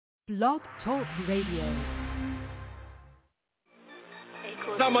Blog Talk Radio.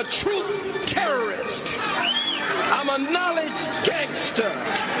 I'm a truth terrorist. I'm a knowledge gangster.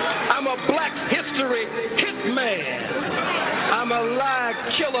 I'm a black history hitman. I'm a lie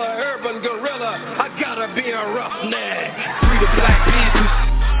killer, urban gorilla. I gotta be a roughneck. Free the Black Panthers,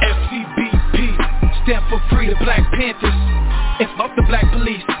 FCBP, stand for Free the Black Panthers. And fuck the black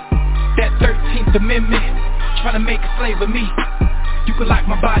police, that 13th Amendment, trying to make a slave of me. You can lock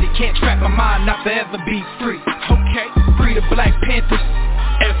my body, can't trap my mind, not forever be free. Okay, free the Black Panthers,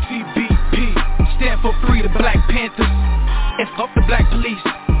 FCBP, stand for Free the Black Panthers. And fuck the black police.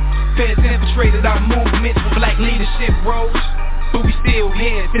 Feds infiltrated our movement for black leadership roles, but we still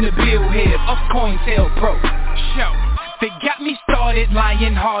heads in the billhead of COINTELPRO. Show, they got me started,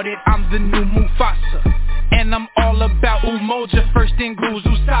 lion-hearted, I'm the new Mufasa. And I'm all about Umoja, first in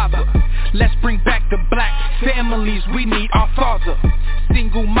Guzu Saba. Let's bring back the black families, we need our father.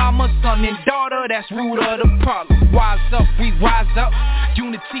 Single mama, son and daughter, that's root of the problem. Wise up, we rise up,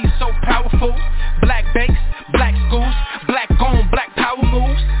 unity is so powerful. Black banks, black schools, black owned, black power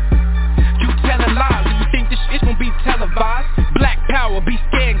moves. You telling lies, you think this shit gon' be televised. Black power, be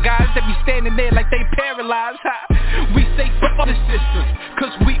scared guys that be standing there like they paralyzed. We say fuck the system,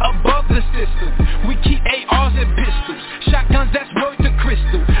 cause we above the system. We keep ARs and pistols, shotguns that's worth the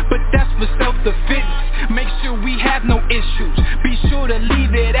crystal. But that's for self-defense, make sure we have no issues. Be sure to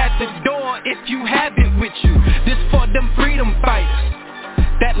leave it at the door if you have it with you. This for them freedom fighters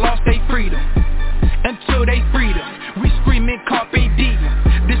that lost their freedom. Until they freedom, we screaming carpe diem.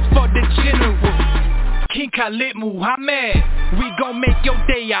 This for the general, King Khalid Muhammad. We gon' make your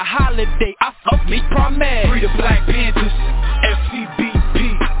day a holiday, I fuck me promise. Free the Black Panthers, FCBP,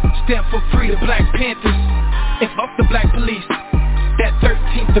 stand for Free the Black Panthers. And fuck the black police, that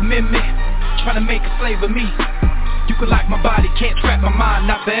 13th Amendment, trying to make a slave of me. You can lock my body, can't trap my mind,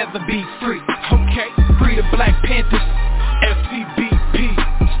 not forever be free. Okay, Free the Black Panthers, FCBP,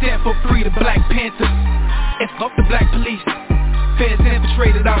 stand for Free the Black Panthers. And fuck the black police. Feds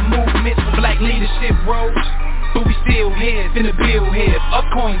infiltrated our movement for black leadership roles, but we still heads in the billhead of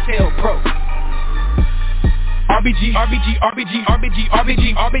COINTELPRO. RBG, RBG, RBG, RBG,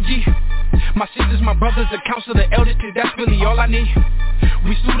 RBG, RBG. My sisters, my brothers, the council, the elders, cause that's really all I need.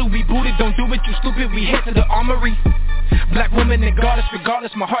 We suited, we booted, don't do it, you stupid, we head to the armory. Black women and goddess,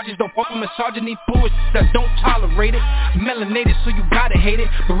 regardless, my heart just don't fuck with misogyny. Bullshit that don't tolerate it. Melanated, so you gotta hate it.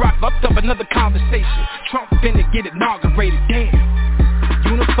 Barack fucked up another conversation. Trump finna get inaugurated, damn.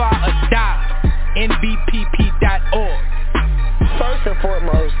 Unify or die, NBPP.org. First and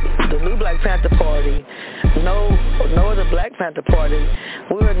foremost, the new Black Panther Party, no other Black Panther Party,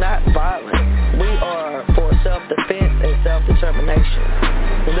 we are not violent. We are for self-defense and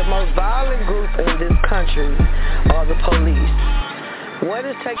self-determination. The most violent group in this country are the police. What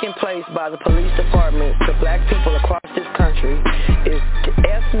is taking place by the police department to black people across this country is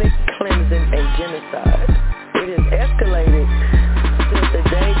ethnic cleansing and genocide. It has escalated since the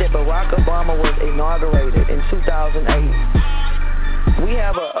day that Barack Obama was inaugurated in 2008. We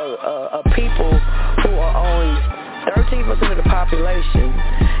have a people who are only 13% of the population,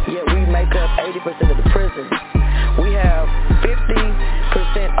 yet we make up 80% of the prisons. We have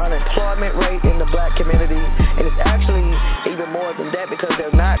 50% unemployment rate in the black community, and it's actually even more than that because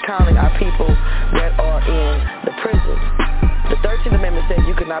they're not counting our people that are in the prisons. The 13th Amendment says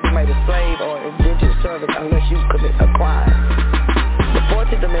you cannot be made a slave or indentured servant unless you commit a crime. The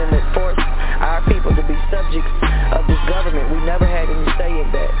 14th Amendment forced our people to be subjects of this government. We never had any say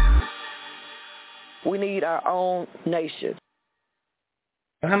in that. We need our own nation.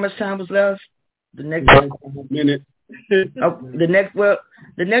 How much time was left? The next minute. The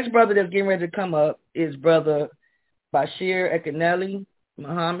next brother that's getting ready to come up is Brother Bashir Ekaneli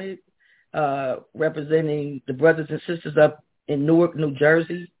Muhammad, representing the brothers and sisters up in Newark, New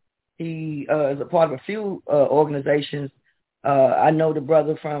Jersey. He is a part of a few organizations. I know the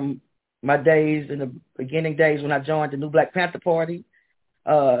brother from my days, in the beginning days when I joined the New Black Panther Party.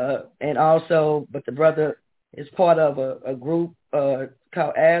 And also, but the brother is part of a group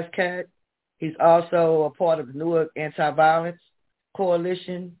called ASCAT. He's also a part of the Newark Anti-Violence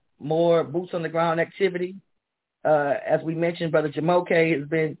Coalition, more boots on the ground activity. As we mentioned, Brother Jamoke has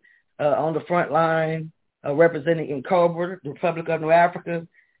been on the front line representing in Cobra, the Republic of North Africa.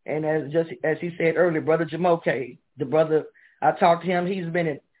 And as he said earlier, Brother Jamoke, the brother, I talked to him, he's been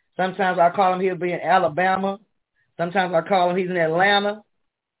in, sometimes I call him he'll be in Alabama. Sometimes I call him he's in Atlanta,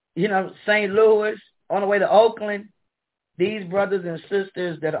 St. Louis, on the way to Oakland. These brothers and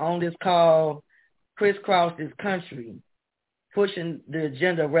sisters that are on this call crisscross this country, pushing the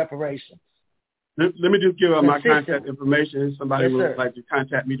agenda of reparations. Let me just give my contact information. If somebody would like to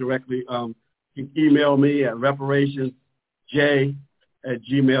contact me directly, you can email me at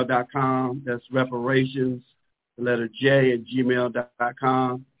reparationsj@gmail.com. That's reparations, the letter J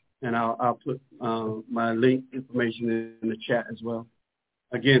 @gmail.com. And I'll put my link information in the chat as well.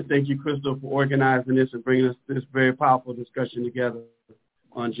 Again, thank you, Crystal, for organizing this and bringing us this very powerful discussion together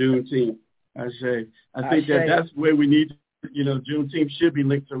on Juneteenth. I think that's where we need, Juneteenth should be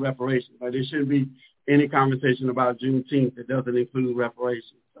linked to reparations. Like, there shouldn't be any conversation about Juneteenth that doesn't include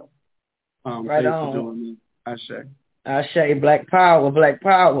reparations. So, right thanks on. for doing that. Ashe, Black Power, Black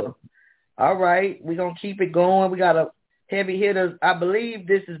Power. All right, we're going to keep it going. We got a heavy hitter. I believe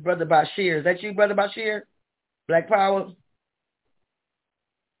this is Brother Bashir. Is that you, Brother Bashir? Black Power?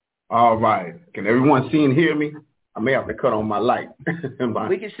 All right. Can everyone see and hear me? I may have to cut on my light.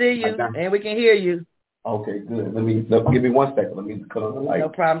 We can see you and we can hear you. Okay, good. Give me 1 second. Let me cut on the light. No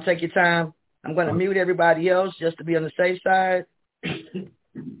problem. Take your time. I'm going to mute everybody else just to be on the safe side.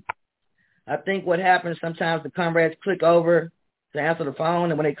 I think what happens sometimes the comrades click over to answer the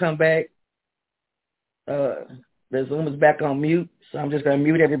phone, and when they come back, the Zoom is back on mute. So I'm just going to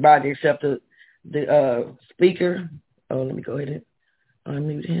mute everybody except the speaker. Oh, let me go ahead and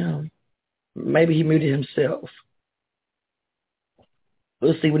unmute him. Maybe he muted himself.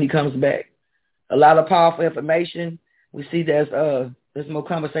 We'll see when he comes back. A lot of powerful information. We see there's more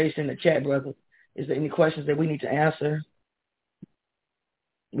conversation in the chat, brother. Is there any questions that we need to answer?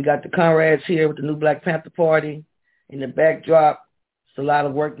 We got the comrades here with the new Black Panther Party in the backdrop. So a lot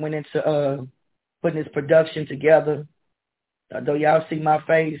of work went into putting this production together. Although y'all see my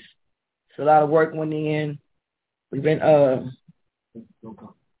face, so a lot of work went in. We've been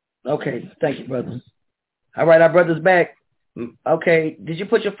okay. Thank you, brother. All right, our brother's back. Okay, did you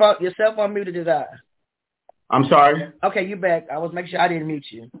put yourself on mute or did I? I'm sorry? Okay, you back. I was making sure I didn't mute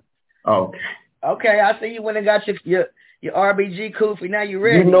you. Okay. Okay, I see you went and got your RBG Koofy. Now you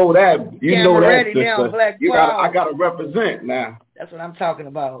ready. You know that. You know that, ready now, Black Power. I got to represent now. That's what I'm talking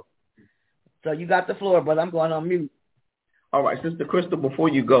about. So you got the floor, brother. I'm going on mute. All right, Sister Crystal, before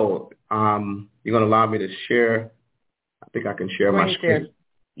you go, you're going to allow me to share. I think I can share my screen.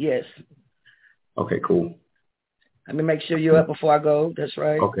 Yes. Okay, cool. Let me make sure you're up before I go. That's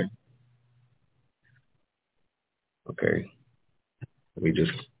right. Okay. Let me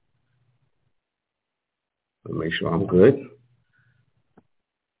just make sure I'm good.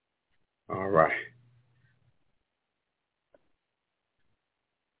 All right.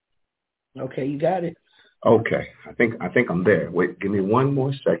 Okay, you got it. Okay. I think I'm there. Wait, give me one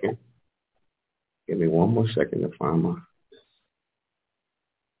more second. Give me one more second to find my.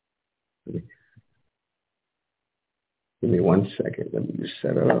 Give me 1 second. Let me just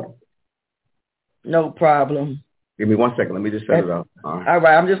set it up. No problem. Give me 1 second. Let me just set it up. All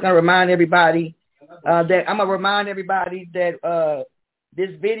right. I'm just going to remind everybody that this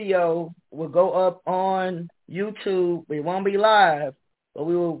video will go up on YouTube. It won't be live, but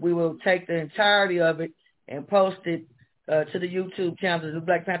we will take the entirety of it and post it to the YouTube channel, the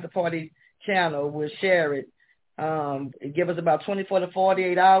Black Panther Party channel. We'll share it. It give us about 24 to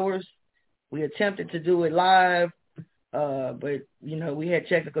 48 hours. We attempted to do it live. But, we had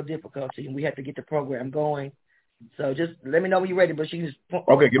technical difficulty and we had to get the program going. So just let me know when you're ready. But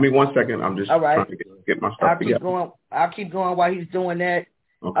okay, give me 1 second. I'm just trying to get my stuff together. I'll keep going while he's doing that.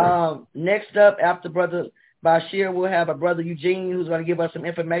 Okay. Next up, after Brother Bashir, we'll have a Brother Eugene who's going to give us some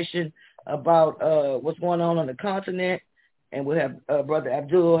information about what's going on the continent. And we'll have Brother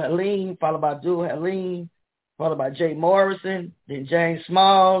Abdul Halim, followed by Abdul Halim, followed by Jay Morrison, then James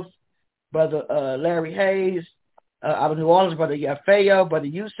Smalls, Brother Larry Hayes, out of New Orleans, Brother Yafeo, Brother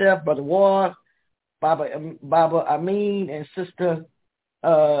Youssef, Brother War, Baba Amin, and Sister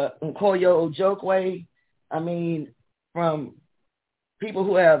Nkoyo Ojokwe. I mean, from people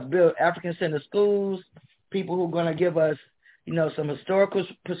who have built African Center schools, people who are going to give us, some historical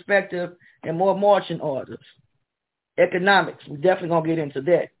perspective and more marching orders. Economics, we're definitely going to get into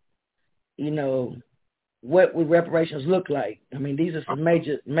that. What would reparations look like? I mean, these are some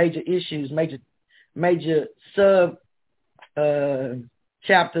major issues, major sub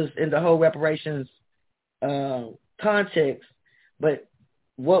chapters in the whole reparations context. But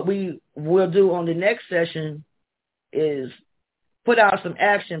what we will do on the next session is put out some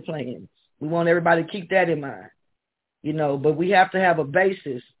action plans. We want everybody to keep that in mind, but we have to have a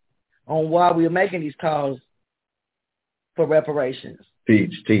basis on why we're making these calls for reparations.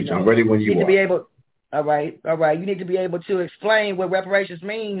 Teach. I'm ready when you are. All right. You need to be able to explain what reparations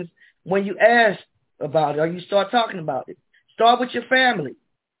means when you ask about it or you start talking about it. Start with your family.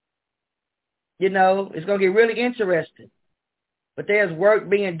 It's going to get really interesting. but there's work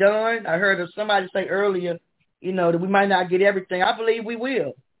being done. I heard of somebody say earlier, that we might not get everything. I believe we will.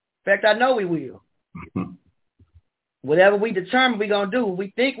 In fact, I know we will. Whatever we determine we're going to do,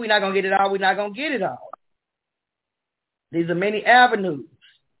 we think we're not going to get it all, we're not going to get it all. These are many avenues.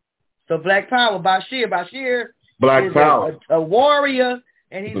 So Black Power, Bashir Black is Power. A warrior,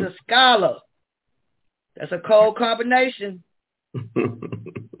 and he's a scholar. That's a cold combination.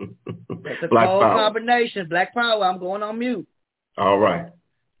 That's a cold combination. Black Power, I'm going on mute. All right.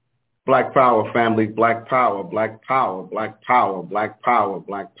 Black Power, family. Black Power, Black Power, Black Power, Black Power,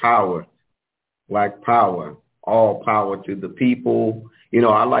 Black Power, Black Power. All power to the people.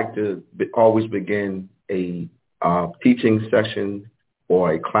 I like to always begin a teaching session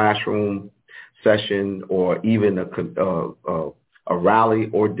or a classroom session or even a rally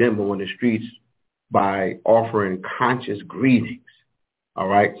or demo in the streets by offering conscious greetings. All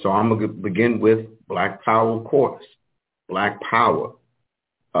right. So I'm going to begin with Black Power, of course. Black Power.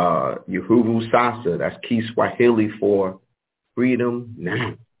 Uhuru Sasa. That's Kiswahili for freedom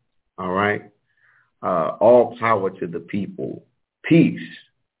now. All right. All power to the people. Peace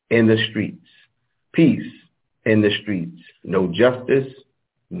in the streets. Peace in the streets. No justice,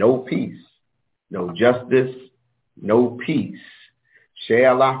 no peace. No justice, no peace. Shea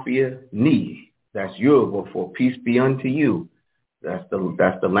Alafia Ni. That's Yoruba for peace be unto you. That's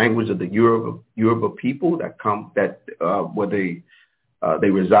the language of the Yoruba people where they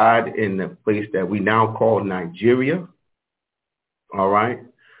reside in the place that we now call Nigeria. All right.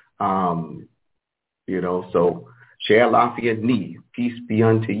 So Shea Alafia Ni, peace be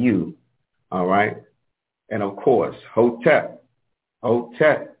unto you. All right. And of course, Hotep.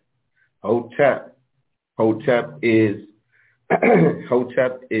 Hotep is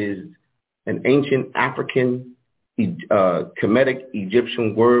an ancient African Kemetic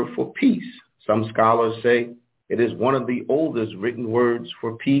Egyptian word for peace. Some scholars say it is one of the oldest written words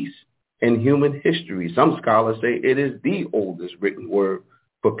for peace in human history. Some scholars say it is the oldest written word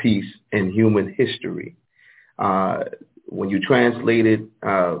for peace in human history. When you translate it,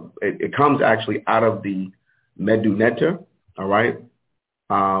 it comes actually out of the Medu-Neter, all right?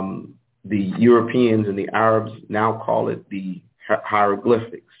 The Europeans and the Arabs now call it the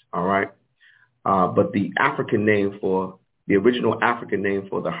hieroglyphics, all right? But the original African name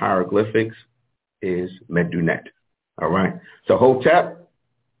for the hieroglyphics is Medu-Neter, all right? So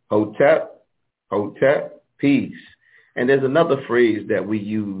Hotep, peace. And there's another phrase that we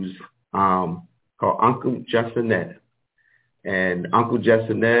use called Uncle Jessenev. And Uncle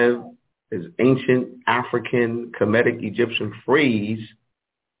Jessenev is ancient African Kemetic Egyptian phrase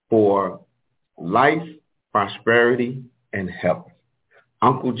for life, prosperity, and health.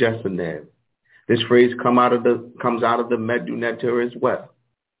 Uncle Jessenev. This phrase comes out of the Medu-Neter as well.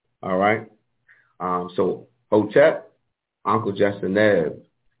 All right. So Hotep, Uncle Jessenev.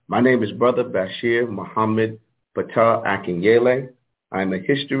 My name is Brother Bashir Muhammad Patel Akinyele. I'm a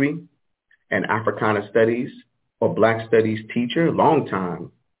history and Africana studies or Black studies teacher,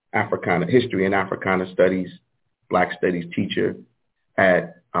 longtime history and Africana studies, Black studies teacher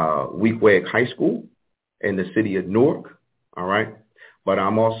at Weequahic High School in the city of Newark. All right. But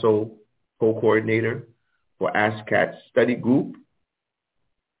I'm also co-coordinator for ASCAT study group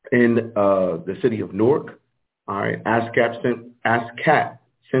in the city of Newark. All right. ASCAT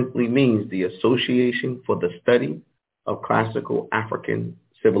simply means the Association for the Study of Classical African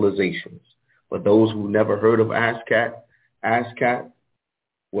Civilizations. For those who never heard of ASCAT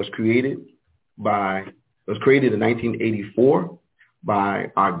was created in 1984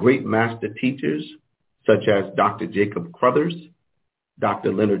 by our great master teachers such as Dr. Jacob Crothers,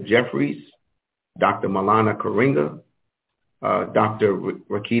 Dr. Leonard Jeffries, Dr. Malana Karinga, Dr.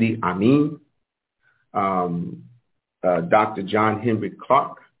 Rakiti Amin, Dr. John Henry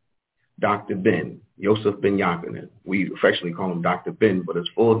Clark, Dr. Yosef Ben Yakinen. We affectionately call him Dr. Ben, but his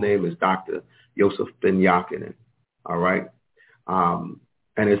full name is Dr. Yosef Ben Yakinen. All right.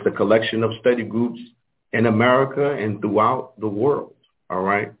 And it's a collection of study groups in America and throughout the world. All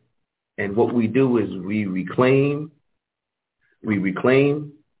right. And what we do is we reclaim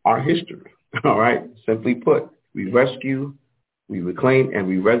our history. All right. Simply put, we rescue, we reclaim, and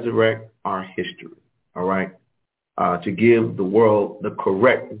we resurrect our history. All right. To give the world the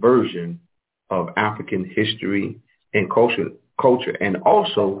correct version of African history and culture, and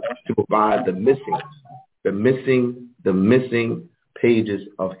also to provide the missing pages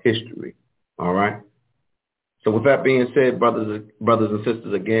of history. All right. So with that being said, brothers and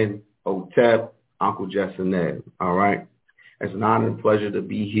sisters, again, Hotep, Uncle Jessenev. All right. It's an honor and pleasure to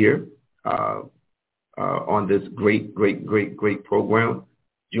be here on this great program,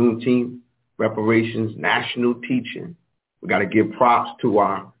 Juneteenth Reparations National Teaching. We got to give props to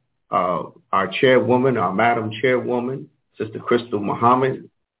our chairwoman, our Madam Chairwoman, Sister Crystal Muhammad.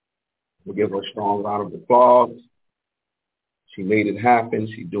 We'll give her a strong round of applause. She made it happen.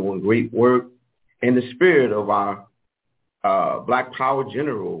 She's doing great work. In the spirit of our Black Power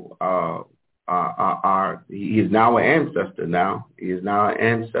General, he is now an ancestor now. He is now an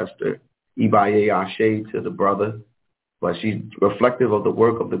ancestor. Ibaye Ashe to the brother. But she's reflective of the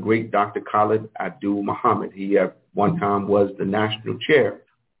work of the great Dr. Khalid Abdul Muhammad. He at one time was the national chair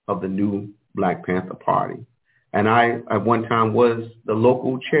of the new Black Panther Party. And I at one time was the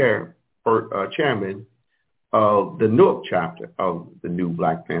local chairman of the Newark chapter of the new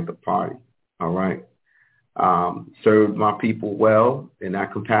Black Panther Party. All right. Served my people well in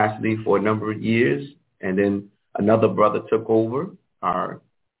that capacity for a number of years. And then another brother took over our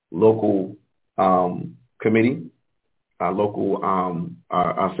local committee, our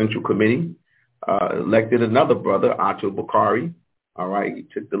central committee, elected another brother, Atul Bukhari. All right. He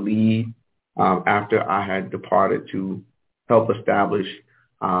took the lead after I had departed to help establish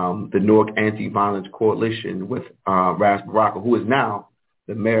the Newark Anti-Violence Coalition with Ras Baraka, who is now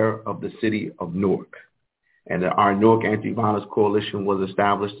the mayor of the city of Newark. And our Newark Anti-Violence Coalition was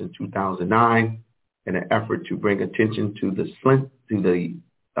established in 2009 in an effort to bring attention to the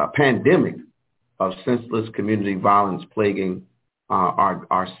pandemic of senseless community violence plaguing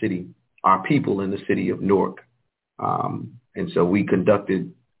our city, our people in the city of Newark. And so we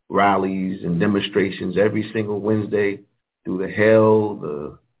conducted rallies and demonstrations every single Wednesday through the hail,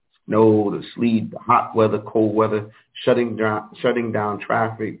 the snow, the sleet, the hot weather, cold weather, shutting down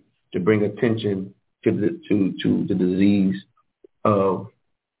traffic to bring attention to the disease of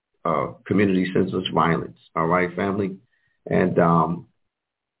community senseless violence. All right, family, and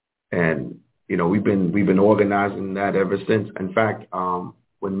you know we've been organizing that ever since. In fact,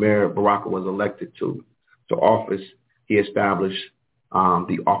 when Mayor Baraka was elected to office, he established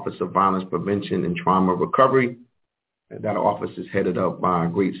the Office of Violence Prevention and Trauma Recovery. And that office is headed up by our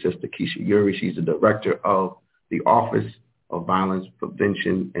great sister, Keisha Yuri. She's the director of the Office of Violence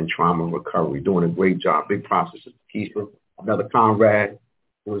Prevention and Trauma Recovery, doing a great job. Big props to Sister Keisha, another comrade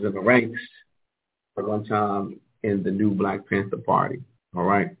who was in the ranks for one time in the new Black Panther Party. All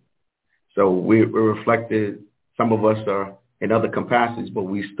right. So we're reflected, some of us are in other capacities, but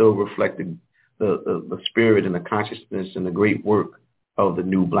we still reflected the spirit and the consciousness and the great work of the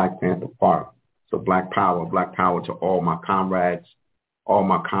new Black Panther Party. So Black Power to all my comrades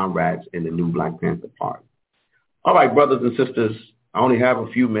in the new Black Panther Party. All right, brothers and sisters, I only have a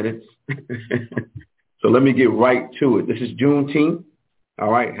few minutes. So let me get right to it. This is Juneteenth. All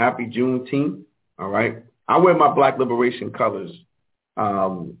right. Happy Juneteenth. All right. I wear my Black Liberation colors,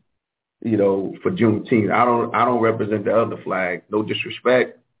 for Juneteenth. I don't represent the other flag. No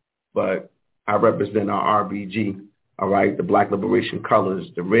disrespect, but I represent our RBG. All right. The Black Liberation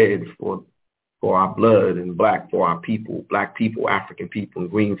colors, the red for our blood and black for our people, Black people, African people,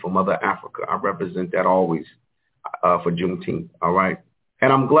 and green for Mother Africa. I represent that always for Juneteenth. All right.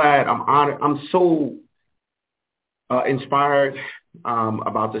 And I'm glad, I'm honored. I'm so inspired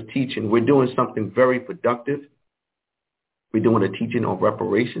about the teaching. We're doing something very productive. We're doing a teaching on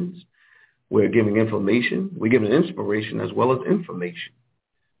reparations. We're giving information. We're giving inspiration as well as information.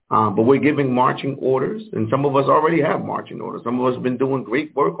 But we're giving marching orders, and some of us already have marching orders. Some of us have been doing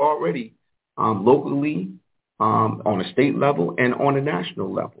great work already locally, on a state level and on a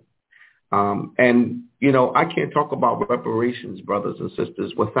national level. I can't talk about reparations, brothers and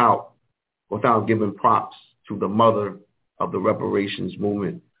sisters, without giving props to the mother of the reparations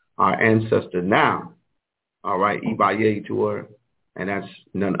movement, our ancestor now, all right, Ibaye to her, and that's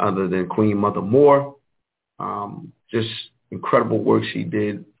none other than Queen Mother Moore. Just incredible work she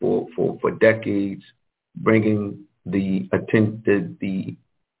did for decades, bringing the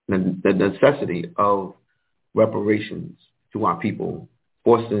necessity of reparations to our people,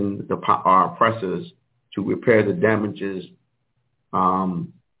 forcing our oppressors to repair the damages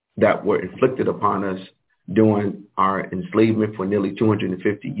that were inflicted upon us during our enslavement for nearly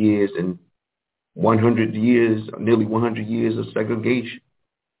 250 years and nearly 100 years of segregation.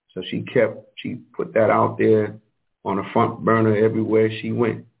 So she put that out there on the front burner everywhere she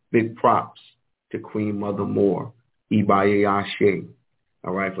went. Big props to Queen Mother Moore, Ibaye Ashe.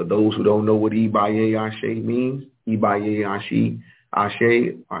 All right, for those who don't know what Ibaye Ashe means, Ibaye Ashe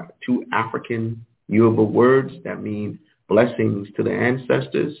are two African Yoruba words that mean blessings to the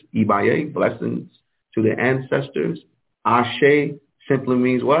ancestors. Ibaye, blessings to the ancestors. Ashe simply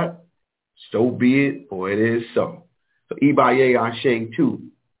means what? So be it, or it is so. So Ibaye Ashe to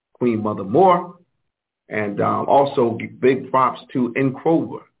Queen Mother Moore, and also big props to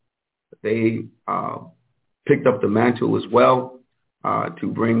Nkrover. They picked up the mantle as well to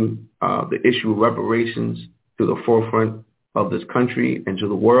bring the issue of reparations to the forefront of this country and to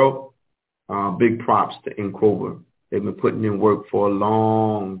the world. Big props to Nkrumah. They've been putting in work for a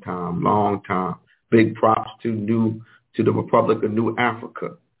long time. Big props to the Republic of New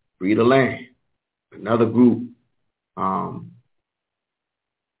Africa, Free the Land, another group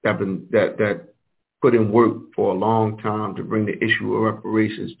that put in work for a long time to bring the issue of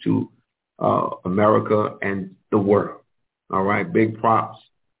reparations to America and the world. All right, big props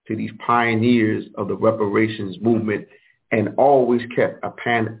to these pioneers of the reparations movement, and always kept a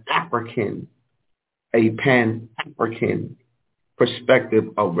Pan-African perspective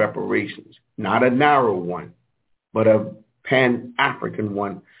of reparations, not a narrow one, but a Pan-African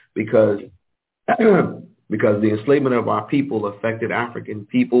one, because the enslavement of our people affected African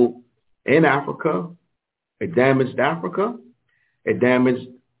people in Africa. It damaged Africa. It damaged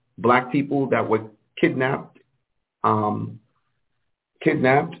black people that were kidnapped from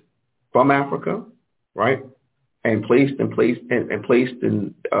Africa, right? And placed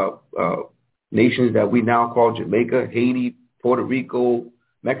in nations that we now call Jamaica, Haiti, Puerto Rico,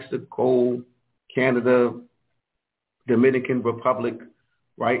 Mexico, Canada, Dominican Republic,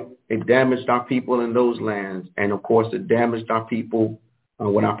 right? It damaged our people in those lands. And of course, it damaged our people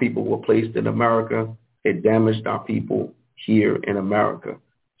when our people were placed in America. It damaged our people here in America.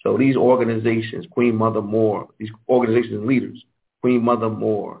 So these organizations, Queen Mother Moore, these organizations and leaders, Queen Mother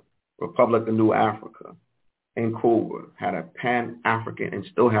Moore, Republic of New Africa, and Nkrumah had a Pan-African and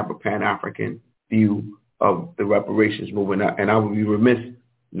still have a Pan-African view of the reparations movement. And I would be remiss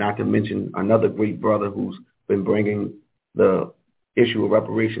not to mention another great brother who's been bringing the issue of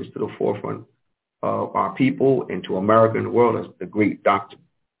reparations to the forefront of our people and to America and the world, as the great Dr.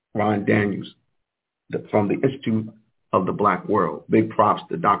 Ron Daniels from the Institute of the Black World. Big props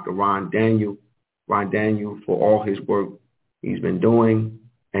to Dr. Ron Daniel for all his work he's been doing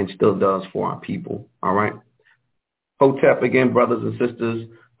and still does for our people. All right. Hotep again, brothers and sisters,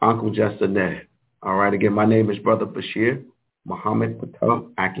 Uncle Jesaneh. All right. Again, my name is Brother Bashir Muhammad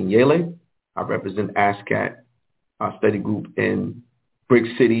Patel Akinyele. I represent ASCAT study group in Brick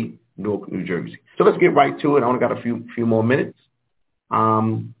City, Newark, New Jersey. So let's get right to it. I only got a few more minutes. Let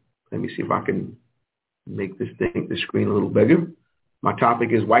me see if I can make the screen a little bigger. My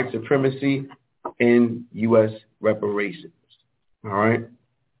topic is white supremacy in U.S. reparations. All right.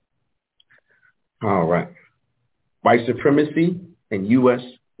 White supremacy and U.S.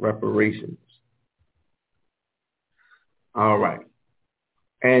 reparations. All right.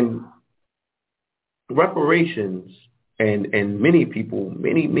 And reparations, and many people,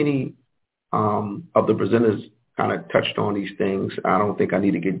 many of the presenters kind of touched on these things. I don't think I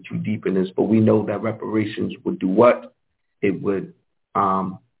need to get too deep in this, but we know that reparations would do what? It would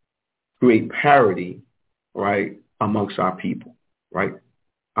create parity, right, amongst our people, right?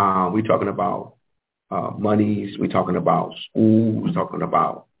 We're talking about monies, we're talking about schools, we're talking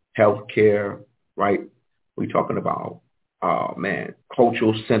about health care, right? We're talking about,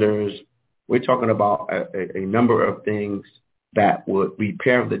 cultural centers. We're talking about a number of things that would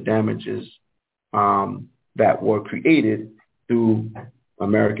repair the damages that were created through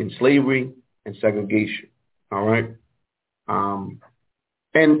American slavery and segregation. All right. And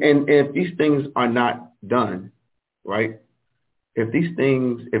if these things are not done, right,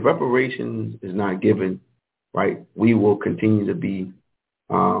 if reparations is not given, right, we will continue to be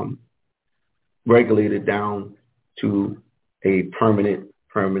regulated down to a permanent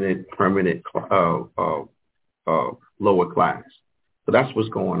lower class. So that's what's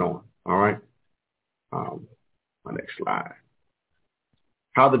going on. All right. My next slide.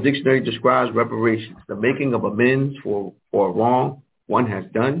 How the dictionary describes reparations: the making of amends for a wrong one has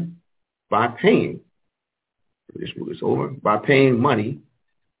done by paying. Just move this over. By paying money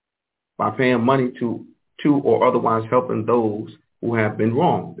to or otherwise helping those who have been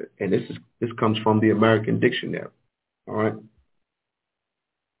wronged. And this comes from the American Dictionary. All right.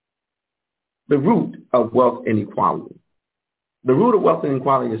 The root of wealth inequality. The root of wealth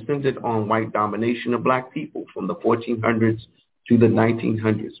inequality is centered on white domination of black people from the 1400s to the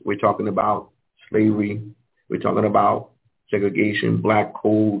 1900s. We're talking about slavery. We're talking about segregation, black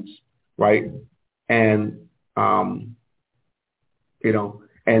codes, right? And, and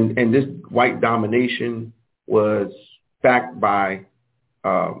this white domination was backed by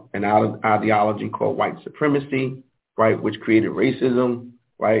an ideology called white supremacy, right, which created racism,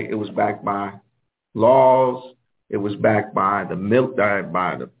 right? It was backed by laws. It was backed by the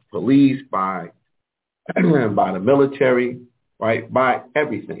police, by the military, right? By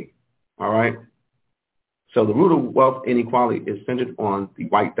everything. All right. So the root of wealth inequality is centered on the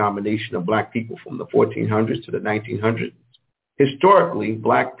white domination of black people from the 1400s to the 1900s. Historically,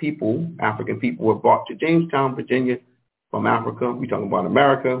 black people, African people, were brought to Jamestown, Virginia from Africa. We're talking about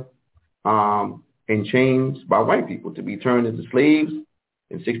America, in chains by white people to be turned into slaves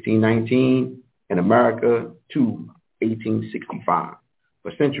in 1619 in America to 1865.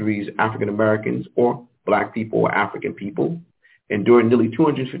 For centuries, African Americans or black people or African people endured nearly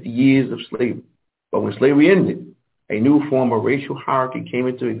 250 years of slavery. But when slavery ended, a new form of racial hierarchy came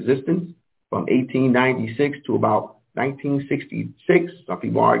into existence from 1896 to about 1966. Some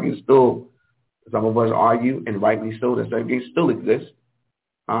people argue still, some of us argue, and rightly so, that segregation still exists.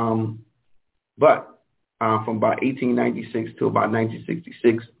 But from about 1896 to about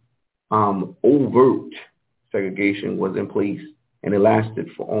 1966, overt segregation was in place, and it lasted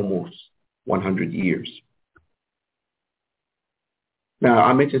for almost 100 years. Now,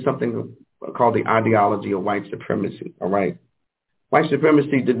 I mentioned something called the ideology of white supremacy, all right? White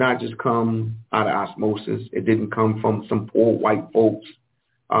supremacy did not just come out of osmosis. It didn't come from some poor white folks,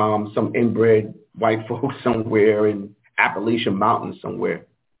 some inbred white folks somewhere in Appalachian Mountains somewhere.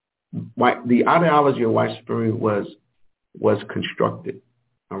 The ideology of white supremacy was constructed,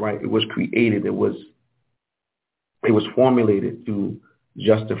 all right? It was created. It was formulated to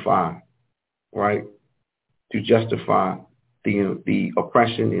justify, right? To justify the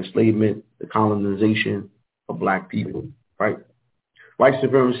oppression, the enslavement, the colonization of black people, right? White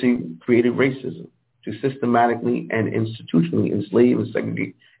supremacy created racism to systematically and institutionally enslave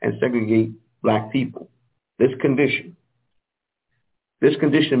and segregate black people. This condition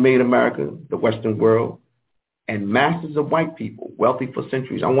made America, the Western world, and masses of white people wealthy for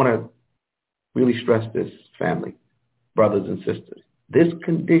centuries. I want to really stress this, family, brothers and sisters. This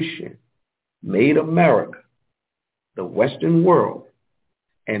condition made America, the Western world,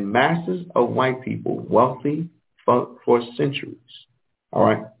 and masses of white people wealthy for centuries. All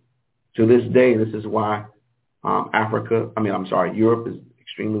right. To this day, this is why Europe is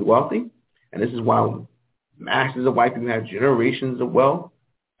extremely wealthy. And this is why masses of white people have generations of wealth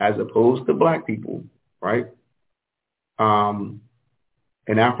as opposed to black people, right? And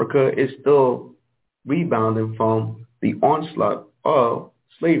Africa is still rebounding from the onslaught of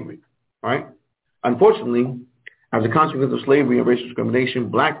slavery, right? Unfortunately, as a consequence of slavery and racial discrimination,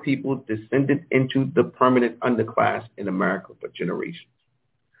 black people descended into the permanent underclass in America for generations.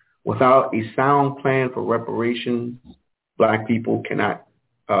 Without a sound plan for reparations, black people cannot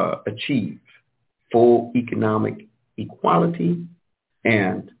achieve full economic equality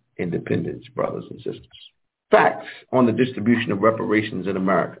and independence, brothers and sisters. Facts on the distribution of reparations in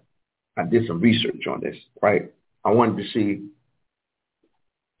America. I did some research on this, right? I wanted to see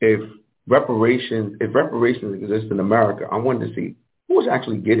if reparations exist in America. I wanted to see who was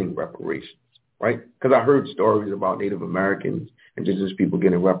actually getting reparations, right? Because I heard stories about Native Americans, indigenous people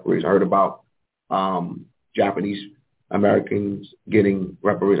getting reparations. I heard about Japanese Americans getting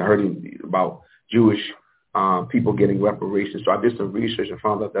reparations. I heard about Jewish people getting reparations. So I did some research and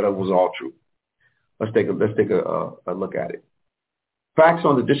found out that it was all true. Let's take a look at it. Facts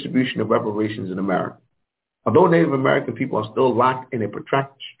on the distribution of reparations in America. Although Native American people are still locked in a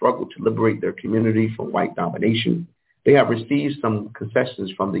protracted struggle to liberate their community from white domination, they have received some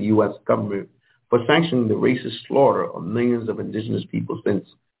concessions from the U.S. government for sanctioning the racist slaughter of millions of indigenous people since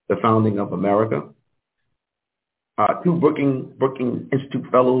the founding of America. Two Brookings Institute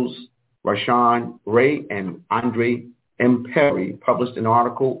fellows, Rashawn Ray and Andre M. Perry, published an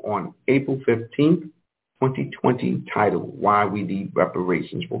article on April 15th, 2020, titled "Why We Need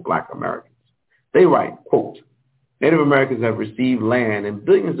Reparations for Black Americans." They write, quote, Native Americans have received land and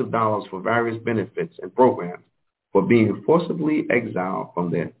billions of dollars for various benefits and programs for being forcibly exiled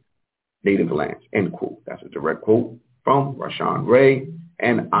from their native lands, end quote. That's a direct quote from Rashawn Ray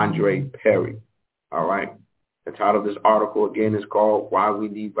and Andre Perry. All right. The title of this article, again, is called "Why We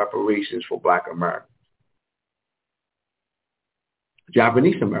Need Reparations for Black Americans."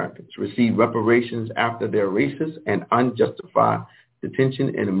 Japanese Americans received reparations after their racist and unjustified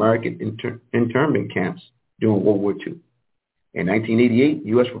detention in American internment camps during World War II. In 1988,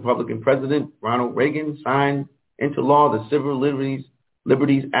 U.S. Republican President Ronald Reagan signed into law the Civil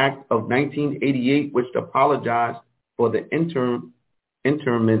Liberties Act of 1988, which apologized for the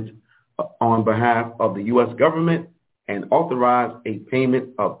internment on behalf of the U.S. government and authorized a payment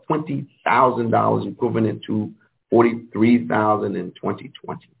of $20,000 equivalent to $43,000 in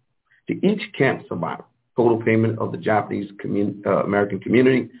 2020 to each camp survivor. Total payment of the Japanese American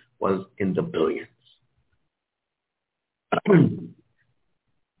community was in the billions.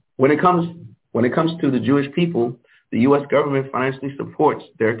 When it comes to the Jewish people, the U.S. government financially supports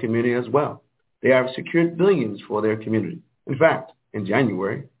their community as well. they have secured billions for their community. In fact, in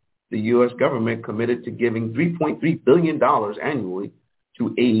January, the U.S. government committed to giving $3.3 billion annually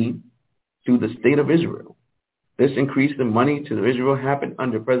to aid to the state of Israel. This increase in money to Israel happened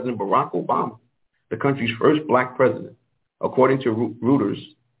under President Barack Obama, the country's first black president, according to Reuters,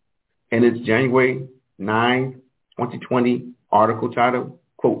 in its January 9, 2020 article titled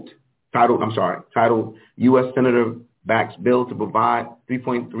U.S. Senator backs bill to provide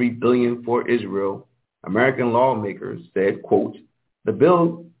 $3.3 billion for Israel. American lawmakers said, quote, the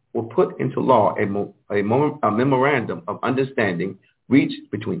bill will put into law a memorandum of understanding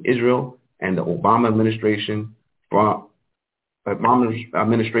reached between Israel and the Obama administration from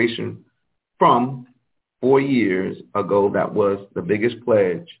 4 years ago that was the biggest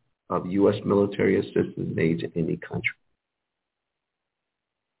pledge of U.S. military assistance made to any country.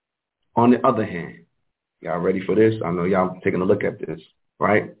 On the other hand, y'all ready for this? I know y'all taking a look at this,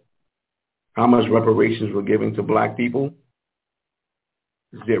 right? How much reparations were given to black people?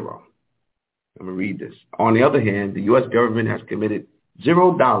 0. Let me read this. On the other hand, the U.S. government has committed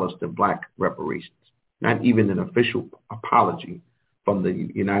 $0 to black reparations, not even an official apology from the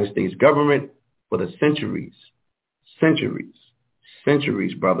United States government for the centuries,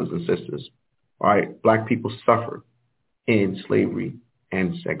 brothers and sisters, all right, black people suffered in slavery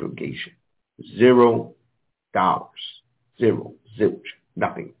and segregation. $0. Zilch,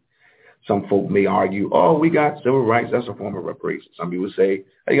 nothing. Some folk may argue, oh, we got civil rights, that's a form of reparations. Some people say,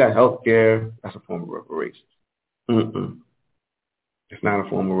 hey, you got health care, that's a form of reparations. It's not a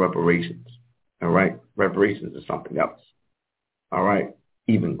form of reparations, all right? Reparations is something else, all right?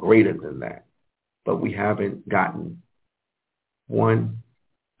 Even greater than that. But we haven't gotten 1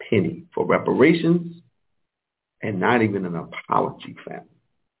 penny for reparations and not even an apology, family.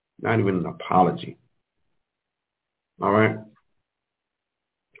 Not even an apology. All right?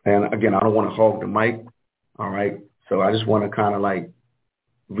 And again, I don't want to hog the mic, all right? So I just want to kind of like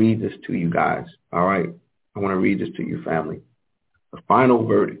read this to you guys, all right? I want to read this to you, family. The final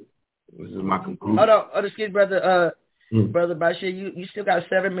verdict. This is my conclusion. Hold on, excuse me, brother. Brother Bashir, you still got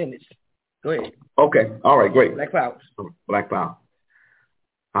 7 minutes. Go ahead. Okay, all right, great. Black Power. Black Power.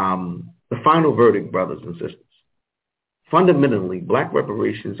 The final verdict, brothers and sisters. Fundamentally, black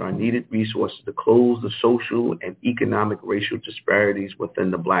reparations are needed resources to close the social and economic racial disparities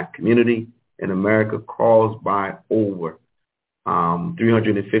within the black community in America caused by over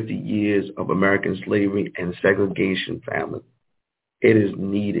 350 years of American slavery and segregation, family. It is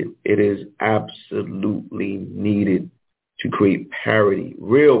needed. It is absolutely needed to create parity,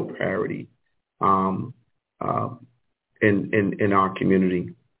 real parity in our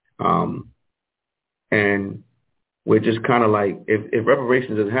community. And we're just kind of like, if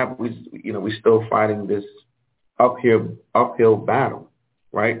reparations doesn't happen, we're still fighting this uphill battle,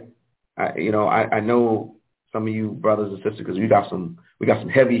 right? I know some of you brothers and sisters, because we got some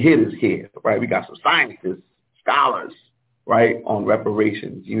heavy hitters here, right? We got some scientists, scholars, right, on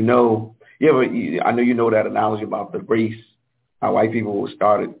reparations. I know you know that analogy about the race, how white people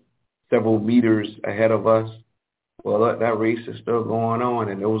started several meters ahead of us. Well, that race is still going on,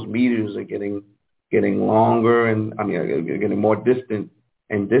 and those meters are getting longer, and getting more distant.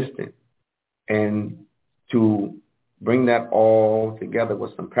 And to bring that all together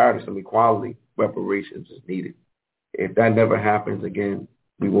with some parity, some equality, reparations is needed. If that never happens again,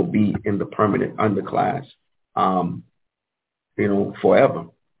 we will be in the permanent underclass, forever.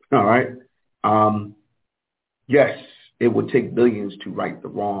 All right. Yes, it would take billions to right the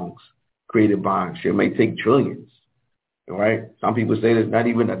wrongs created by. It may take trillions. All right. Some people say there's not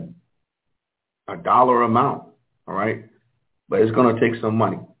even a dollar amount. All right. But it's going to take some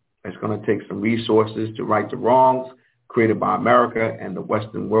money. It's going to take some resources to right the wrongs created by America and the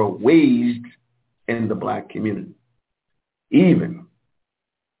Western world waged in the black community. Even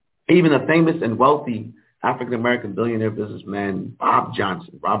a famous and wealthy African-American billionaire businessman, Robert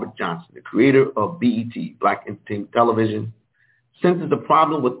Johnson, the creator of BET, Black Entertainment Television, senses the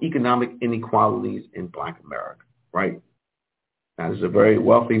problem with economic inequalities in black America, right? Now, this is a very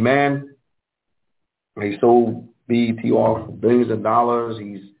wealthy man. He sold BET off for billions of dollars.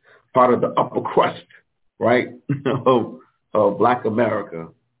 He's part of the upper crust, right, of black America.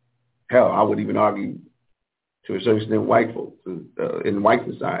 Hell, I would even argue to a certain extent white folks in white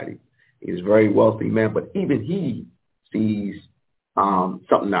society. He's a very wealthy man, but even he sees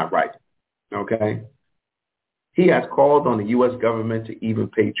something not right, okay? He has called on the U.S. government to even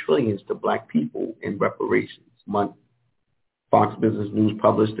pay trillions to black people in reparations money. Fox Business News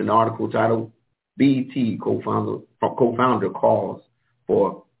published an article titled BET co-founder calls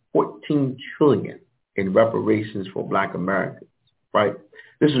for $14 trillion in reparations for black Americans, right?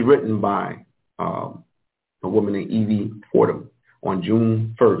 This is written by a woman named Evie Fordham, on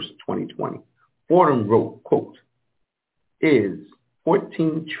June 1st, 2020. Fordham wrote, quote, "Is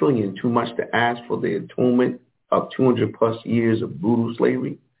 14 trillion too much to ask for the atonement of 200 plus years of brutal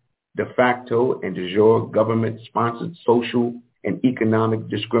slavery, de facto and de jure government-sponsored social and economic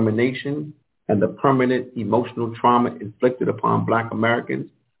discrimination, and the permanent emotional trauma inflicted upon Black Americans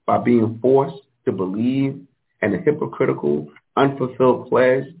by being forced to believe in a hypocritical, unfulfilled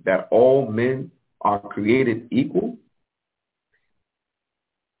pledge that all men are created equal?"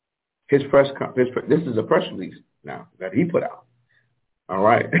 This is a press release now that he put out. All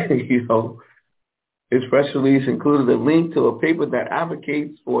right. His press release included a link to a paper that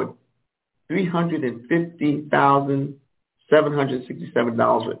advocates for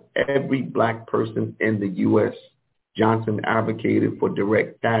 $350,767 for every Black person in the U.S. Johnson advocated for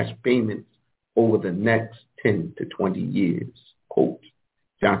direct cash payments over the next 10 to 20 years. Quote,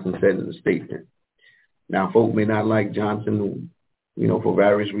 Johnson said in a statement. Now, folk may not like Johnson, for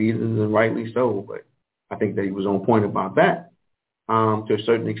various reasons, and rightly so, but I think that he was on point about that to a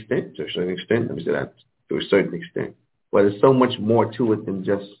certain extent. Let me say that, to a certain extent. But there's so much more to it than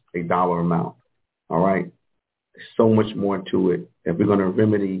just a dollar amount, all right? There's so much more to it if we're going to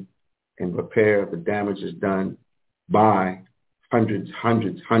remedy and repair the damages done by hundreds,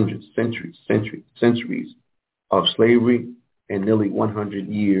 centuries of slavery and nearly 100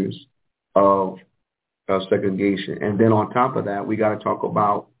 years of segregation. And then on top of that, we got to talk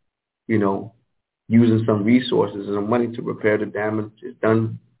about, using some resources and some money to repair the damage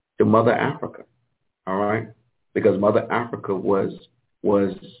done to Mother Africa, all right? Because Mother Africa was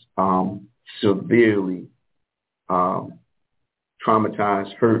severely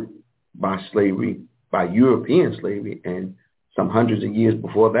traumatized, hurt by slavery, by European slavery, and some hundreds of years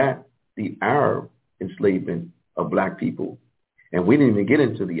before that, the Arab enslavement of Black people. And we didn't even get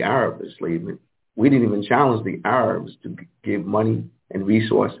into the Arab enslavement. We didn't even challenge the Arabs to give money and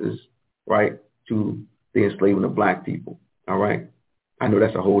resources, right, to the enslavement of Black people, all right? I know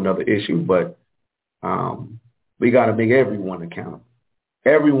that's a whole other issue, but we got to make everyone accountable.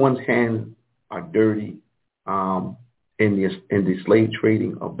 Everyone's hands are dirty in the slave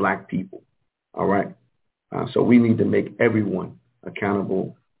trading of Black people, all right? So we need to make everyone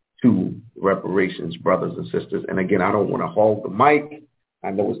accountable to reparations, brothers and sisters. And again, I don't want to hog the mic.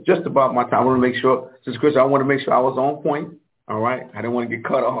 I know it's just about my time. I want to make sure, Sister Chris, I want to make sure I was on point, all right? I didn't want to get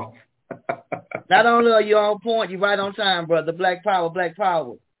cut off. Not only are you on point, you're right on time, brother. Black power, Black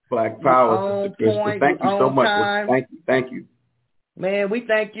power. Black power. On point, thank you so much. Time. Thank you. Man, we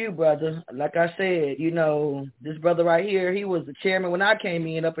thank you, brother. Like I said, this brother right here, he was the chairman when I came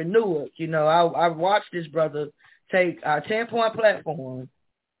in up in Newark. I watched this brother take our 10-point platform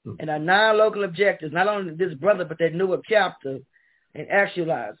and our 9 local objectives, not only this brother, but that Newark chapter, and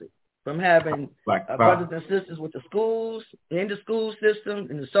actualize it. From having brothers and sisters with the schools, in the school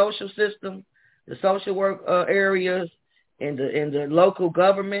system, in the social system, the social work areas, in the local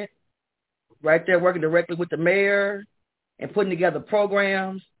government, right there working directly with the mayor and putting together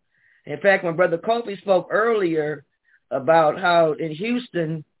programs. In fact, when Brother Kofi spoke earlier about how in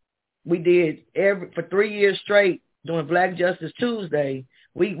Houston we did for 3 years straight doing Black Justice Tuesday,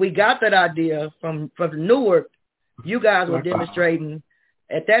 we got that idea from Newark. You guys were demonstrating.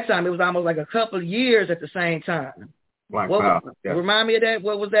 At that time, it was almost like a couple of years at the same time. Remind me of that.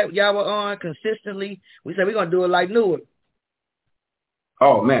 What was that y'all were on consistently? We said we're going to do it like Newark.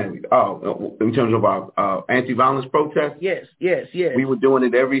 Oh, man. In terms of our anti-violence protests? Yes. We were doing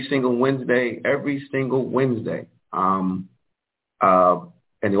it every single Wednesday. And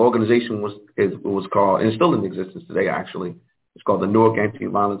the organization was called, and it's still in existence today, actually. It's called the Newark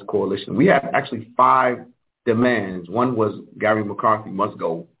Anti-Violence Coalition. We had actually 5 demands. One was Gary McCarthy must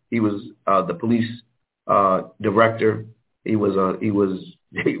go. He was the police director. He was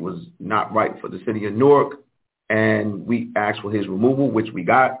not right for the city of Newark, and we asked for his removal, which we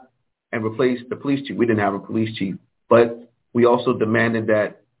got, and replaced the police chief. We didn't have a police chief, but we also demanded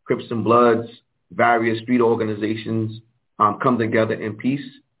that Crips and Bloods, various street organizations come together in peace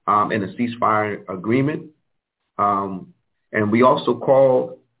in a ceasefire agreement. And we also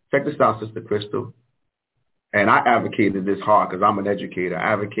called, check this out, Sister Crystal, and I advocated this hard because I'm an educator.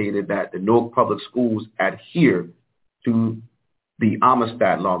 I advocated that the Newark Public Schools adhere to the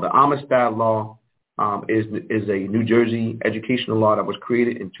Amistad Law. The Amistad Law is a New Jersey educational law that was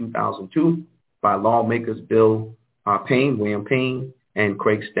created in 2002 by lawmakers William Payne, and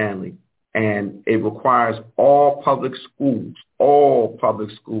Craig Stanley. And it requires all public schools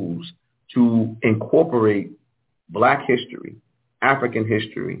to incorporate Black history, African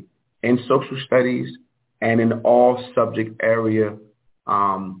history, and social studies, and in all subject area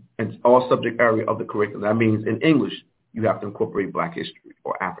and all subject area of the curriculum. That means in English, you have to incorporate Black history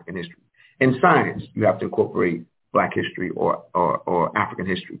or African history. In science, you have to incorporate Black history or African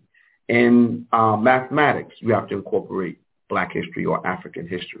history. In mathematics, you have to incorporate Black history or African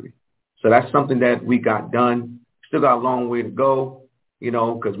history. So that's something that we got done. Still got a long way to go,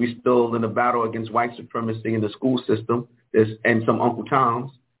 because we still in the battle against white supremacy in the school system. And some Uncle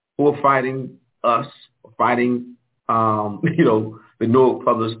Toms who are fighting us, fighting, the Newark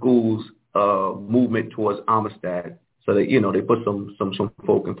Public Schools movement towards Amistad. So that, they put some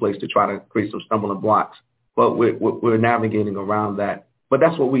folk in place to try to create some stumbling blocks. But we're navigating around that. But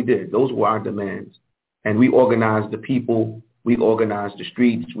that's what we did. Those were our demands. And we organized the people. We organized the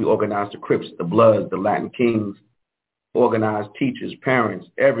streets. We organized the Crips, the Bloods, the Latin Kings, organized teachers, parents,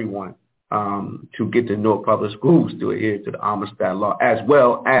 everyone to get to Newark Public Schools to adhere to the Amistad Law, as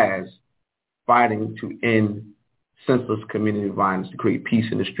well as fighting to end senseless community violence, to create peace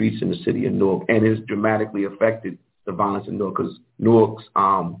in the streets in the city of Newark. And it's dramatically affected the violence in Newark because Newark's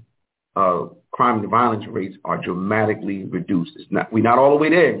crime and violence rates are dramatically reduced. We're not all the way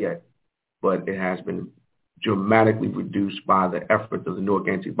there yet, but it has been dramatically reduced by the efforts of the Newark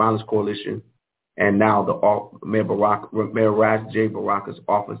Anti-Violence Coalition, and now the Mayor Ras J. Baraka's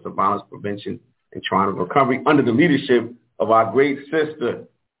Office of Violence Prevention and Trauma Recovery, under the leadership of our great sister,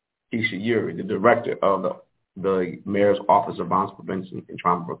 Keisha Urey, the director of the Mayor's Office of Violence Prevention and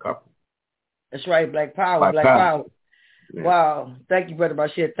Trauma Recovery. That's right, Black Power, Black Power. Yeah. Wow. Thank you, Brother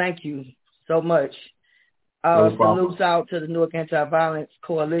Bashir. Thank you so much. No problem. Salutes out to the Newark Anti-Violence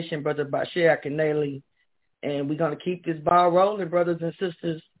Coalition, Brother Bashir Akinele. And we're going to keep this ball rolling, brothers and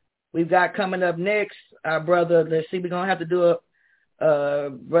sisters. We've got coming up next, our brother, let's see, we're going to have to do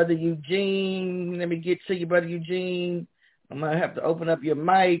Brother Eugene. Let me get to you, Brother Eugene. I'm going to have to open up your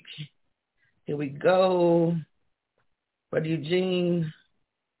mic. Here we go. Brother Eugene.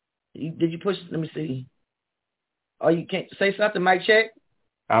 Did you push? Let me see. Oh, you can't say something, mic check?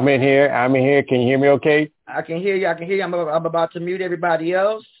 I'm in here. Can you hear me okay? I can hear you. I'm about to mute everybody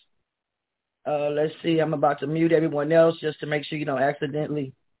else. Let's see. I'm about to mute everyone else just to make sure you don't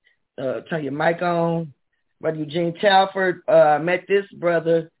accidentally turn your mic on. Brother Eugene Talford, met this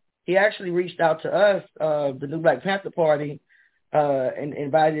brother. He actually reached out to us, the New Black Panther Party, and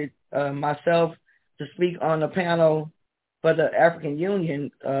invited myself to speak on a panel for the African Union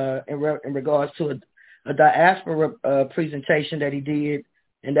in regards to a diaspora presentation that he did,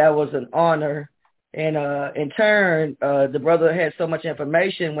 and that was an honor. And in turn, the brother had so much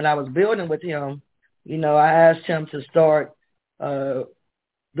information. When I was building with him, I asked him to start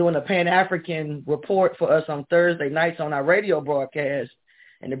doing a Pan-African report for us on Thursday nights on our radio broadcast.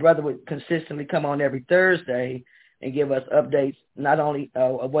 And the brother would consistently come on every Thursday and give us updates, not only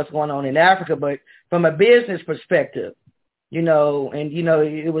of what's going on in Africa, but from a business perspective, and,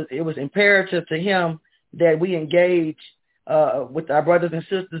 it was imperative to him that we engage with our brothers and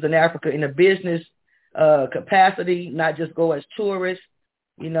sisters in Africa in a business capacity, not just go as tourists,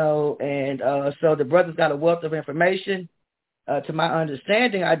 and so the brother's got a wealth of information. To my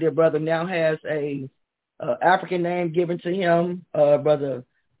understanding, our dear brother now has a African name given to him, Brother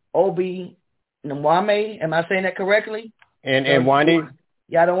Obi Nwame. Am I saying that correctly? And Wandi?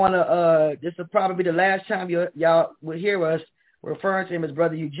 Yeah, I don't want to, this will probably be the last time y'all will hear us referring to him as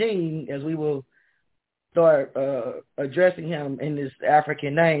Brother Eugene, as we will start addressing him in this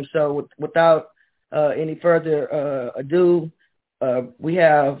African name. So without any further ado, we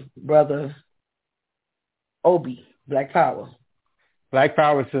have Brother Obi, Black Power. Black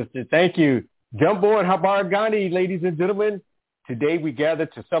Power, sister. Thank you. Jump on Habar Gandhi, ladies and gentlemen. Today we gather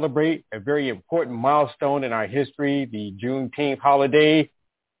to celebrate a very important milestone in our history, the Juneteenth holiday,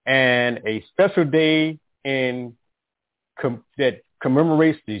 and a special day that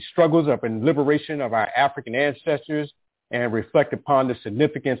commemorates the struggles of and liberation of our African ancestors and reflect upon the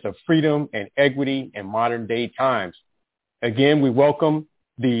significance of freedom and equity in modern day times. Again, we welcome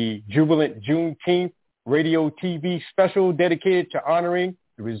the jubilant Juneteenth radio TV special dedicated to honoring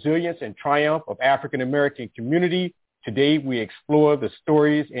the resilience and triumph of African American community. Today, we explore the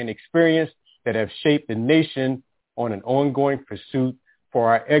stories and experience that have shaped the nation on an ongoing pursuit for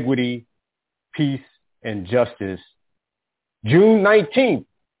our equity, peace, and justice. June 19th,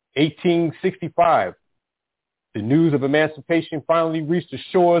 1865, the news of emancipation finally reached the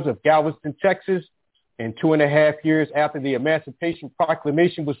shores of Galveston, Texas, and 2.5 years after the Emancipation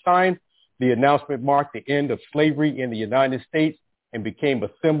Proclamation was signed, the announcement marked the end of slavery in the United States and became a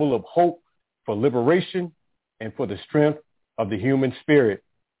symbol of hope for liberation and for the strength of the human spirit.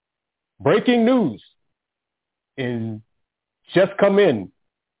 Breaking news just come in.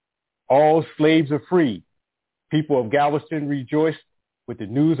 All slaves are free. People of Galveston rejoiced with the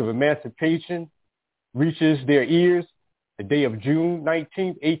news of emancipation reaches their ears, the day of June 19,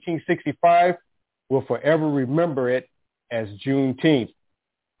 1865, will forever remember it as Juneteenth.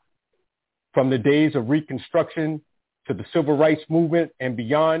 From the days of Reconstruction to the Civil Rights Movement and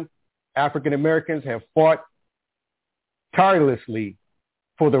beyond, African Americans have fought tirelessly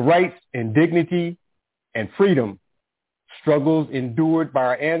for the rights and dignity and freedom. Struggles endured by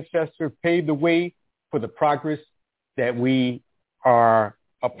our ancestors paved the way for the progress that we are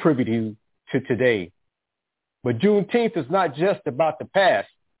privy to today. But Juneteenth is not just about the past.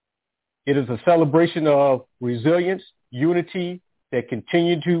 It is a celebration of resilience, unity that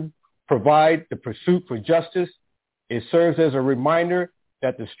continue to provide the pursuit for justice. It serves as a reminder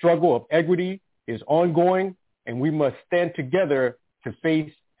that the struggle of equity is ongoing and we must stand together to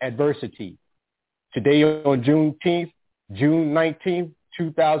face adversity. Today on Juneteenth, June 19,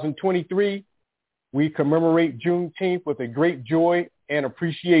 2023, we commemorate Juneteenth with a great joy and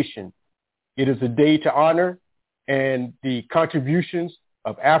appreciation. It is a day to honor and the contributions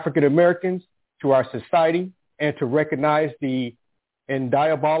of African Americans to our society and to recognize the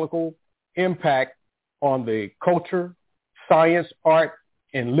indelible impact on the culture, science, art,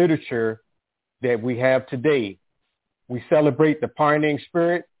 and literature that we have today. We celebrate the pioneering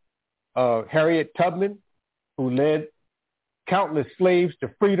spirit of Harriet Tubman, who led countless slaves to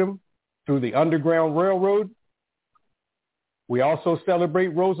freedom through the Underground Railroad. We also celebrate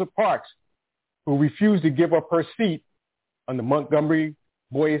Rosa Parks, who refused to give up her seat on the Montgomery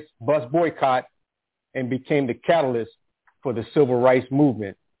bus boycott and became the catalyst for the Civil Rights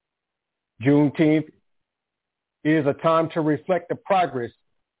Movement. Juneteenth is a time to reflect the progress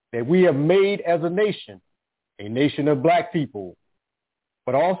that we have made as a nation of Black people,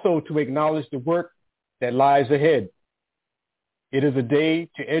 but also to acknowledge the work that lies ahead. It is a day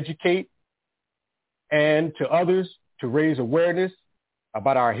to educate and to others to raise awareness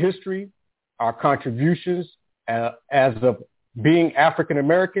about our history, our contributions as of being African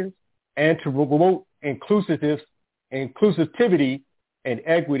Americans, and to promote inclusivity and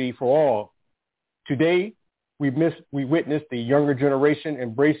equity for all. Today, we witness the younger generation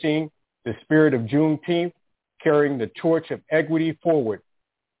embracing the spirit of Juneteenth, carrying the torch of equity forward.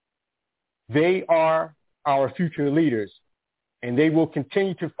 They are our future leaders, and they will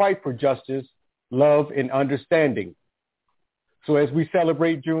continue to fight for justice, love, and understanding. So as we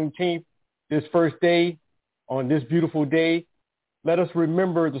celebrate Juneteenth, this first day, on this beautiful day, let us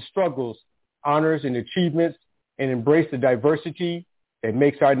remember the struggles, honors, and achievements, and embrace the diversity that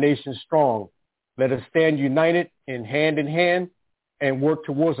makes our nation strong. Let us stand united in hand and work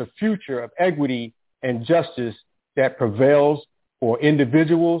towards a future of equity and justice that prevails for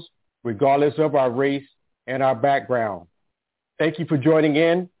individuals, regardless of our race and our background. Thank you for joining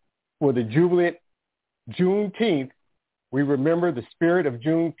in for the jubilant Juneteenth. We remember the spirit of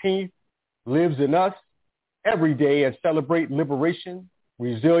Juneteenth lives in us every day and celebrate liberation,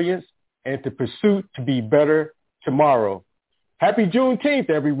 resilience, and the pursuit to be better tomorrow. Happy Juneteenth,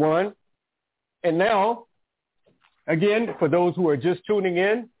 everyone. And now, again, for those who are just tuning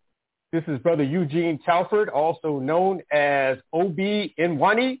in, this is Brother Eugene Talford, also known as O.B.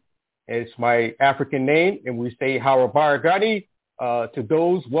 Nwani. It's my African name, and we say Harabaragani. To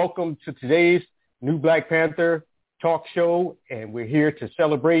those, welcome to today's New Black Panther talk show, and we're here to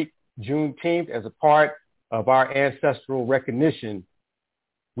celebrate Juneteenth as a part of our ancestral recognition.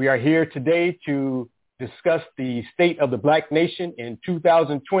 We are here today to discuss the state of the Black nation in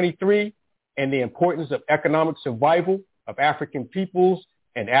 2023 and the importance of economic survival of African peoples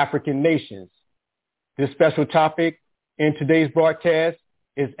and African nations. This special topic in today's broadcast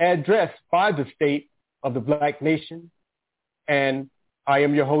is addressed by the state of the Black nation, and I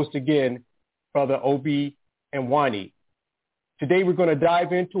am your host again, Brother O.B. Nwani. Today we're going to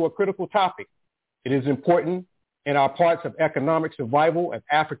dive into a critical topic. It is important in our parts of economic survival of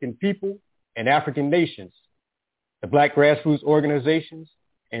African people and African nations. The Black grassroots organizations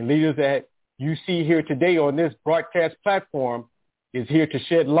and leaders that you see here today on this broadcast platform is here to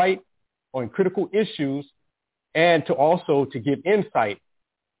shed light on critical issues and to also to give insight.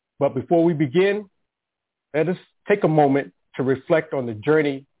 But before we begin, let us take a moment to reflect on the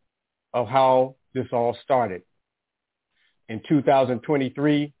journey of how this all started. In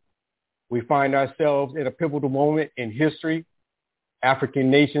 2023, we find ourselves in a pivotal moment in history. African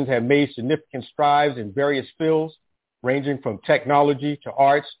nations have made significant strides in various fields, ranging from technology to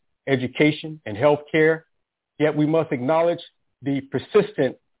arts, education, and healthcare. Yet we must acknowledge the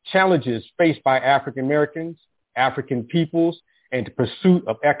persistent challenges faced by African Americans, African peoples, and the pursuit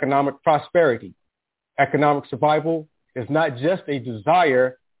of economic prosperity. Economic survival is not just a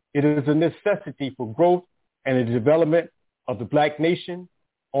desire, it is a necessity for growth and the development of the Black nation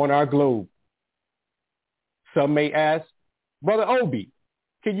on our globe. Some may ask, Brother Obi,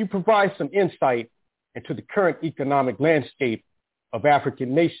 can you provide some insight into the current economic landscape of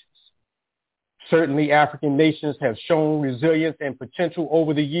African nations? Certainly, African nations have shown resilience and potential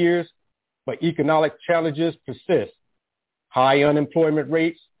over the years, but economic challenges persist. High unemployment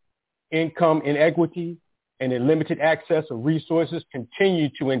rates, income inequity, and a limited access of resources continue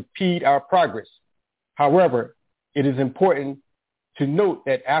to impede our progress. However, it is important to note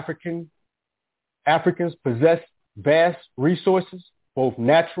that Africans possess vast resources, both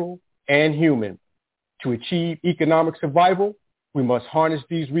natural and human. To achieve economic survival, we must harness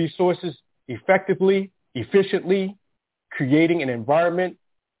these resources effectively, efficiently, creating an environment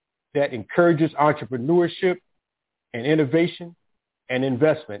that encourages entrepreneurship and innovation and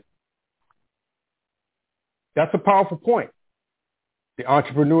investment. That's a powerful point. The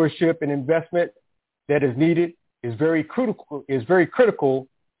entrepreneurship and investment that is needed is very critical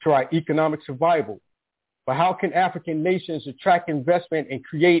to our economic survival. But how can African nations attract investment and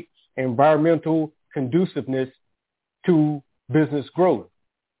create environmental conduciveness to business growth?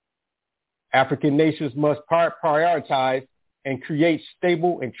 African nations must prioritize and create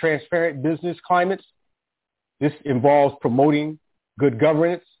stable and transparent business climates. This involves promoting good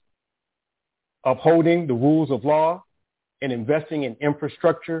governance, upholding the rules of law, and investing in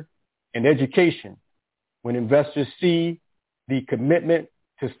infrastructure and education. When investors see the commitment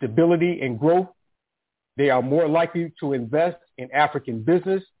to stability and growth, they are more likely to invest in African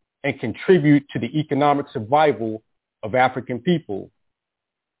business and contribute to the economic survival of African people.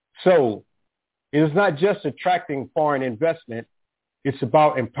 So it is not just attracting foreign investment. It's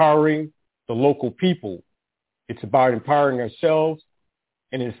about empowering the local people. It's about empowering ourselves,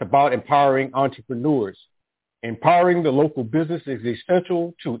 and it's about empowering entrepreneurs. Empowering the local business is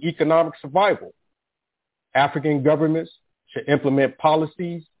essential to economic survival. African governments should implement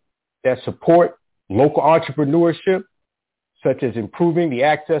policies that support local entrepreneurship, such as improving the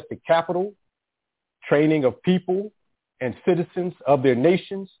access to capital, training of people and citizens of their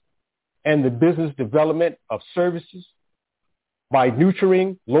nations, and the business development of services. By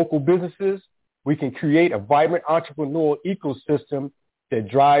nurturing local businesses, we can create a vibrant entrepreneurial ecosystem that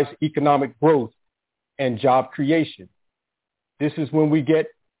drives economic growth and job creation. This is when we get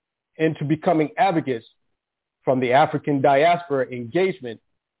into becoming advocates from the African diaspora engagement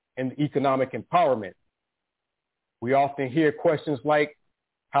and economic empowerment. We often hear questions like,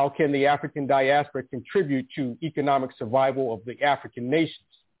 how can the African diaspora contribute to economic survival of the African nations?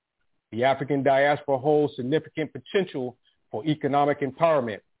 The African diaspora holds significant potential for economic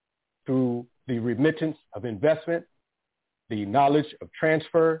empowerment through the remittance of investment, the knowledge of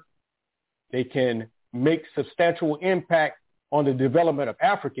transfer. They can make substantial impact on the development of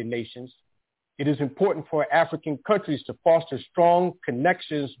African nations. It is important for African countries to foster strong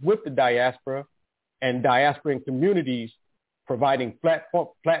connections with the diaspora and diasporan communities, providing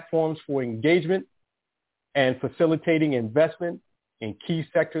platforms for engagement and facilitating investment in key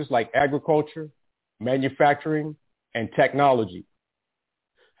sectors like agriculture, manufacturing, and technology.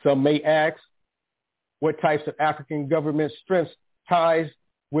 Some may ask, what types of African government strengths ties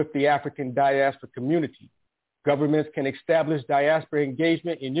with the African diaspora community? Governments can establish diaspora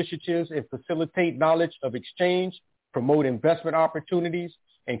engagement initiatives and facilitate knowledge of exchange, promote investment opportunities,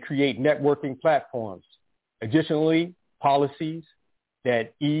 and create networking platforms. Additionally, policies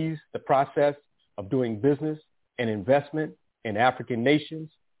that ease the process of doing business and investment in African nations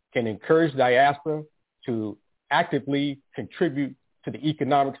can encourage diaspora to actively contribute to the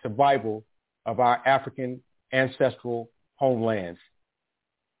economic survival of our African ancestral homelands.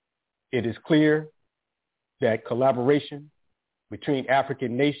 It is clear that collaboration between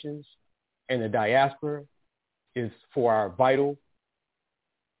African nations and the diaspora is for our vital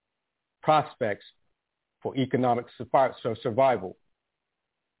prospects for economic survival.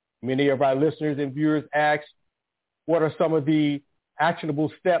 Many of our listeners and viewers ask, what are some of the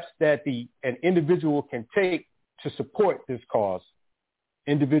actionable steps that an individual can take to support this cause?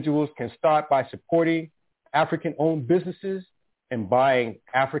 Individuals can start by supporting African-owned businesses and buying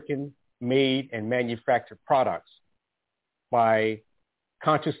African-made and manufactured products. By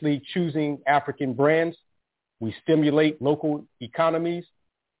consciously choosing African brands, we stimulate local economies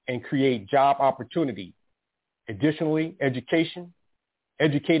and create job opportunity. Additionally,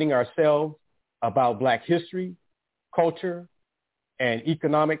 educating ourselves about Black history, culture, and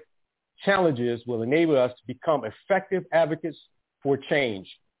economic challenges will enable us to become effective advocates for change.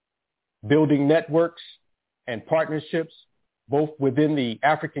 Building networks and partnerships, both within the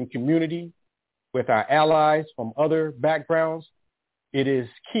African community, with our allies from other backgrounds, it is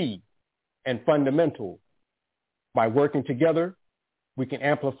key and fundamental. By working together, we can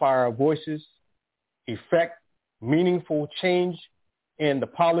amplify our voices, effect meaningful change in the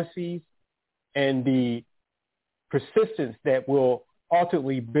policies and the persistence that will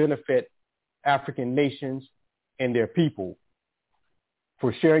ultimately benefit African nations and their people.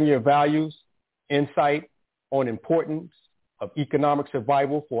 For sharing your values, insight on importance of economic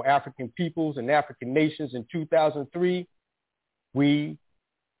survival for African peoples and African nations in 2003, we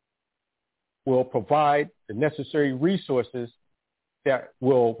will provide the necessary resources that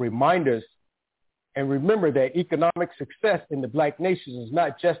will remind us and remember that economic success in the Black nations is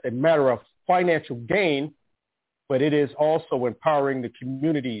not just a matter of financial gain, but it is also empowering the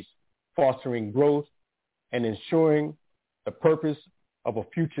communities, fostering growth, and ensuring the purpose of a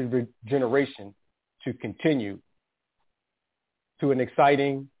future generation to continue. To an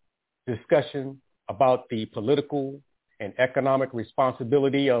exciting discussion about the political and economic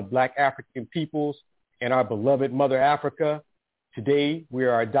responsibility of Black African peoples and our beloved Mother Africa. Today, we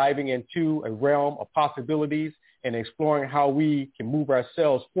are diving into a realm of possibilities and exploring how we can move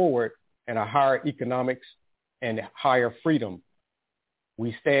ourselves forward in a higher economics and higher freedom.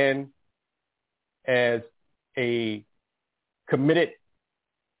 We stand as a committed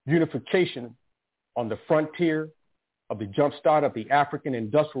unification on the frontier of the jumpstart of the African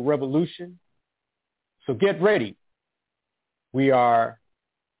Industrial Revolution. So get ready. We are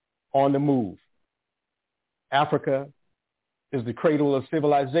on the move. Africa is the cradle of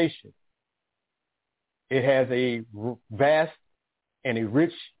civilization. It has a vast and a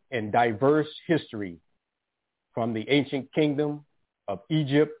rich and diverse history, from the ancient kingdom of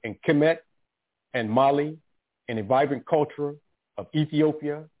Egypt and Kemet and Mali, and a vibrant culture of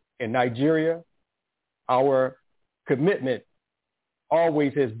Ethiopia and Nigeria. Our commitment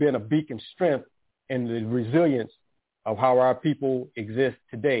always has been a beacon strength in the resilience of how our people exist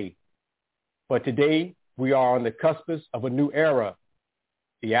today. But today, we are on the cusp of a new era,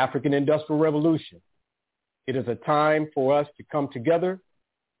 the African Industrial Revolution. It is a time for us to come together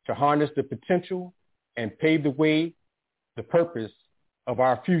to harness the potential and pave the way, the purpose of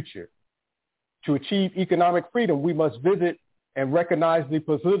our future. To achieve economic freedom, we must visit and recognize the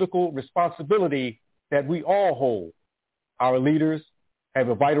political responsibility that we all hold. Our leaders have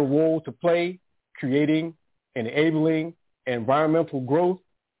a vital role to play, creating and enabling environmental growth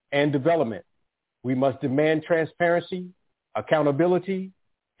and development. We must demand transparency, accountability,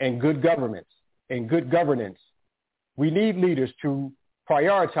 and good governance. We need leaders to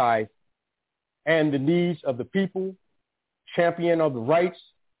prioritize and the needs of the people, champion of the rights,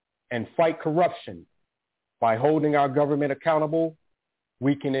 and fight corruption. By holding our government accountable,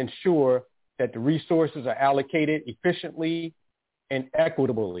 we can ensure that the resources are allocated efficiently and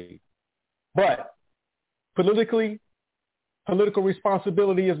equitably. But political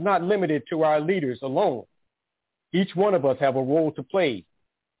responsibility is not limited to our leaders alone. Each one of us have a role to play.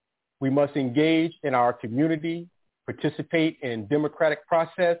 We must engage in our community, participate in democratic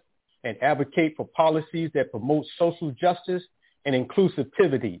process, and advocate for policies that promote social justice and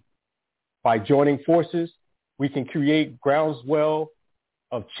inclusivity. By joining forces, we can create groundswell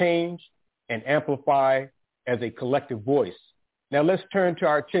of change and amplify as a collective voice. Now let's turn to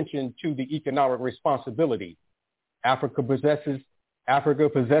our attention to the economic responsibility. Africa possesses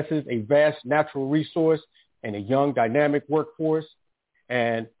a vast natural resource and a young dynamic workforce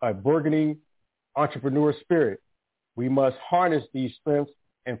and a burgeoning entrepreneur spirit. We must harness these strengths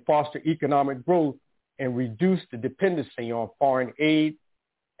and foster economic growth and reduce the dependency on foreign aid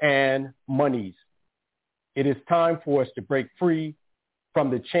and monies. It is time for us to break free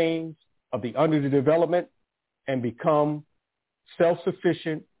from the chains of the underdevelopment and become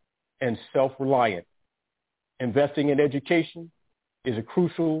self-sufficient and self-reliant. Investing in education is a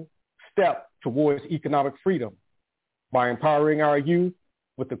crucial step towards economic freedom. By empowering our youth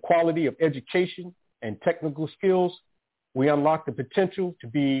with the quality of education and technical skills, we unlock the potential to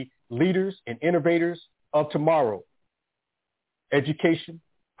be leaders and innovators of tomorrow. Education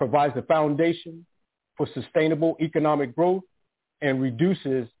provides the foundation for sustainable economic growth and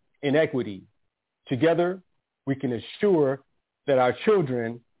reduces inequity. Together, we can ensure that our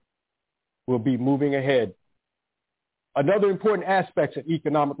children will be moving ahead. Another important aspect of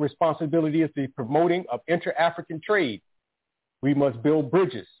economic responsibility is the promoting of inter-African trade. We must build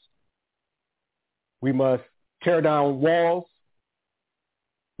bridges. We must tear down walls.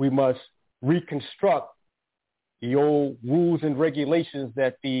 We must reconstruct the old rules and regulations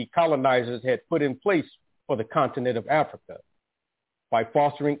that the colonizers had put in place for the continent of Africa. By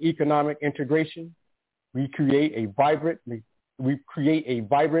fostering economic integration, we create a vibrant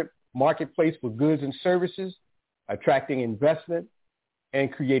marketplace for goods and services, attracting investment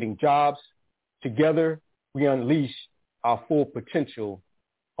and creating jobs. Together, we unleash our full potential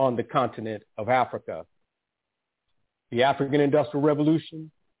on the continent of Africa. The African Industrial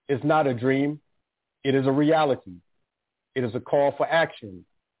Revolution is not a dream. It is a reality. It is a call for action,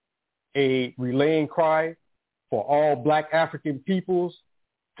 a relaying cry for all Black African peoples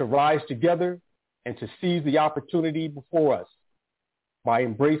to rise together and to seize the opportunity before us. By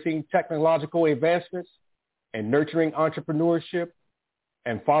embracing technological advancements and nurturing entrepreneurship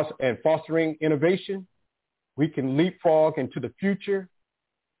and fostering innovation, we can leapfrog into the future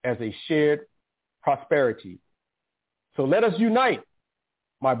as a shared prosperity. So let us unite,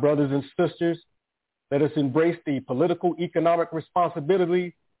 my brothers and sisters. Let us embrace the political economic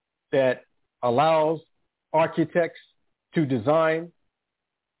responsibility that allows architects to design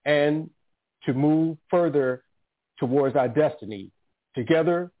and to move further towards our destiny.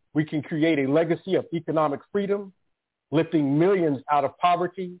 Together, we can create a legacy of economic freedom, lifting millions out of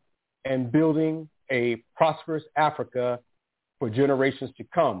poverty and building a prosperous Africa for generations to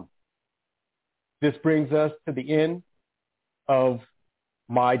come. This brings us to the end of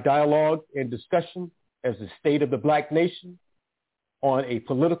my dialogue and discussion as the state of the Black nation on a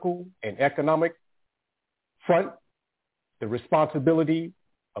political and economic front, the responsibility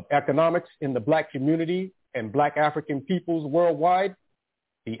of economics in the Black community and Black African peoples worldwide,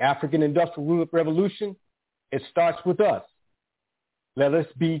 the African Industrial Revolution. It starts with us. Let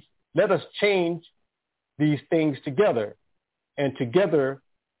us change these things together, and together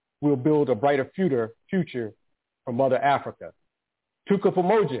we'll build a brighter future for Mother Africa. Tuka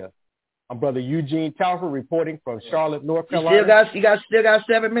Pamoja. I'm Brother Eugene Talford reporting from Charlotte, North Carolina. You still got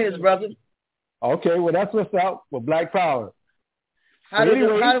 7 minutes, brother. Okay, well, that's what's up with Black Power. How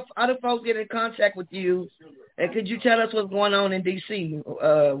do folks get in contact with you? And could you tell us what's going on in D.C.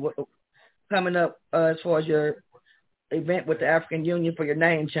 Coming up as far as your event with the African Union for your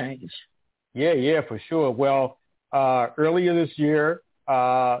name change? Yeah, for sure. Well, earlier this year,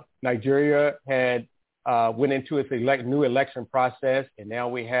 Nigeria had went into its new election process, and now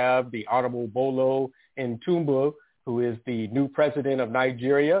we have the Honorable Bolo Ntumbu, who is the new president of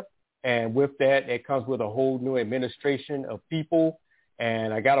Nigeria. And with that, it comes with a whole new administration of people.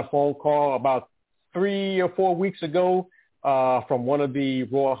 And I got a phone call about 3 or 4 weeks ago from one of the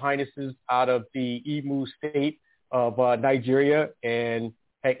Royal Highnesses out of the Imo state of Nigeria, and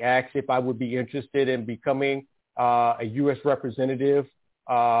asked if I would be interested in becoming a U.S. representative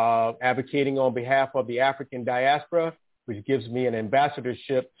advocating on behalf of the African diaspora, which gives me an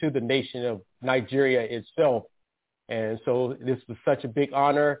ambassadorship to the nation of Nigeria itself. And so this was such a big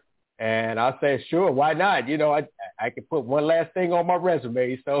honor. And I said, sure, why not? You know, I could put one last thing on my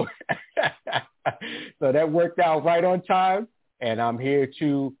resume. So, so that worked out right on time. And I'm here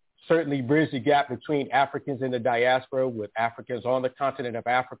to certainly bridge the gap between Africans in the diaspora with Africans on the continent of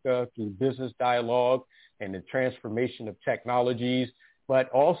Africa through business dialogue and the transformation of technologies, but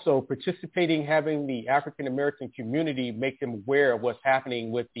also participating, having the African American community make them aware of what's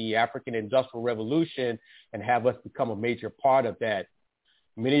happening with the African Industrial Revolution and have us become a major part of that.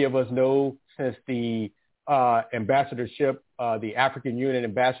 Many of us know since the ambassadorship, the African Union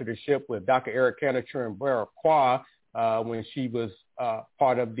ambassadorship with Dr. Ericana Chimbera-Kwa, when she was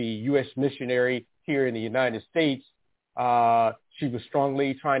part of the U.S. missionary here in the United States, she was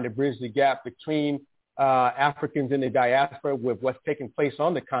strongly trying to bridge the gap between Africans in the diaspora with what's taking place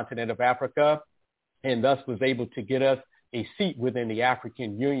on the continent of Africa, and thus was able to get us a seat within the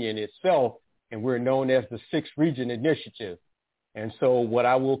African Union itself, and we're known as the Sixth Region Initiative. And so what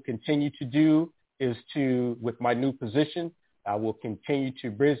I will continue to do is with my new position, I will continue to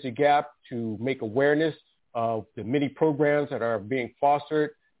bridge the gap to make awareness of the many programs that are being fostered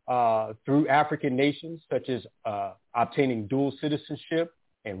through African nations, such as obtaining dual citizenship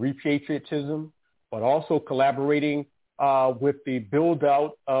and repatriatism, but also collaborating with the build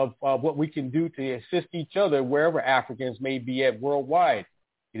out of what we can do to assist each other wherever Africans may be at worldwide.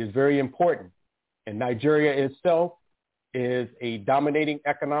 It is very important. And Nigeria itself is a dominating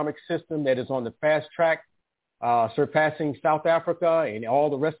economic system that is on the fast track, surpassing South Africa and all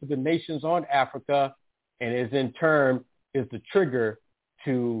the rest of the nations on Africa, and is in turn is the trigger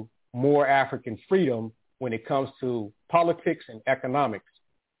to more African freedom when it comes to politics and economics.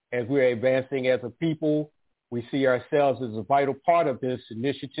 As we're advancing as a people, we see ourselves as a vital part of this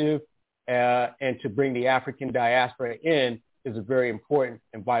initiative, and to bring the African diaspora in is a very important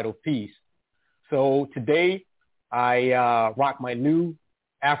and vital piece. So today, I rock my new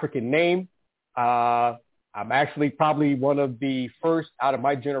African name. I'm actually probably one of the first out of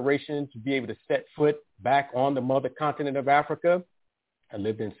my generation to be able to set foot back on the mother continent of Africa. I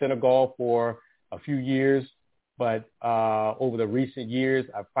lived in Senegal for a few years, but over the recent years,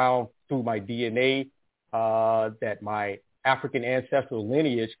 I found through my DNA that my African ancestral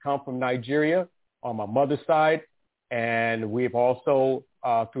lineage come from Nigeria on my mother's side. And we've also,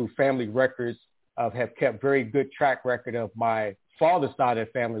 through family records, have kept very good track record of my father's side of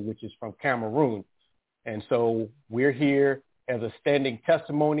the family, which is from Cameroon. And so we're here as a standing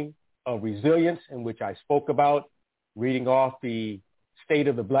testimony of resilience, in which I spoke about, reading off the state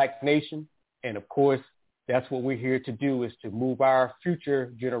of the Black nation. And of course, that's what we're here to do, is to move our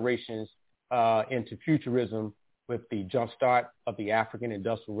future generations into futurism with the jumpstart of the African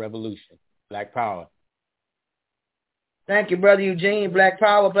Industrial Revolution. Black Power. Thank you, Brother Eugene. Black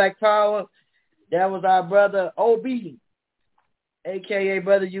Power, Black Power. That was our brother OB, a.k.a.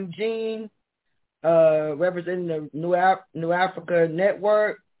 Brother Eugene, representing the New Africa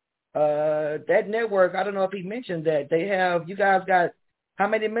Network. That network, I don't know if he mentioned that. You guys got how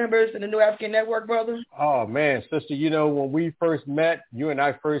many members in the New African Network, brother? Oh, man, sister, when we first met, you and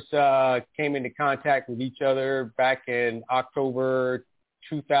I first came into contact with each other back in October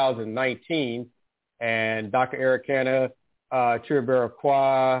 2019, and Dr. Eric Hanna, Chiribera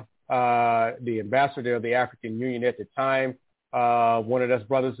the ambassador of the African Union at the time, wanted us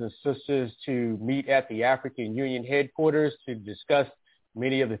brothers and sisters to meet at the African Union headquarters to discuss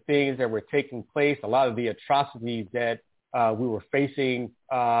many of the things that were taking place, a lot of the atrocities that we were facing,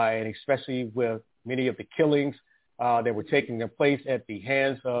 and especially with many of the killings that were taking place at the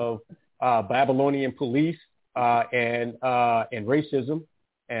hands of Babylonian police and racism.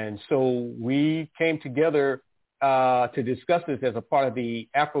 And so we came together to discuss this as a part of the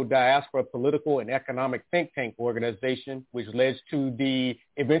Afro-Diaspora Political and Economic Think Tank organization, which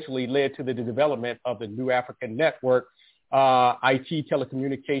eventually led to the development of the New African Network, IT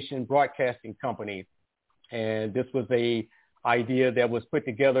telecommunication broadcasting company. And this was a idea that was put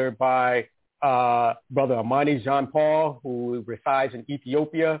together by Brother Amani Jean-Paul, who resides in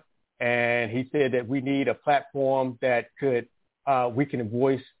Ethiopia. And he said that we need a platform that we can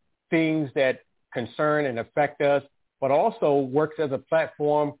voice things that concern and affect us, but also works as a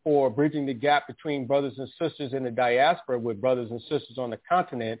platform for bridging the gap between brothers and sisters in the diaspora with brothers and sisters on the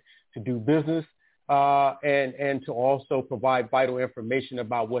continent to do business and to also provide vital information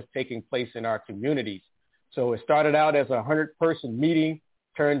about what's taking place in our communities. So it started out as a 100-person meeting,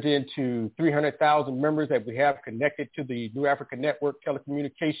 turned into 300,000 members that we have connected to the New African Network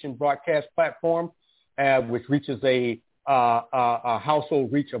telecommunication broadcast platform, which reaches a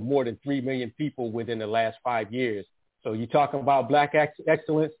household reach of more than 3 million people within the last 5 years. So you talk about Black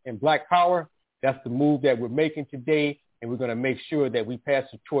excellence and Black power. That's the move that we're making today, and we're going to make sure that we pass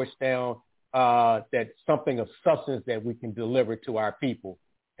the torch down, that something of substance that we can deliver to our people.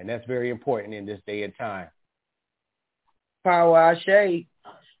 And that's very important in this day and time. Power, Ashe.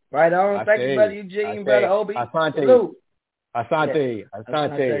 Right on. Thank you, Brother Eugene, Brother Obi. Asante.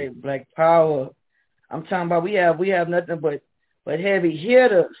 Black power. I'm talking about we have nothing but heavy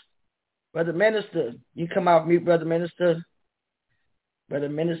hitters. Brother Minister, you come out mute, Brother Minister. Brother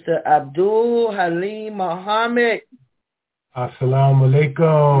Minister Abdul Halim Muhammad. Assalamu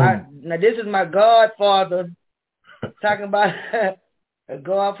alaikum. Now this is my godfather. Talking about a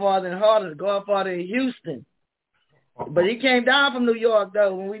godfather in Harlem, a godfather in Houston. But he came down from New York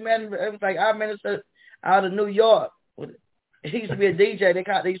though. When we met him, it was like our minister out of New York. He used to be a DJ.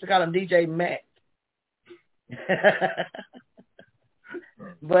 They used to call him DJ Mac.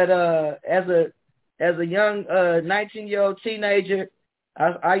 But as a young 19-year-old teenager,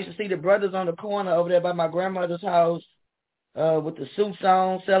 I used to see the brothers on the corner over there by my grandmother's house with the suits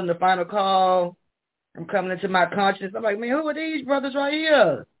on, selling the final call. I'm coming into my conscience. I'm like, man, who are these brothers right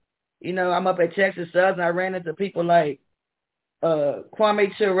here? I'm up at Texas Southern. I ran into people like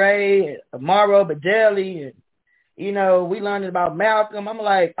Kwame Ture, Amaro Badeli, and we learned about Malcolm. I'm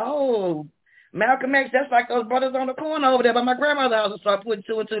like, oh, Malcolm X, that's like those brothers on the corner over there by my grandmother's house. I started putting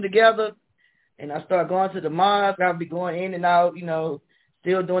two and two together, and I started going to the mosque. I'll be going in and out,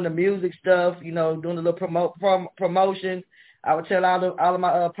 still doing the music stuff, doing a little promotion. I would tell all of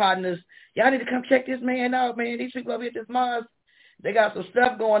my partners, y'all need to come check this man out, man. These people over here at this mosque, they got some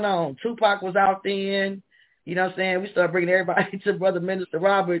stuff going on. Tupac was out then, you know what I'm saying? We started bringing everybody to Brother Minister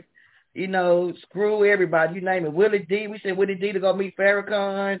Robert, screw everybody, you name it. Willie D, we sent Willie D to go meet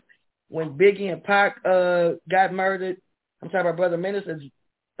Farrakhan. When Biggie and Pac got murdered, I'm talking about Brother Minister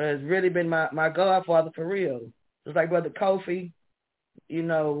has really been my godfather for real. Just like Brother Kofi,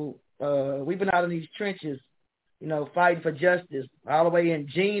 we've been out in these trenches, fighting for justice. All the way in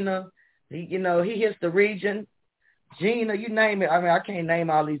Gina, he hits the region. Gina, you name it. I mean, I can't name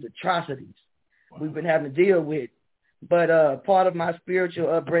all these atrocities we've been having to deal with. But part of my spiritual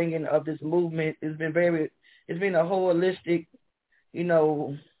upbringing of this movement has been it's been a holistic,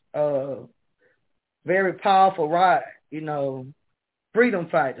 very powerful ride, freedom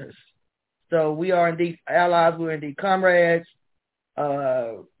fighters. So we are indeed allies. We're indeed comrades.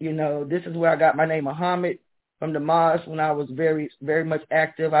 This is where I got my name, Muhammad, from the mosque when I was very, very much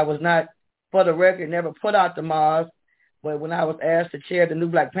active. I was not, for the record, never put out the mosque. But when I was asked to chair the New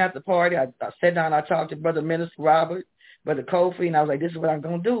Black Panther Party, I sat down, I talked to Brother Minister Robert, Brother Kofi, and I was like, this is what I'm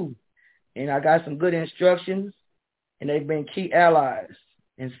going to do. And I got some good instructions, and they've been key allies.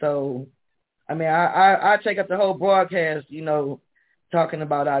 And so, I take up the whole broadcast, talking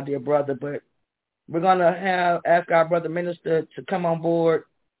about our dear brother, but we're going to ask our brother minister to come on board.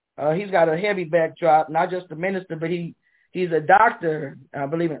 He's got a heavy backdrop, not just a minister, but he's a doctor, I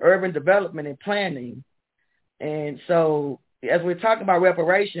believe, in urban development and planning. And so as we're talking about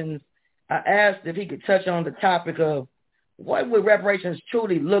reparations, I asked if he could touch on the topic of what would reparations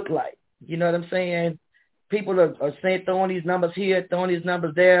truly look like. You know what I'm saying? People are saying, throwing these numbers here, throwing these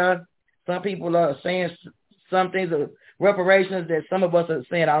numbers there. Some people are saying some things of reparations that some of us are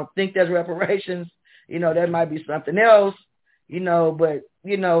saying, I don't think there's reparations. That might be something else, but,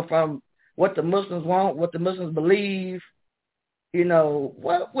 from what the Muslims want, what the Muslims believe,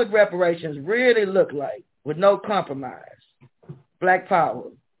 what would reparations really look like with no compromise? Black power.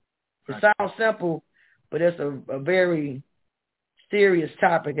 It sounds simple, but it's a very serious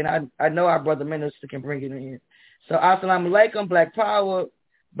topic, and I know our brother minister can bring it in. So, Assalamu alaikum, Black Power.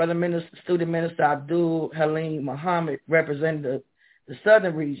 Brother Minister, Student Minister Abdul Halim Muhammad, representing the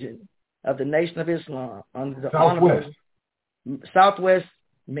southern region of the Nation of Islam under the Southwest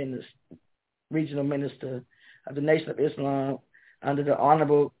Regional Minister of the Nation of Islam under the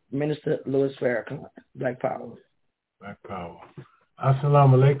Honorable Minister Louis Farrakhan. Black Power. Black Power.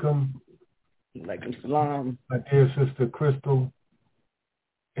 Assalamu alaikum. Alaikum salam. My dear Sister Crystal,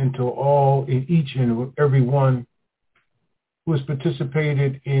 and to each and every one who has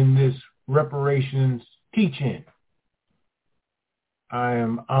participated in this reparations teaching. I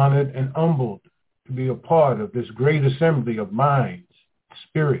am honored and humbled to be a part of this great assembly of minds,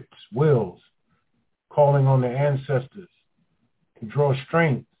 spirits, wills, calling on the ancestors to draw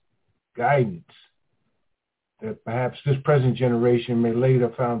strength, guidance, that perhaps this present generation may lay the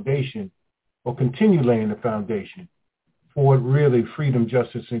foundation or continue laying the foundation for what really freedom,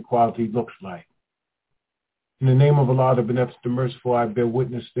 justice, and equality looks like. In the name of Allah, the Beneficent, the Merciful, I bear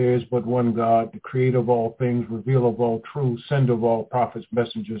witness there is but one God, the creator of all things, revealer of all truth, sender of all prophets,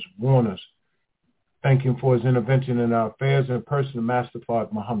 messengers, warners. Thank him for his intervention in our affairs and person of Master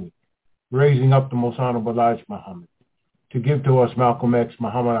Fard Muhammad, raising up the most honorable Elijah Muhammad to give to us Malcolm X,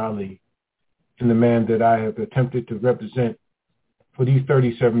 Muhammad Ali, and the man that I have attempted to represent for these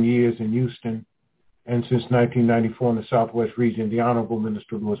 37 years in Houston and since 1994 in the Southwest region, the Honorable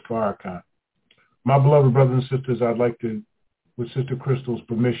Minister Louis Farrakhan. My beloved brothers and sisters, I'd like to, with Sister Crystal's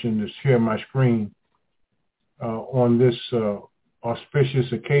permission, to share my screen on this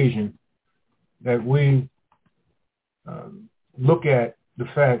auspicious occasion that we look at the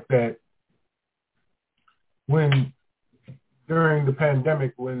fact that during the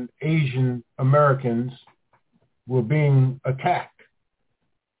pandemic, when Asian Americans were being attacked,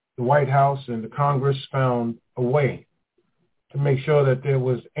 the White House and the Congress found a way to make sure that there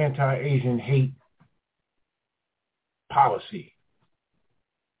was anti-Asian hate policy.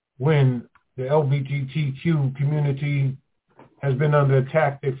 When the LGBTQ community has been under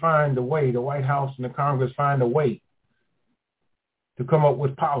attack, they find a way, the White House and the Congress find a way to come up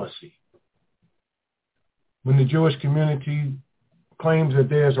with policy. When the Jewish community claims that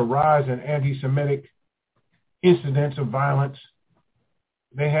there's a rise in anti-Semitic incidents of violence,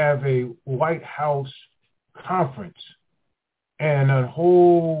 they have a White House conference and a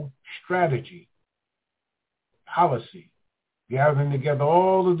whole strategy, policy, gathering together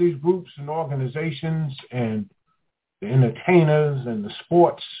all of these groups and organizations and the entertainers and the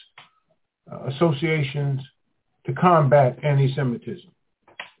sports associations to combat anti-Semitism.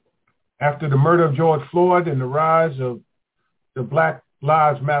 After the murder of George Floyd and the rise of the Black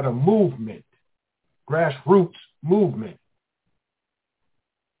Lives Matter movement, grassroots movement,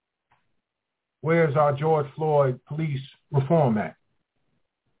 where's our George Floyd Police Reform Act?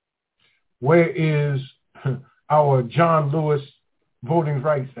 Where is our John Lewis Voting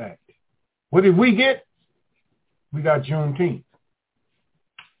Rights Act? What did we get? We got Juneteenth.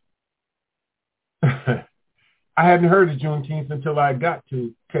 I hadn't heard of Juneteenth until I got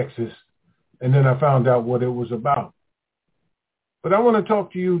to Texas, and then I found out what it was about. But I want to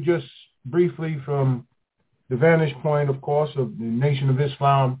talk to you just briefly from the vantage point, of course, of the Nation of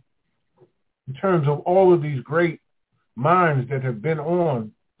Islam, in terms of all of these great minds that have been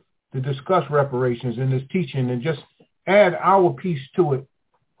on to discuss reparations in this teaching, and just add our piece to it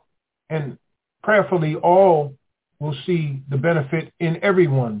and prayerfully all will see the benefit in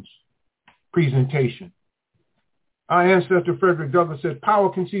everyone's presentation. Our ancestor Frederick Douglass said, power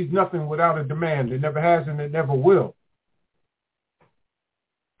conceives nothing without a demand. It never has and it never will.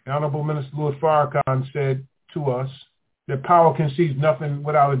 The Honorable Minister Louis Farrakhan said to us that power conceives nothing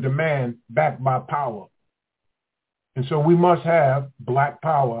without a demand backed by power. And so we must have black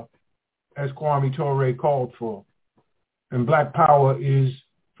power, as Kwame Ture called for. And black power is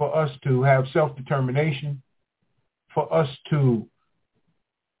for us to have self-determination, for us to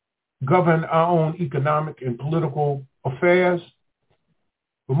govern our own economic and political affairs.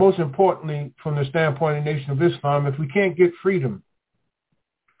 But most importantly, from the standpoint of the Nation of Islam, if we can't get freedom,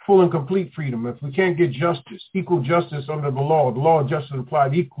 full and complete freedom, if we can't get justice, equal justice under the law of justice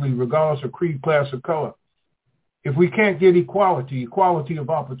applied equally regardless of creed, class, or color, if we can't get equality of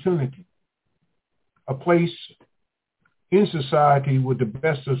opportunity, a place in society with the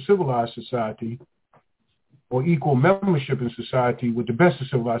best of civilized society, or equal membership in society with the best of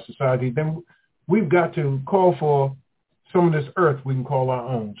civilized society, then we've got to call for some of this earth we can call our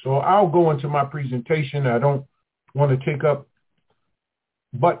own. So I'll go into my presentation. I don't want to take up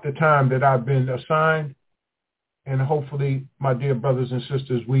but the time that I've been assigned. And hopefully, my dear brothers and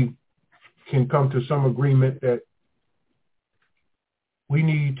sisters, we can come to some agreement that we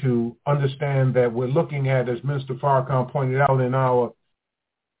need to understand that we're looking at, as Minister Farrakhan pointed out in our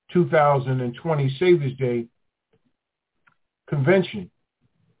 2020 Savior's Day convention,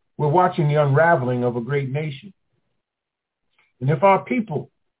 we're watching the unraveling of a great nation. And if our people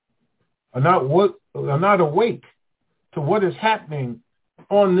are not awake to what is happening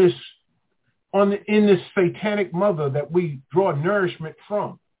in this satanic mother that we draw nourishment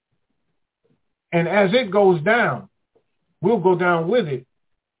from, and as it goes down, we'll go down with it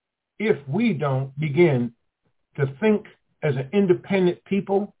if we don't begin to think as an independent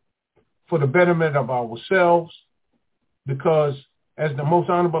people for the betterment of ourselves, because as the Most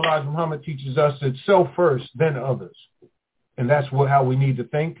Honorable Elijah Muhammad teaches us, it's self first, then others. And that's how we need to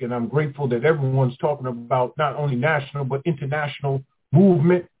think. And I'm grateful that everyone's talking about not only national, but international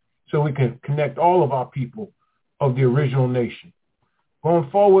movement, so we can connect all of our people of the original nation. Going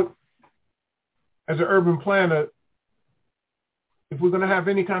forward, as an urban planner, if we're going to have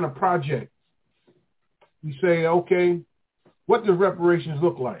any kind of project, we say, okay, what does reparations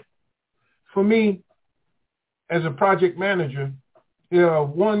look like? For me, as a project manager, there are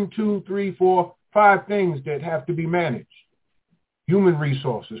 1, 2, 3, 4, 5 things that have to be managed. Human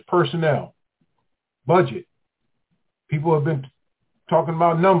resources, personnel, budget. People have been talking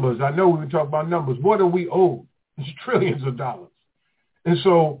about numbers. I know we've been talking about numbers. What are we owed? It's trillions of dollars. And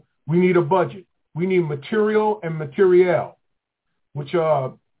so we need a budget. We need material and materiel, which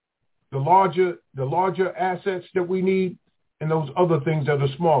are the larger assets that we need, and those other things that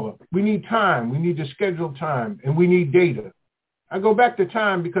are smaller. We need time. We need to schedule time, and we need data. I go back to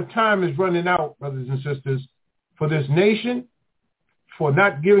time because time is running out, brothers and sisters, for this nation, for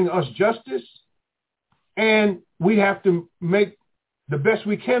not giving us justice, and we have to make the best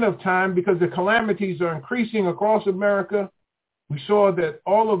we can of time because the calamities are increasing across America. We saw that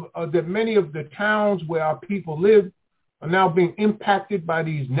that many of the towns where our people live are now being impacted by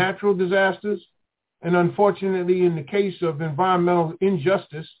these natural disasters. And unfortunately, in the case of environmental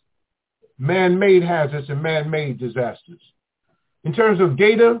injustice, man-made hazards and man-made disasters. In terms of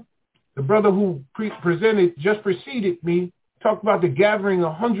data, the brother who presented just preceded me talked about the gathering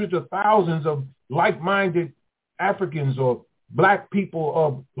of hundreds of thousands of like-minded Africans or black people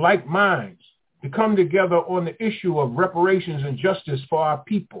of like minds to come together on the issue of reparations and justice for our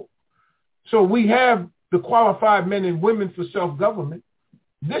people. So we have the qualified men and women for self-government.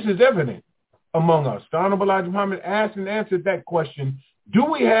 This is evident among us. The Honorable Elijah Muhammad asked and answered that question. Do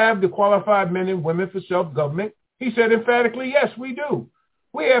we have the qualified men and women for self-government? He said emphatically, yes, we do.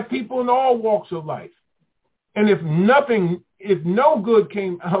 We have people in all walks of life. And if no good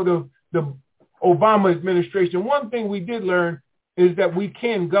came out of the Obama administration, one thing we did learn is that we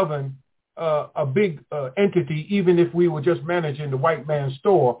can govern a big entity, even if we were just managing the white man's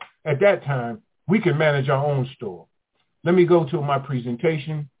store. At that time, we can manage our own store. Let me go to my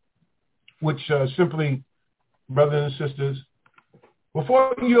presentation, which simply, brothers and sisters,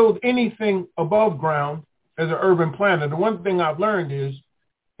 before you build anything above ground as an urban planner, the one thing I've learned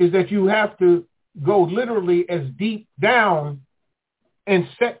is that you have to go literally as deep down and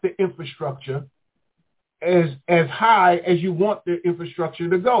set the infrastructure as high as you want the infrastructure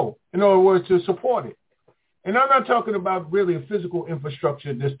to go, in other words, to support it. And I'm not talking about really a physical infrastructure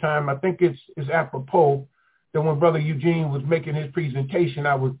at this time. I think it's apropos that when Brother Eugene was making his presentation,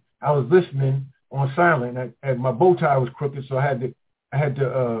 I was listening on silent. And my bow tie was crooked, so I had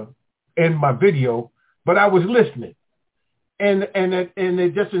to in my video, but I was listening. And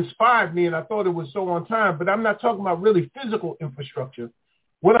it just inspired me, and I thought it was so on time. But I'm not talking about really physical infrastructure.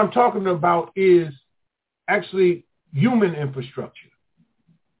 What I'm talking about is actually human infrastructure.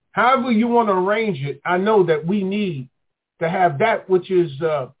 However you want to arrange it, I know that we need to have that which is,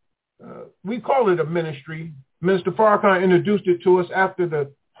 we call it a ministry. Minister Farrakhan introduced it to us after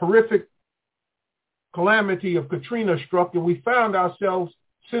the horrific calamity of Katrina struck, and we found ourselves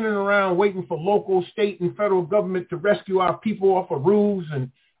sitting around waiting for local, state, and federal government to rescue our people off of roofs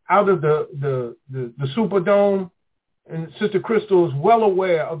and out of the Superdome. And Sister Crystal is well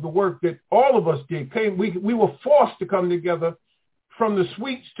aware of the work that all of us did. We were forced to come together from the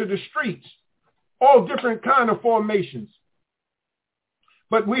suites to the streets, all different kind of formations.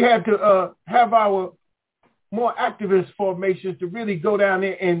 But we had to have our more activist formations to really go down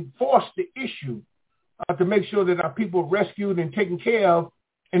there and force the issue to make sure that our people were rescued and taken care of,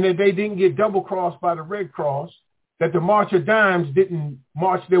 and that they didn't get double-crossed by the Red Cross, that the March of Dimes didn't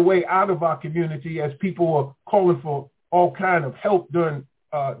march their way out of our community as people were calling for all kind of help during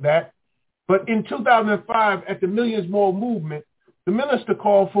that. But in 2005, at the Millions More movement, the minister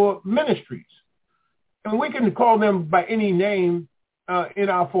called for ministries. And we can call them by any name in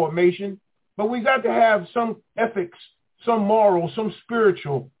our formation, but we got to have some ethics, some moral, some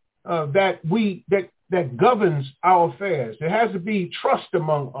spiritual that governs our affairs. There has to be trust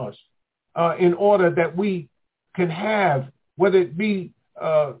among us in order that we can have, whether it be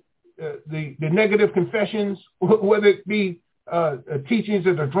the negative confessions, whether it be teachings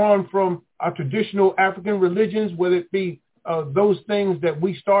that are drawn from our traditional African religions, whether it be those things that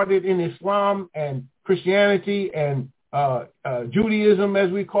we started in Islam and Christianity and Judaism,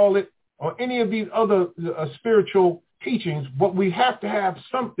 as we call it, or any of these other spiritual teachings, but we have to have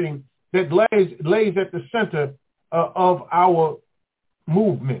something that lays at the center of our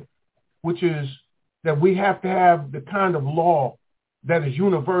movement, which is that we have to have the kind of law that is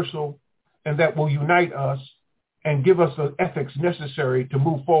universal and that will unite us and give us the ethics necessary to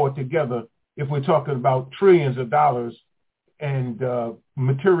move forward together if we're talking about trillions of dollars and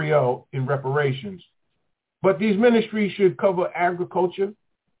material in reparations. But these ministries should cover agriculture,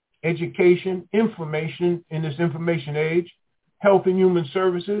 education, information in this information age, health and human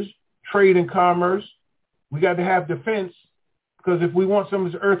services, trade and commerce. We got to have defense, because if we want some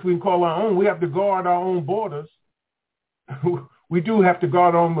of this earth we can call our own, we have to guard our own borders. We do have to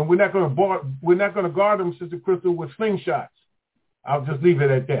guard them, and we're not going to guard them, Sister Crystal, with slingshots. I'll just leave it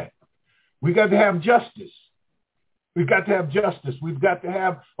at that. We got to have justice. We've got to have justice. We've got to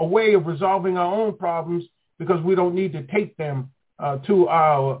have a way of resolving our own problems, because we don't need to take them to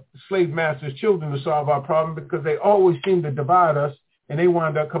our slave masters' children to solve our problem, because they always seem to divide us, and they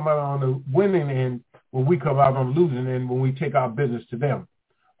wind up coming out on the winning end when we come out on the losing end when we take our business to them.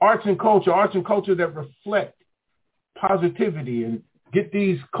 Arts and culture that reflect positivity and get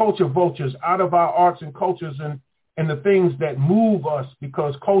these culture vultures out of our arts and cultures and the things that move us,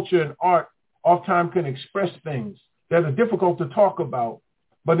 because culture and art oftentimes can express things that are difficult to talk about,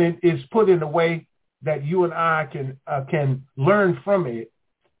 but it is put in a way that you and I can learn from it,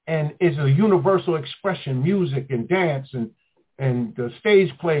 and is a universal expression. Music and dance and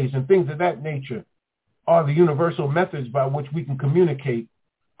stage plays and things of that nature are the universal methods by which we can communicate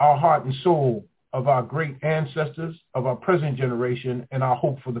our heart and soul of our great ancestors, of our present generation, and our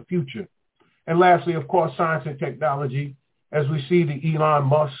hope for the future. And lastly, of course, science and technology, as we see the Elon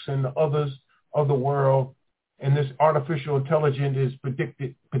Musk and the others of the world, and this artificial intelligence is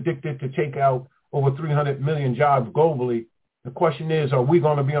predicted to take out over 300 million jobs globally. The question is, are we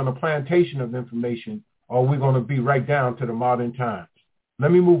going to be on a plantation of information, or are we going to be right down to the modern times?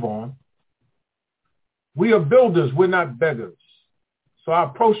 Let me move on. We are builders, we're not beggars. So our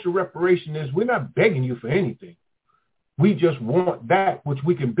approach to reparation is, we're not begging you for anything. We just want that which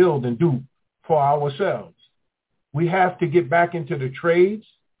we can build and do for ourselves. We have to get back into the trades,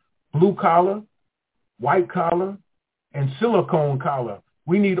 blue collar, white collar, and silicone collar.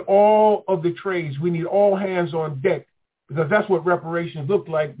 We need all of the trades. We need all hands on deck, because that's what reparations look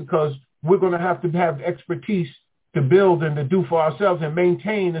like, because we're going to have expertise to build and to do for ourselves and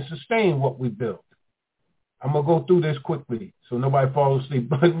maintain and sustain what we build. I'm going to go through this quickly so nobody falls asleep.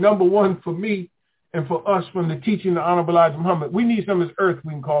 But number one, for me and for us, from the teaching of the Honorable Elijah Muhammad, we need some of this earth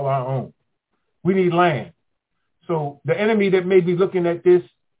we can call our own. We need land. So the enemy that may be looking at this,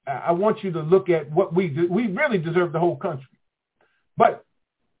 I want you to look at what we do. We really deserve the whole country. But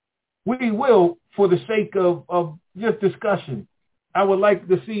we will, for the sake of just discussion, I would like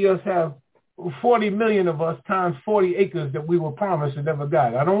to see us have 40 million of us times 40 acres that we were promised and never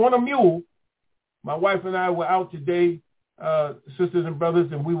got. I don't want a mule. My wife and I were out today sisters and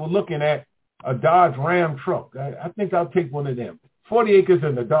brothers, and we were looking at a Dodge Ram truck. I think I'll take one of them. 40 acres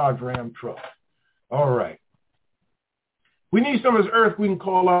in the Dodge Ram truck. All right. We need some of this earth we can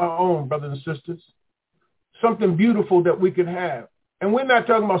call our own, brothers and sisters. Something beautiful that we can have. And we're not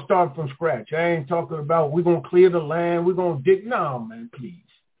talking about starting from scratch. I ain't talking about we're going to clear the land, we're going to dig. No, man, please.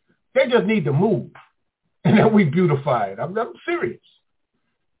 They just need to move. And then we beautify it. I'm serious.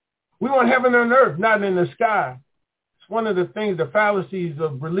 We want heaven on earth, not in the sky. It's one of the things, the fallacies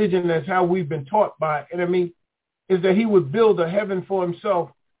of religion, that's how we've been taught by enemy, is that he would build a heaven for himself.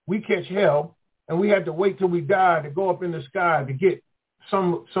 We catch hell, and we had to wait till we die to go up in the sky to get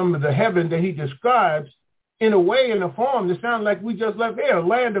some of the heaven that he describes in a way, in a form that sounds like we just left here, a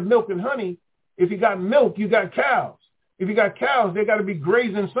land of milk and honey. If you got milk, you got cows. If you got cows, they got to be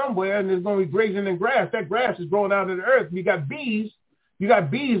grazing somewhere, and there's going to be grazing in grass. That grass is growing out of the earth. You got bees. You got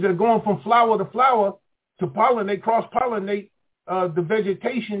bees that are going from flower to flower to pollinate, cross-pollinate the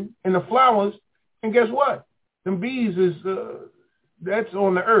vegetation and the flowers. And guess what? Them bees is, that's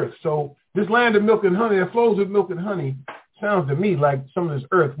on the earth. So this land of milk and honey that flows with milk and honey sounds to me like some of this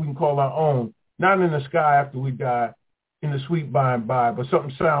earth we can call our own. Not in the sky after we die, in the sweet by and by, but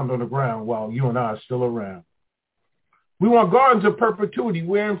something sound on the ground while you and I are still around. We want gardens of perpetuity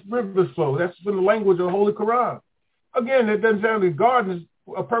where rivers flow. That's from the language of the Holy Quran. Again, it doesn't sound like gardens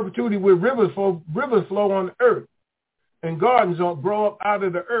of perpetuity where rivers flow on the earth. And gardens don't grow up out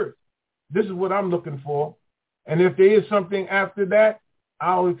of the earth. This is what I'm looking for. And if there is something after that,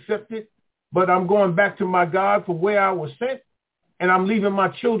 I'll accept it. But I'm going back to my God for where I was sent. And I'm leaving my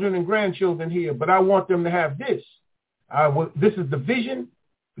children and grandchildren here, but I want them to have this. This is the vision,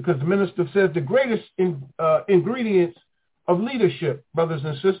 because the minister says the greatest ingredients of leadership, brothers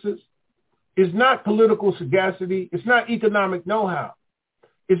and sisters, is not political sagacity. It's not economic know-how.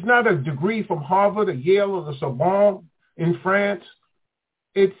 It's not a degree from Harvard or Yale or the Sorbonne in France.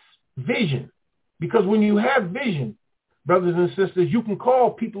 It's vision. Because when you have vision, brothers and sisters, you can call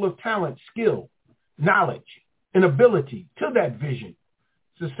people of talent, skill, knowledge, and ability to that vision.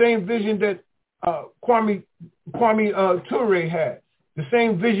 It's the same vision that Kwame Ture had, the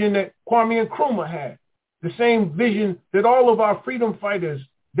same vision that Kwame Nkrumah had, the same vision that all of our freedom fighters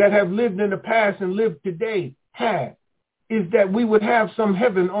that have lived in the past and live today had, is that we would have some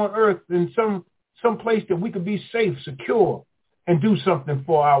heaven on earth in some place that we could be safe, secure, and do something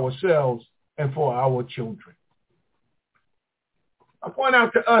for ourselves and for our children. I point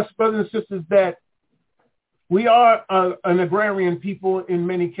out to us, brothers and sisters, that we are an agrarian people in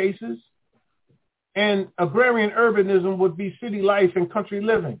many cases, and agrarian urbanism would be city life and country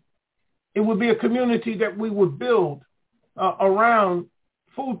living. It would be a community that we would build around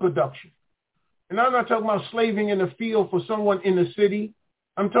food production. And I'm not talking about slaving in the field for someone in the city.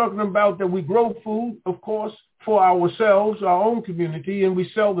 I'm talking about that we grow food, of course, for ourselves, our own community, and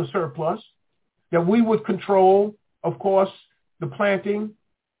we sell the surplus, that we would control, of course, the planting,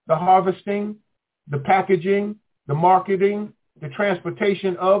 the harvesting, the packaging, the marketing, the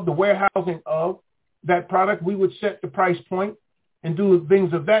transportation of, the warehousing of that product. We would set the price point and do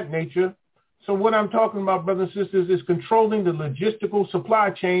things of that nature. So what I'm talking about, brothers and sisters, is controlling the logistical supply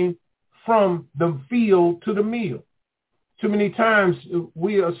chain from the field to the meal. Too many times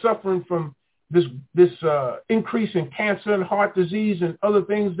we are suffering from this increase in cancer and heart disease and other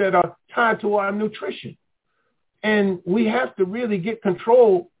things that are tied to our nutrition. And we have to really get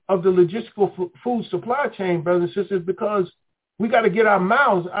control of the logistical food supply chain, brothers and sisters, because we got to get our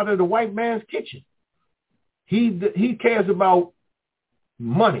mouths out of the white man's kitchen. He cares about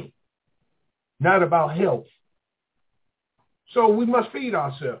money, not about health. So we must feed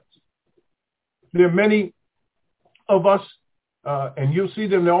ourselves. There are many of us, and you'll see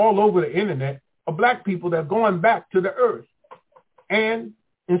them, they're all over the internet, are black people that are going back to the earth. And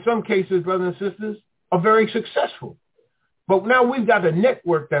in some cases, brothers and sisters, are very successful. But now we've got to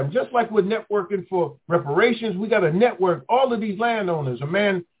network them. Just like we're networking for reparations, we got to network all of these landowners. A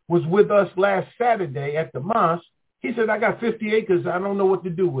man was with us last Saturday at the mosque. He said, I got 50 acres. I don't know what to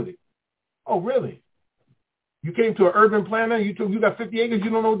do with it. Oh, really? You came to an urban planner. You got 50 acres. You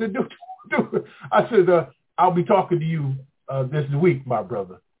don't know what to do. I said, I'll be talking to you this week, my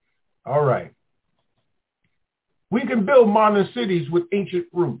brother. All right. We can build modern cities with ancient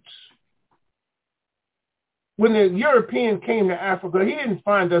roots. When the European came to Africa, he didn't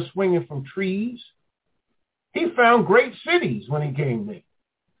find us swinging from trees. He found great cities when he came there.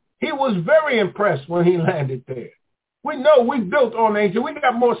 He was very impressed when he landed there. We know we built on ancient. We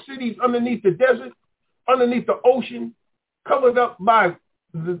got more cities underneath the desert, underneath the ocean, covered up by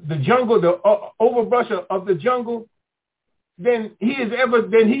the jungle, the overbrush of the jungle, than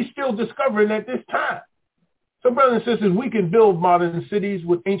he's still discovering at this time. So, brothers and sisters, we can build modern cities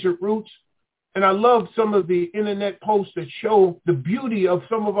with ancient roots. And I love some of the internet posts that show the beauty of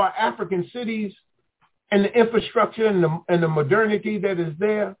some of our African cities and the infrastructure and the modernity that is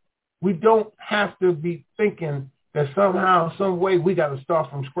there. We don't have to be thinking that somehow, some way, we got to start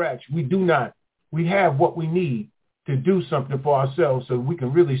from scratch. We do not. We have what we need to do something for ourselves so we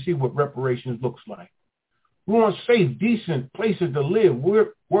can really see what reparations looks like. We want safe, decent places to live,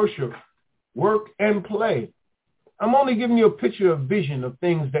 worship, work, and play. I'm only giving you a picture of vision of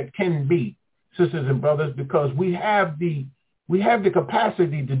things that can be, sisters and brothers, because we have the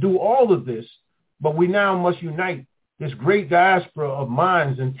capacity to do all of this, but we now must unite this great diaspora of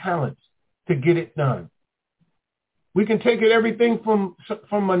minds and talents to get it done. We can take it everything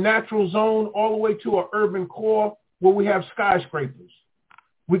from a natural zone all the way to an urban core where we have skyscrapers.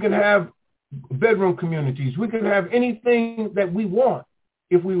 We can have bedroom communities. We can have anything that we want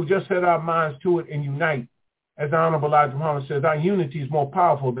if we would just set our minds to it and unite. As the Honorable Elijah Muhammad says, our unity is more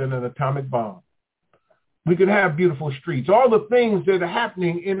powerful than an atomic bomb. We can have beautiful streets. All the things that are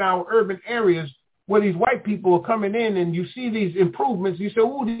happening in our urban areas where these white people are coming in and you see these improvements, you say,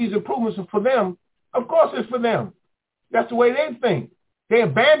 oh, these improvements are for them. Of course it's for them. That's the way they think. They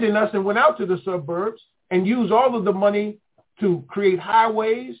abandoned us and went out to the suburbs and used all of the money to create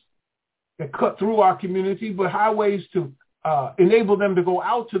highways that cut through our community, but highways to enable them to go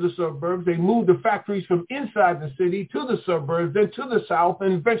out to the suburbs. They moved the factories from inside the city to the suburbs, then to the south,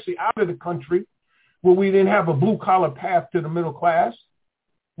 and eventually out of the country where we didn't have a blue-collar path to the middle class.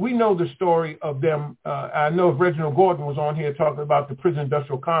 We know the story of them. I know if Reginald Gordon was on here talking about the prison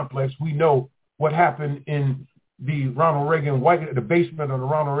industrial complex, we know what happened in the the basement of the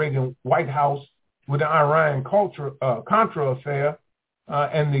Ronald Reagan White House with the Iran-Contra affair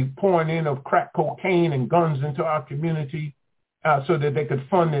and the pouring in of crack cocaine and guns into our community so that they could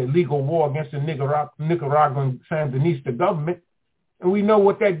fund the illegal war against the Nicaraguan Sandinista government. And we know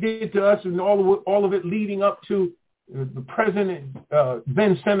what that did to us and all of it leading up to the president,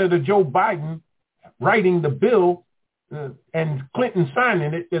 then Senator Joe Biden, writing the bill and Clinton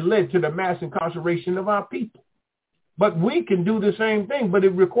signing it that led to the mass incarceration of our people. But we can do the same thing, but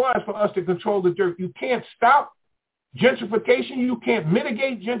it requires for us to control the dirt. You can't stop gentrification. You can't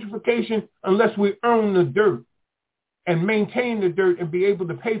mitigate gentrification unless we earn the dirt and maintain the dirt and be able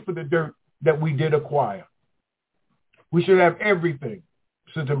to pay for the dirt that we did acquire. We should have everything,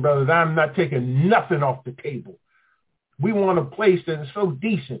 sisters and brothers. I'm not taking nothing off the table. We want a place that is so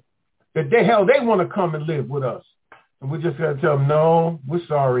decent that they want to come and live with us. And we just got to tell them, no, we're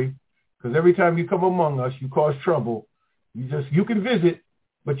sorry. Because every time you come among us, you cause trouble. You can visit,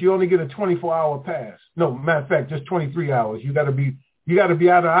 but you only get a 24-hour pass. No, matter of fact, just 23 hours. You got to be out of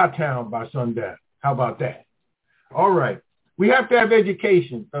our town by sundown. How about that? All right. We have to have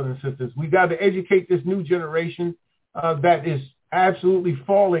education, brothers and sisters. We got to educate this new generation that is absolutely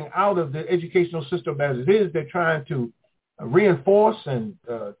falling out of the educational system as it is. They're trying to reinforce and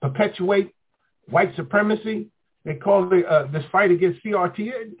perpetuate white supremacy. They call this fight against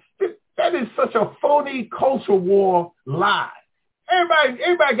CRT. That is such a phony culture war lie.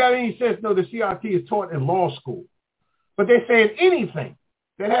 Everybody got any sense? No, the CRT is taught in law school. But they're saying anything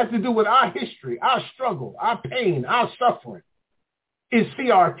that has to do with our history, our struggle, our pain, our suffering is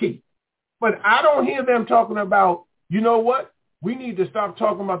CRT. But I don't hear them talking about, you know what? We need to stop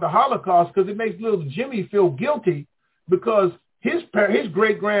talking about the Holocaust because it makes little Jimmy feel guilty because his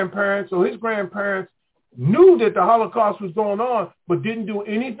great-grandparents or his grandparents knew that the Holocaust was going on, but didn't do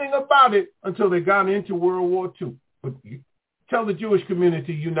anything about it until they got into World War II. But tell the Jewish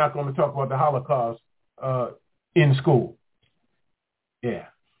community you're not going to talk about the Holocaust in school. Yeah.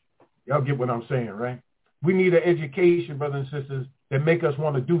 Y'all get what I'm saying, right? We need an education, brothers and sisters, that make us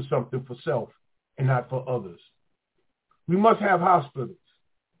want to do something for self and not for others. We must have hospitals.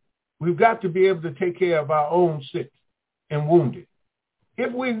 We've got to be able to take care of our own sick and wounded.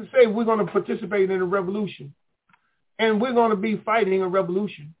 If we say we're going to participate in a revolution and we're going to be fighting a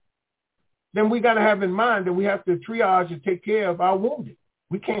revolution, then we got to have in mind that we have to triage and take care of our wounded.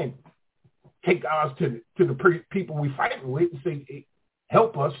 We can't take ours to the people we're fighting with and say,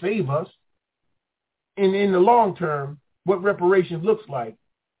 help us, save us. And in the long term, what reparations looks like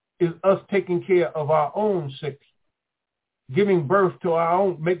is us taking care of our own sick, giving birth to our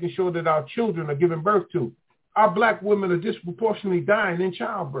own, making sure that our children are given birth to. Our black women are disproportionately dying in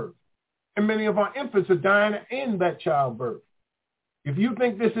childbirth. And many of our infants are dying in that childbirth. If you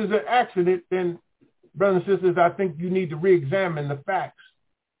think this is an accident, then, brothers and sisters, I think you need to re-examine the facts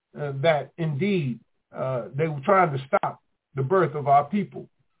that, indeed, they were trying to stop the birth of our people.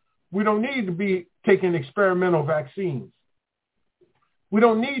 We don't need to be taking experimental vaccines. We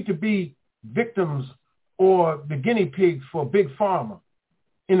don't need to be victims or the guinea pigs for Big Pharma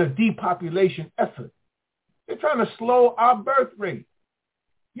in a depopulation effort. They're trying to slow our birth rate.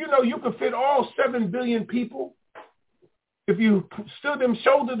 You know, you could fit all 7 billion people. If you stood them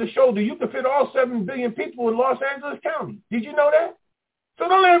shoulder to shoulder, you could fit all 7 billion people in Los Angeles County. Did you know that? So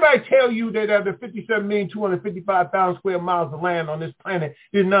don't let anybody tell you that out of the 57,255,000 square miles of land on this planet,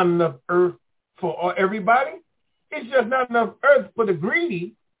 there's not enough earth for everybody. It's just not enough earth for the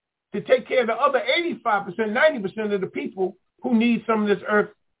greedy to take care of the other 85%, 90% of the people who need some of this earth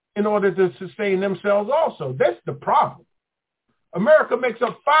in order to sustain themselves also. That's the problem. America makes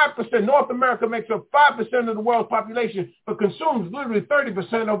up 5%, North America makes up 5% of the world's population, but consumes literally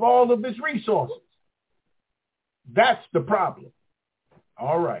 30% of all of its resources. That's the problem.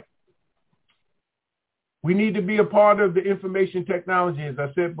 All right. We need to be a part of the information technology, as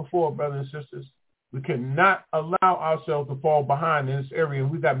I said before, brothers and sisters. We cannot allow ourselves to fall behind in this area.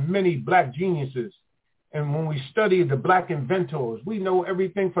 We've got many black geniuses. And when we study the black inventors, we know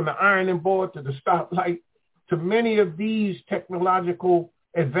everything from the ironing board to the stoplight to many of these technological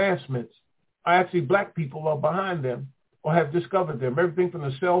advancements. Actually, black people are behind them or have discovered them. Everything from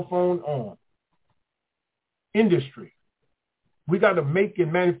the cell phone on. Industry. We got to make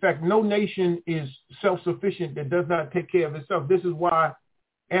and manufacture. No nation is self-sufficient that does not take care of itself. This is why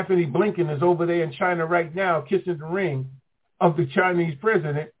Anthony Blinken is over there in China right now kissing the ring of the Chinese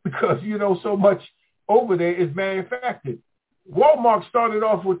president because, you know, so much over there is manufactured. Walmart started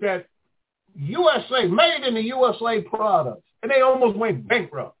off with that USA, made in the USA products, and they almost went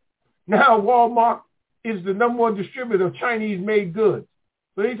bankrupt. Now Walmart is the number one distributor of Chinese-made goods.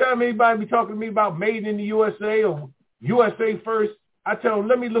 So anytime anybody be talking to me about made in the USA or USA first, I tell them,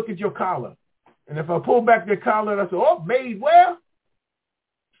 let me look at your collar. And if I pull back their collar, I say, oh, made where?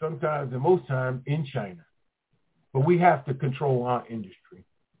 Sometimes and most times in China. But we have to control our industry.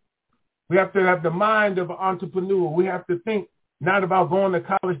 We have to have the mind of an entrepreneur. We have to think not about going to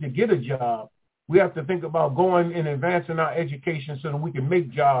college to get a job. We have to think about going and advancing our education so that we can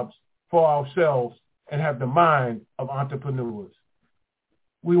make jobs for ourselves and have the mind of entrepreneurs.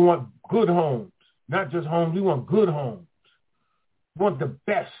 We want good homes, not just homes. We want good homes. We want the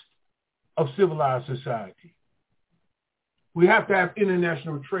best of civilized society. We have to have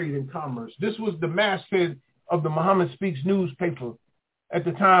international trade and commerce. This was the masthead of the Muhammad Speaks newspaper at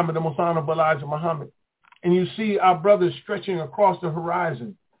the time of the Most Honorable Elijah Muhammad. And you see our brothers stretching across the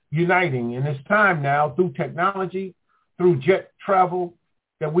horizon, uniting. And it's time now through technology, through jet travel,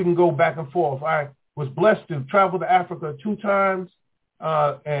 that we can go back and forth. I was blessed to travel to Africa 2 times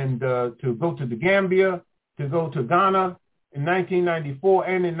and to go to the Gambia, to go to Ghana in 1994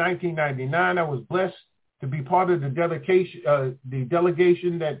 and in 1999. I was blessed to be part of the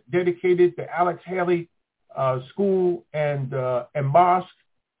delegation that dedicated the Alex Haley School and Mosque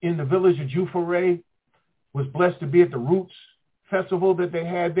in the village of Jufere. Was blessed to be at the Roots Festival that they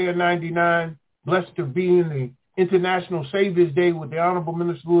had there in 99. Blessed to be in the International Saviors Day with the Honorable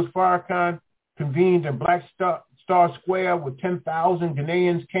Minister Louis Farrakhan, convened in Black Star Square with 10,000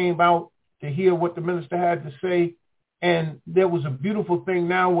 Ghanaians came out to hear what the minister had to say. And there was a beautiful thing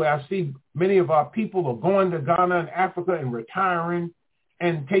now where I see many of our people are going to Ghana and Africa and retiring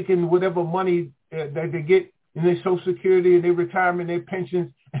and taking whatever money that they get in their Social Security and their retirement, their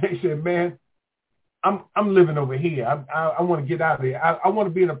pensions. And they said, man, I'm living over here. I want to get out of here. I want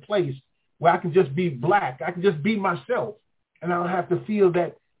to be in a place where I can just be black. I can just be myself. And I don't have to feel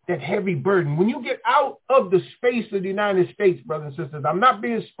that heavy burden. When you get out of the space of the United States, brothers and sisters, I'm not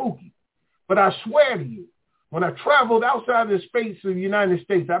being spooky, but I swear to you, when I traveled outside the space of the United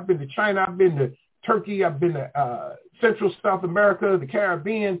States, I've been to China, I've been to Turkey, I've been to Central South America, the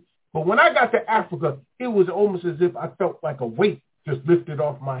Caribbean. But when I got to Africa, it was almost as if I felt like a weight just lifted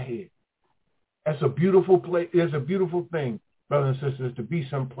off my head. That's a beautiful place. It's a beautiful thing, brothers and sisters, to be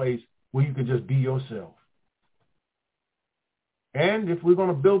someplace where you can just be yourself. And if we're going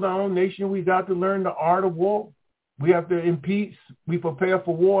to build our own nation, we got to learn the art of war. We have to, in peace, we prepare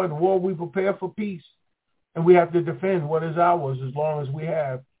for war. In war, we prepare for peace. And we have to defend what is ours as long as we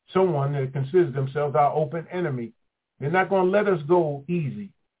have someone that considers themselves our open enemy. They're not going to let us go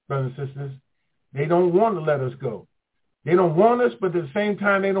easy, brothers and sisters. They don't want to let us go. They don't want us, but at the same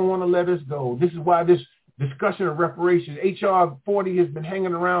time, they don't want to let us go. This is why this discussion of reparations, H.R. 40 has been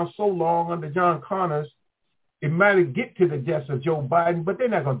hanging around so long under John Connors. It might get to the deaths of Joe Biden, but they're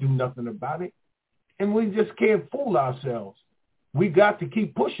not going to do nothing about it. And we just can't fool ourselves. We got to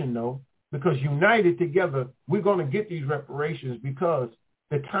keep pushing, though, because united together, we're going to get these reparations because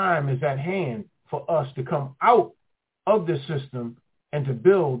the time is at hand for us to come out of this system and to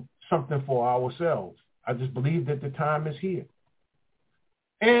build something for ourselves. I just believe that the time is here.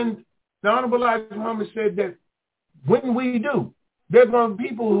 And The Honorable Elijah Muhammad said that when we do, there are going to be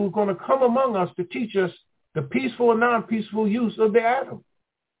people who are going to come among us to teach us the peaceful and non-peaceful use of the atom.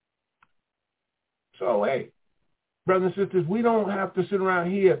 So, hey, brothers and sisters, we don't have to sit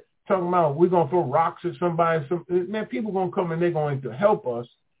around here talking about we're going to throw rocks at somebody. Man, people are going to come and they're going to help us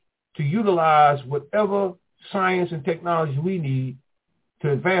to utilize whatever science and technology we need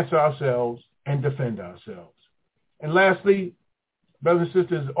to advance ourselves and defend ourselves. And lastly, brothers and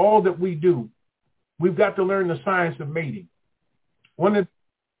sisters, all that we do, we've got to learn the science of mating.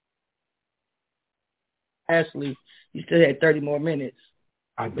 Ashley, you still had 30 more minutes.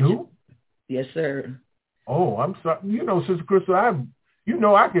 I do? Yes, sir. Oh, I'm sorry. Sister Crystal, I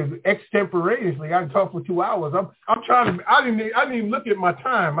can extemporaneously. I can talk for 2 hours. I'm trying to. I didn't even look at my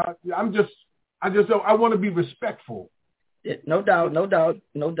time. I want to be respectful. Yeah, no doubt.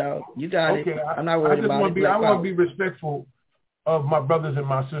 You got it. I'm not worried about it. I want to be respectful of my brothers and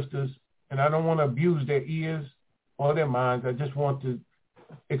my sisters, and I don't want to abuse their ears or their minds. I just want to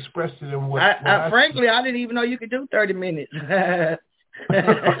express to them what frankly, I didn't even know you could do 30 minutes.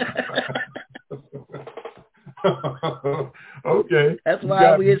 Okay. That's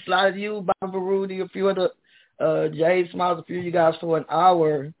why we had slotted you, Baba Rudy, a few other Jay Smiles, a few of you guys for an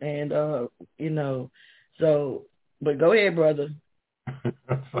hour, and so. But go ahead, brother.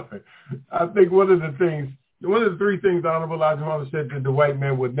 Sorry. I think one of the 3 things the Honorable Elijah Muhammad said that the white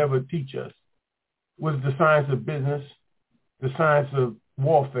man would never teach us was the science of business, the science of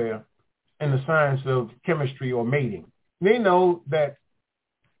warfare, and the science of chemistry or mating. They know that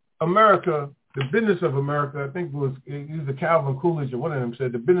America, the business of America, I think it was either Calvin Coolidge or one of them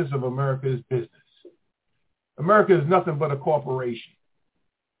said, the business of America is business. America is nothing but a corporation.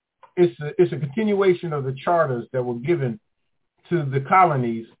 It's a continuation of the charters that were given to the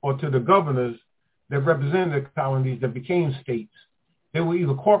colonies or to the governors that represented the colonies that became states. They were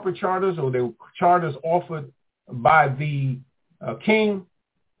either corporate charters or they were charters offered by the king,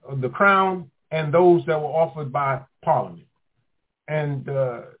 the crown, and those that were offered by Parliament. And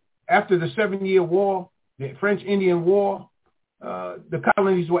after the 7-Year War, the French-Indian War, the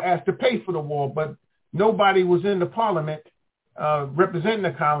colonies were asked to pay for the war, but nobody was in the Parliament representing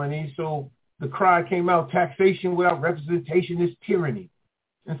the colonies, so the cry came out, taxation without representation is tyranny.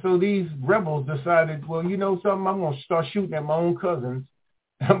 And so these rebels decided, well, you know something, I'm going to start shooting at my own cousins.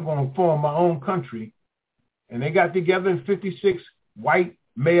 I'm going to form my own country. And they got together, and 56 white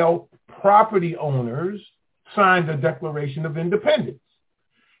male property owners signed the Declaration of Independence.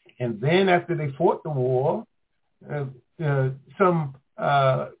 And then after they fought the war, some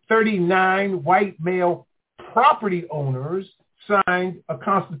 39 white male property owners signed a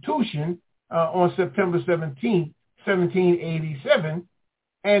constitution on September 17, 1787,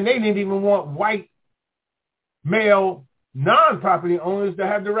 and they didn't even want white male non-property owners to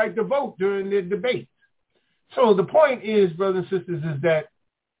have the right to vote during the debate. So the point is, brothers and sisters, is that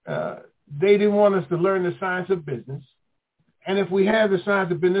they didn't want us to learn the science of business. And if we had the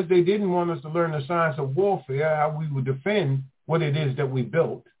science of business, they didn't want us to learn the science of warfare, how we would defend what it is that we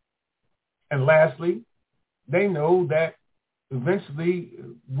built. And lastly, they know that eventually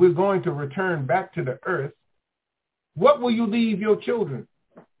we're going to return back to the earth. What will you leave your children?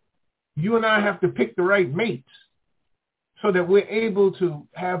 You and I have to pick the right mates so that we're able to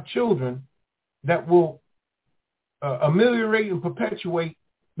have children that will ameliorate and perpetuate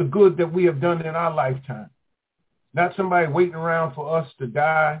the good that we have done in our lifetime. Not somebody waiting around for us to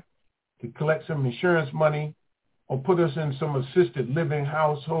die, to collect some insurance money, or put us in some assisted living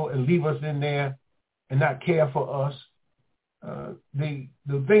household and leave us in there and not care for us. The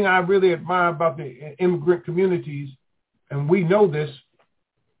thing I really admire about the immigrant communities, and we know this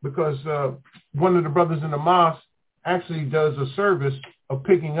because one of the brothers in the mosque actually does a service of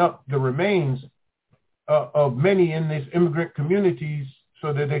picking up the remains of many in these immigrant communities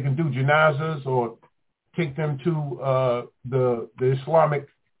so that they can do janazas or take them to the Islamic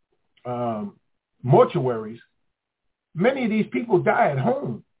mortuaries. Many of these people die at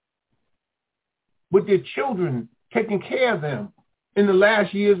home with their children taking care of them in the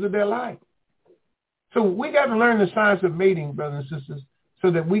last years of their life. So we got to learn the science of mating, brothers and sisters,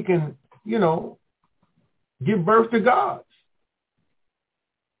 so that we can, give birth to gods.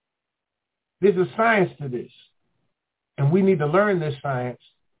 There's a science to this, and we need to learn this science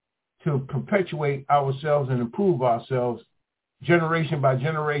to perpetuate ourselves and improve ourselves generation by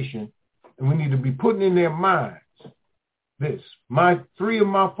generation. And we need to be putting in their minds this. 3 of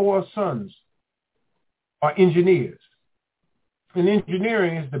my 4 sons are engineers. And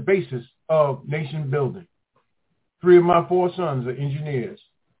engineering is the basis of nation building. 3 of my 4 sons are engineers.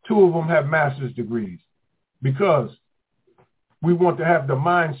 2 of them have master's degrees because we want to have the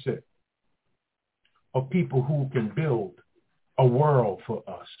mindset of people who can build a world for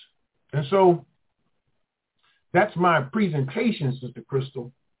us. And so that's my presentation, Sister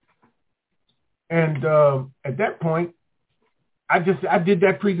Crystal. And at that point, I did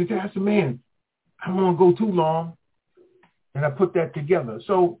that presentation. I said, man, I don't want to go too long. And I put that together.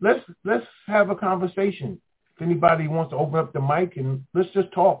 So let's have a conversation. If anybody wants to open up the mic, and let's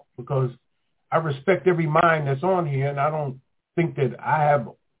just talk, because I respect every mind that's on here, and I don't think that I have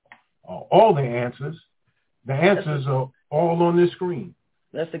all the answers. The answers are all on this screen.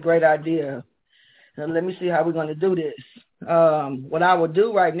 That's a great idea. Now, let me see how we're going to do this. What I will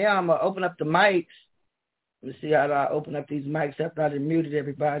do right now, I'm going to open up the mics. Let's see how I open up these mics after I muted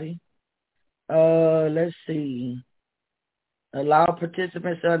everybody. Let's see. Allow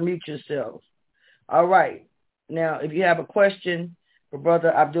participants to unmute yourselves. All right. Now, if you have a question for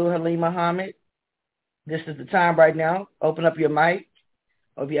Brother Abdul Halim Muhammad, this is the time right now. Open up your mic.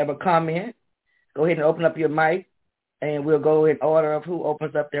 Or if you have a comment, go ahead and open up your mic, and we'll go in order of who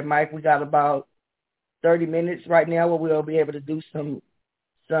opens up their mic. We got about 30 minutes right now where we'll be able to do some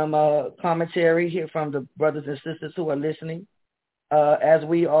commentary here from the brothers and sisters who are listening. As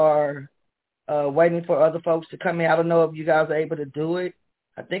we are waiting for other folks to come in. I don't know if you guys are able to do it.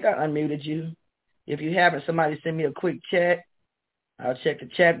 I think I unmuted you. If you haven't, somebody send me a quick chat. I'll check the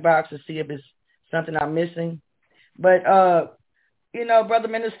chat box and see if it's something I'm missing. But, Brother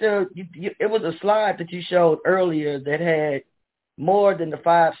Minister, it was a slide that you showed earlier that had more than the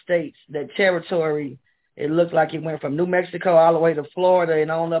 5 states, that territory. It looked like it went from New Mexico all the way to Florida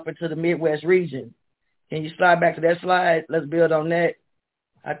and on up into the Midwest region. Can you slide back to that slide? Let's build on that.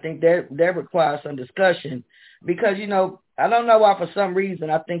 I think that requires some discussion because, I don't know why for some reason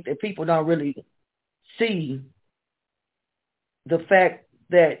I think that people don't really see the fact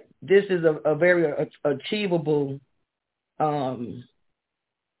that this is a very achievable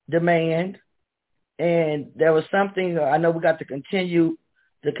demand. And there was something, I know we got the continued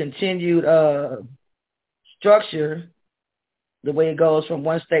structure, the way it goes from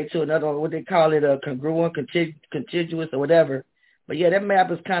one state to another, what they call it, congruent, contiguous or whatever. But yeah, that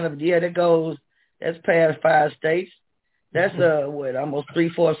map is kind of, that's past 5 states. That's almost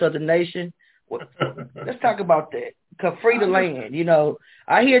 3/4 of the nation. Let's talk about that. Free the land,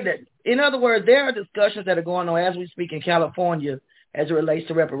 I hear that. In other words, there are discussions that are going on as we speak in California as it relates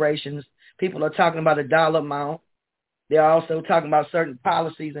to reparations. People are talking about a dollar amount. They're also talking about certain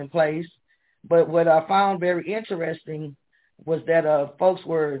policies in place. But what I found very interesting was that folks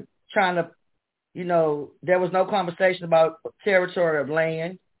were trying to, there was no conversation about territory of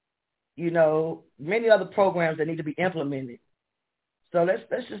land, many other programs that need to be implemented. So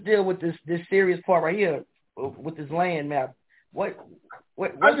let's just deal with this serious part right here with this land map. I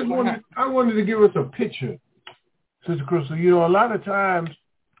wanted to give us a picture, Sister Crystal. A lot of times,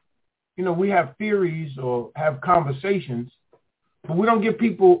 we have theories or have conversations, but we don't give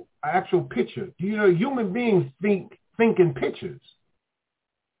people an actual picture. Human beings think in pictures.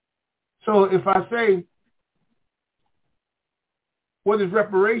 So if I say, what does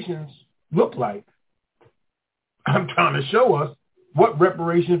reparations look like? I'm trying to show us what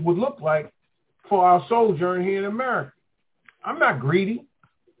reparations would look like for our sojourn here in America. I'm not greedy.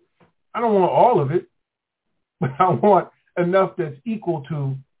 I don't want all of it, but I want enough that's equal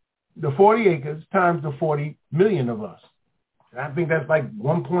to the 40 acres times the 40 million of us. And I think that's like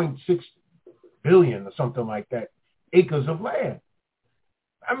 1.6 billion or something like that, acres of land.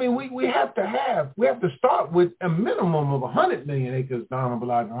 I mean, we have to start with a minimum of 100 million acres, the Honorable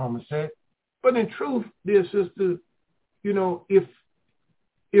Elijah Muhammad said. But in truth, dear sister, if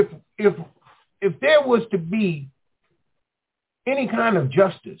there was to be any kind of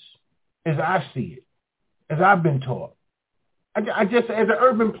justice, as I see it, as I've been taught, I just, as an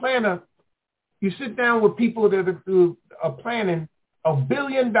urban planner, you sit down with people that are planning a $1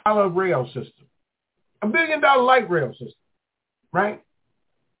 billion rail system, a $1 billion light rail system, right?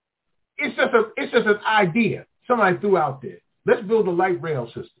 It's just an idea somebody threw out there. Let's build a light rail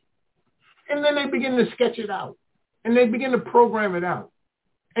system. And then they begin to sketch it out. And they begin to program it out.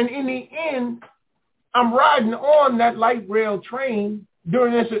 And in the end, I'm riding on that light rail train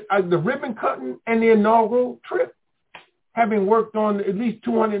during the ribbon cutting and the inaugural trip, having worked on at least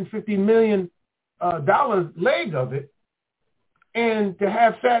 $250 million leg of it. And to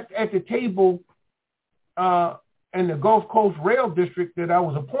have sat at the table in the Gulf Coast Rail District that I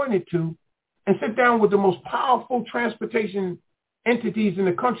was appointed to and sit down with the most powerful transportation entities in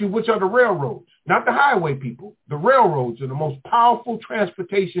the country, which are the railroads, not the highway people. The railroads are the most powerful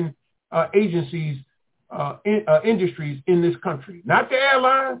transportation agencies, industries in this country. Not the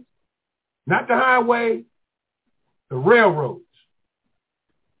airlines, not the highway, the railroads.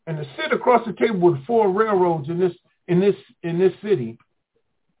 and to sit across the table with 4 railroads in this city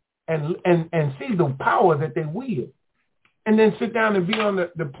and see the power that they wield, and then sit down and be on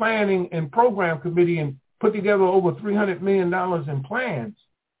the planning and program committee and put together over $300 million in plans.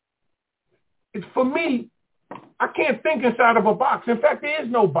 It's, for me, I can't think inside of a box. In fact, there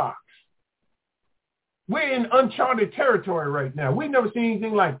is no box. We're in uncharted territory right now. We've never seen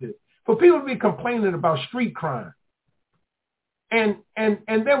anything like this. For people to be complaining about street crime and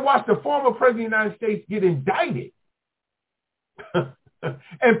then watch the former president of the United States get indicted.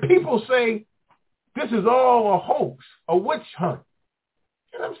 And people say this is all a hoax, a witch hunt.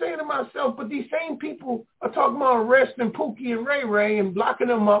 And I'm saying to myself, but these same people are talking about arresting Pookie and Ray Ray and locking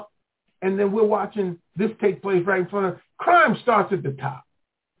them up, and then we're watching this take place right in front of. Crime starts at the top.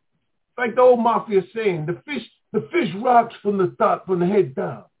 Like the old mafia saying, the fish rots from the head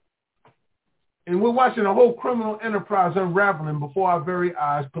down. And we're watching a whole criminal enterprise unraveling before our very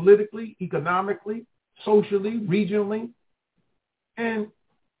eyes, politically, economically, socially, regionally. And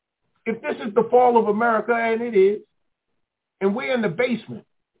if this is the fall of America, and it is, and we're in the basement,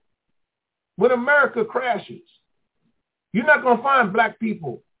 when America crashes, you're not going to find black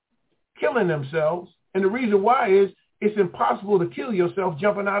people killing themselves. And the reason why is it's impossible to kill yourself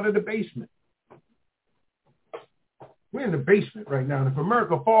jumping out of the basement. We're in the basement right now. And if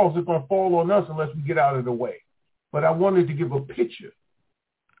America falls, it's going to fall on us unless we get out of the way. But I wanted to give a picture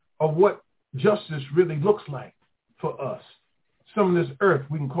of what justice really looks like for us. Some of this earth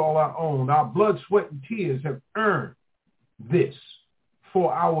we can call our own. Our blood, sweat, and tears have earned this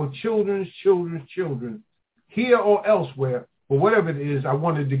for our children's children's children, here or elsewhere. But whatever it is, I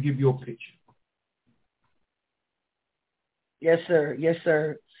wanted to give you a picture. Yes, sir. Yes,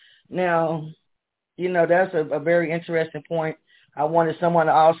 sir. Now, that's a very interesting point. I wanted someone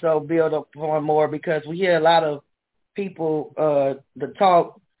to also build upon more because we hear a lot of people, the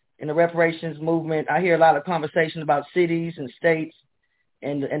talk in the reparations movement. I hear a lot of conversation about cities and states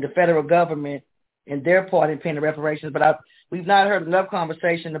and the federal government and their part in paying the reparations, but we've not heard enough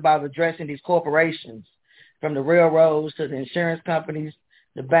conversation about addressing these corporations, from the railroads to the insurance companies,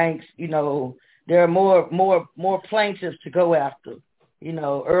 the banks. There are more plaintiffs to go after.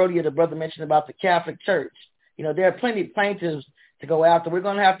 Earlier the brother mentioned about the Catholic Church. There are plenty of plaintiffs to go after. We're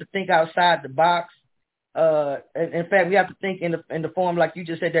going to have to think outside the box. In fact, we have to think in the form like you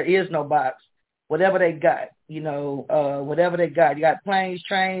just said. There is no box. Whatever they got, whatever they got. You got planes,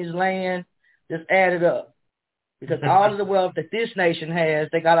 trains, land. Just add it up, because all of the wealth that this nation has,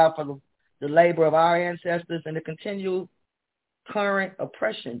 they got out for the labor of our ancestors and the continual current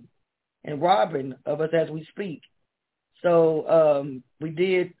oppression and robbing of us as we speak. So we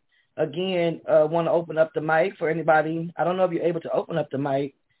did, again, want to open up the mic for anybody. I don't know if you're able to open up the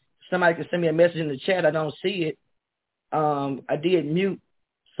mic. Somebody can send me a message in the chat. I don't see it. I did mute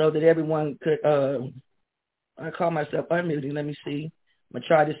so that everyone could, I call myself unmuting. Let me see. I'm going to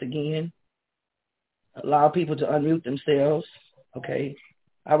try this again. Allow people to unmute themselves. Okay.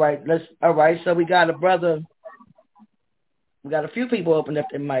 All right. So we got a brother. We got a few people opened up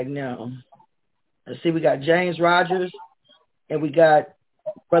their mic now. Let's see. We got James Rogers, and we got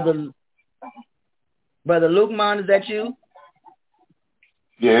brother Lukeman. Is that you?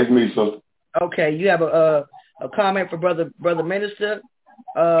 Yeah, it's me, sister. Okay. You have a comment for brother Minister.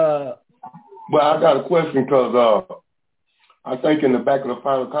 Well, I got a question because I think in the back of the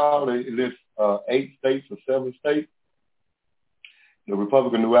final call it lists 8 states or 7 states. The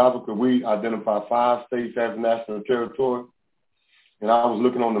Republic of New Africa, we identify 5 states as national territory. And I was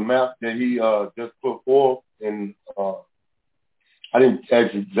looking on the map that he just put forth, and I didn't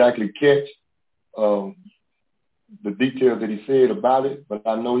exactly catch the details that he said about it, but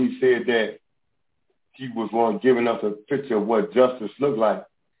I know he said that he was one giving us a picture of what justice looked like.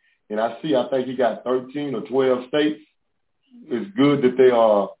 And I think he got 13 or 12 states. It's good that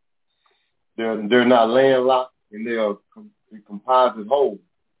they're not landlocked and they are composite whole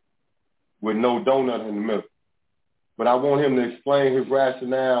with no donut in the middle. But I want him to explain his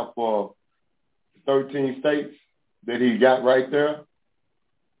rationale for 13 states that he got right there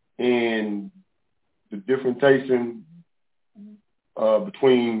and the differentiation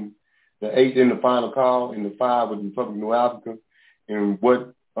between the 8 in the final call and the 5 with the Republic of New Africa, and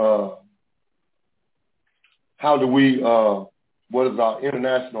what is our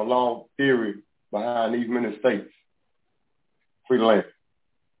international law theory behind these many states? Free the land.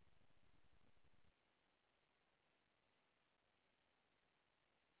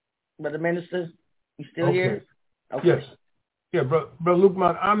 Brother Minister, you still here? Okay. Yes. Yeah, Brother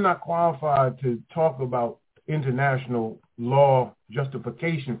Lukeman, I'm not qualified to talk about international law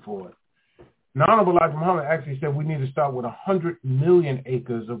justification for it. And Honorable Elijah Muhammad actually said we need to start with 100 million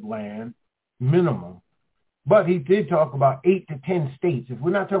acres of land minimum. But he did talk about 8 to 10 states. If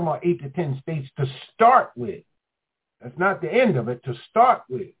we're not talking about 8 to 10 states to start with, that's not the end of it, to start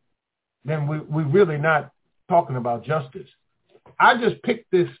with, then we're really not talking about justice. I just picked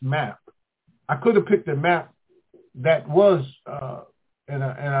this map. I could have picked a map that was, and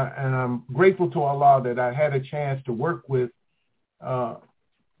I'm grateful to Allah that I had a chance to work with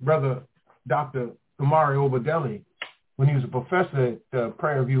Brother Dr. Amari Obadeli when he was a professor at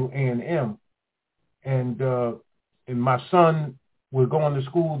Prairie View A&M. And my son was going to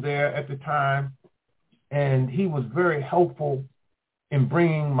school there at the time, and he was very helpful in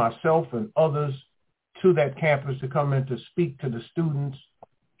bringing myself and others to that campus to come in to speak to the students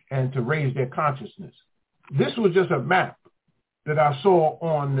and to raise their consciousness. This was just a map that I saw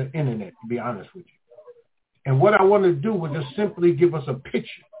on the internet, to be honest with you. And what I wanted to do was just simply give us a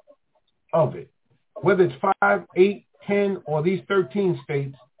picture of it. Whether it's 5, 8, 10, or these 13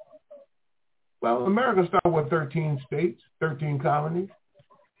 states, well, America started with 13 states, 13 colonies.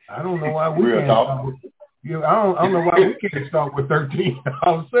 I don't know why we can't start with, I don't know why we can't start with 13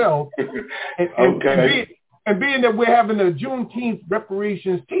 ourselves. And being that we're having a Juneteenth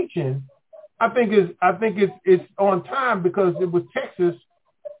reparations teaching, I think it's on time because it was Texas,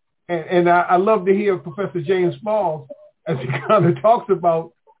 and I love to hear Professor James Smalls as he kind of talks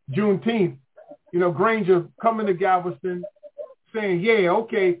about Juneteenth. You know, Granger coming to Galveston saying, yeah,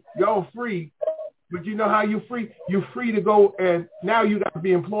 okay, y'all free, but you know how you free? You're free to go, and now you got to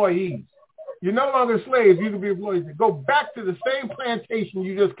be employees. You're no longer slaves. You can be employees. Go back to the same plantation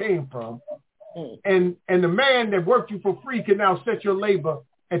you just came from, and the man that worked you for free can now set your labor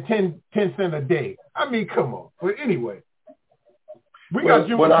at 10 cents a day. I mean, come on. But anyway, we got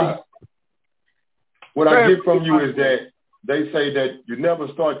you. What I get from you is that they say that you never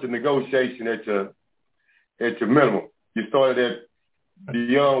start the negotiation at your minimum. You started at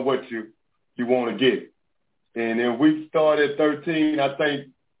beyond what you want to get. And if we start at 13, I think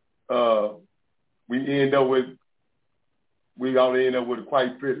we ought to end up with a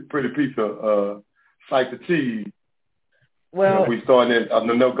quite pretty piece of slice of cheese. Well, if we start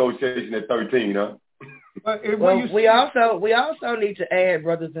the negotiation at 13, huh? We also need to add,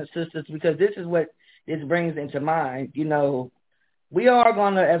 brothers and sisters, because this is what this brings into mind. You know, we are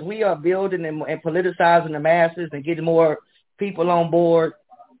going to, as we are building and politicizing the masses and getting more people on board,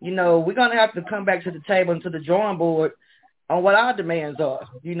 you know, we're going to have to come back to the table and to the drawing board on what our demands are.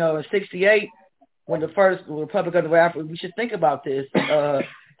 You know, in 68, when the first Republic of Africa, we should think about this.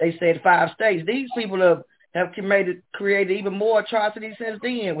 They said 5 states. These people have created even more atrocities since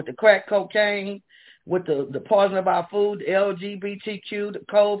then with the crack cocaine, with the poison of our food, the LGBTQ, the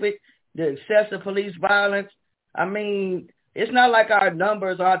COVID, the excessive police violence. I mean, it's not like our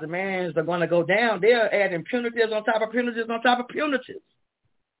numbers, our demands are going to go down. They're adding punitives on top of punitives on top of punitives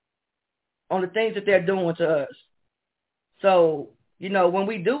on the things that they're doing to us. So, you know, when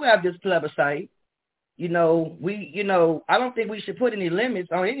we do have this plebiscite, I don't think we should put any limits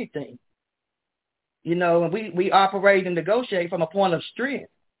on anything. You know, and we operate and negotiate from a point of strength.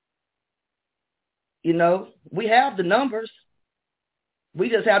 You know, we have the numbers. We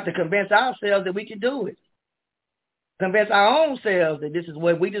just have to convince ourselves that we can do it. Convince our own selves that this is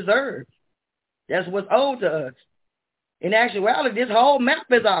what we deserve. That's what's owed to us. In actuality, this whole map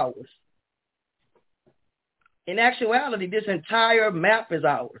is ours. In actuality, this entire map is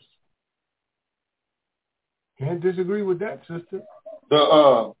ours. Can't disagree with that, sister.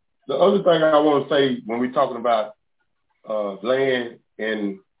 The other thing I want to say when we're talking about land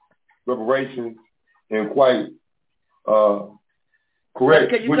and reparations, and quite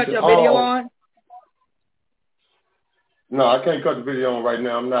correct. Can you cut your video on? No, I can't cut the video on right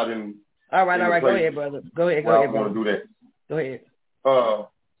now. I'm not in. All right. Go ahead, brother. Go ahead, I brother. want to do that. Go ahead.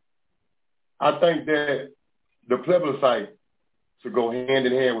 I think that the plebiscite should go hand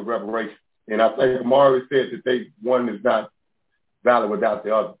in hand with reparations. And I think Amari said that one is not valid without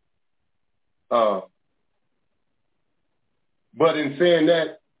the other. But in saying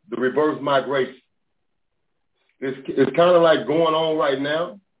that, the reverse migration, it's kind of like going on right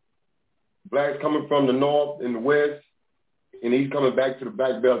now. Blacks coming from the north and the west, and he's coming back to the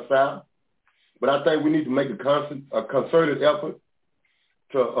Black Belt South. But I think we need to make a concerted effort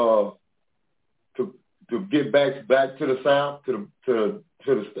to get back to the South, to the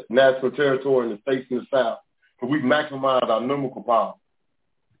national territory and the states in the South, because we maximize our numerical power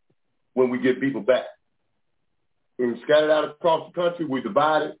when we get people back. When we're scattered out across the country, we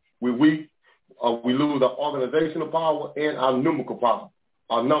divide it, we're weak, we lose our organizational power and our numerical power,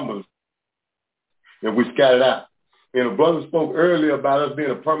 our numbers, and we scattered out. And a brother spoke earlier about us being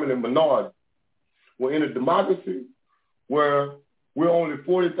a permanent minority. we're in a democracy where we're only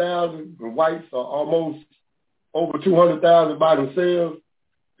 40,000 and whites are almost over 200,000 by themselves,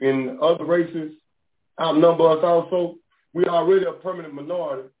 and other races outnumber us also. We're already a permanent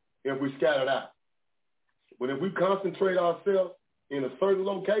minority if we scattered out. But if we concentrate ourselves in a certain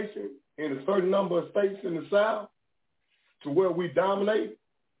location, in a certain number of states in the South, to where we dominate,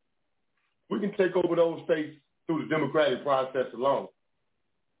 we can take over those states through the democratic process alone.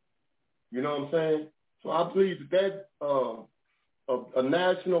 You know what I'm saying? So I believe that a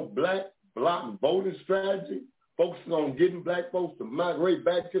national black bloc voting strategy focusing on getting black folks to migrate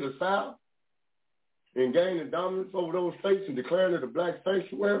back to the South and gaining dominance over those states and declaring it a black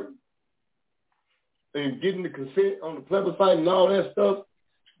sanctuary and getting the consent on the plebiscite and all that stuff,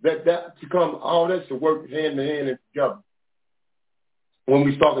 all that should work hand in hand and together when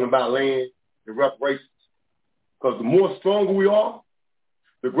we're talking about land and reparations. Because the more stronger we are,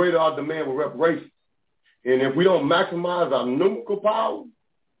 the greater our demand for reparations. And if we don't maximize our numerical power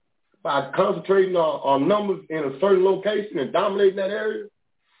by concentrating our numbers in a certain location and dominating that area,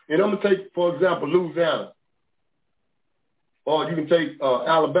 and I'm going to take, for example, Louisiana, or you can take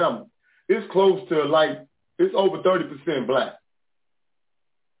Alabama. It's close to it's over 30% black.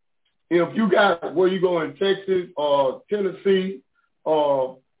 If you got where you go in Texas or Tennessee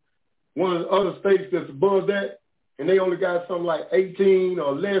or one of the other states that's above that, and they only got something like 18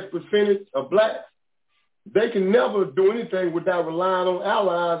 or less percentage of blacks, they can never do anything without relying on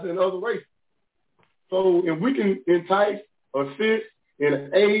allies and other races. So if we can entice, assist,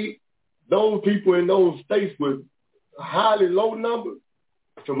 and aid those people in those states with highly low numbers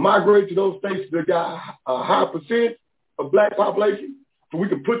to migrate to those states that got a high percentage of black population, so we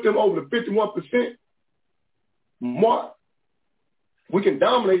can put them over the 51% mark, we can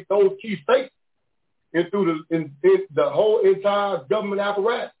dominate those key states and through the whole entire government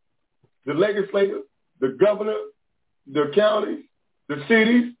apparatus, the legislature, the governor, the counties, the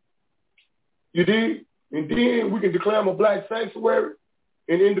cities, you dig? And then we can declare them a black sanctuary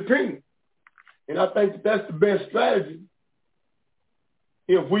and independent. And I think that's the best strategy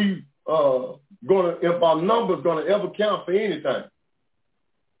if our numbers gonna ever count for anything.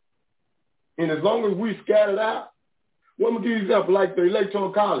 And as long as we scattered out, let me give you an example, like the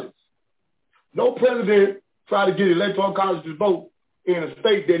Electoral College. No president try to get the Electoral College to vote in a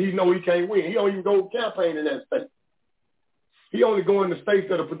state that he know he can't win. He don't even go campaign in that state. He only go in the states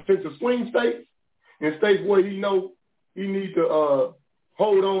that are potential swing states and states where he know he need to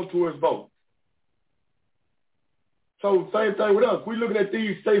hold on to his vote. So same thing with us. We're looking at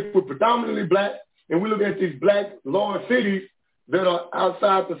these states with predominantly black, and we're looking at these black large cities that are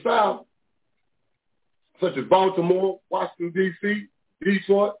outside the South, such as Baltimore, Washington, D.C.,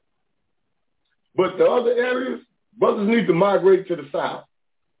 Detroit. But the other areas, brothers need to migrate to the South.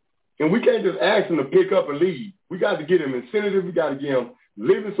 And we can't just ask them to pick up and leave. We got to get them incentives. We got to give them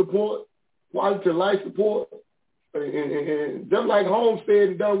living support, quality of life support, and just like Homestead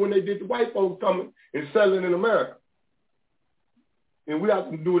and done when they did the white folks coming and settling in America. And we have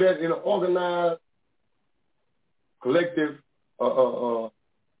to do that in an organized, collective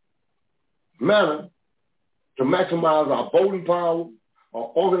manner to maximize our voting power,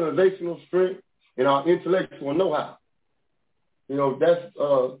 our organizational strength, and our intellectual know-how. You know, that's,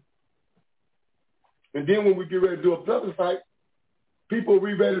 and then when we get ready to do a plebiscite, people will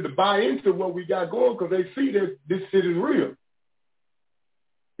be ready to buy into what we got going because they see that this shit is real.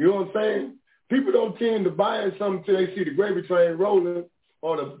 You know what I'm saying? People don't tend to buy in something until they see the gravy train rolling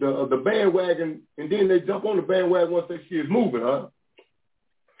or the bandwagon, and then they jump on the bandwagon once they see it's moving, huh?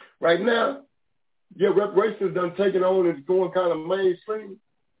 Right now, yeah, reparations done taken on and going kind of mainstream,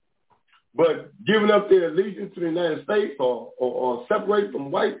 but giving up their allegiance to the United States or separate from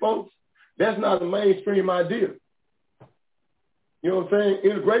white folks, that's not a mainstream idea. You know what I'm saying?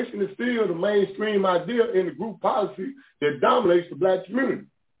 Integration is still the mainstream idea in the group policy that dominates the black community.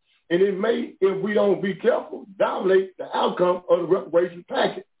 And it may, if we don't be careful, dominate the outcome of the reparation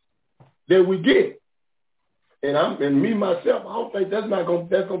package that we get. And me myself, I don't think that's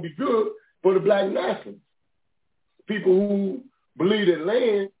gonna be good for the black nationalists. People who believe that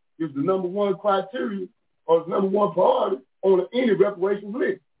land is the number one criteria or the number one priority on any reparations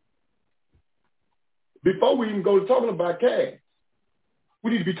list. Before we even go to talking about cash,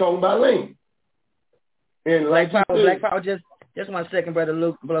 we need to be talking about land. And like Black Power, just 1 second, Brother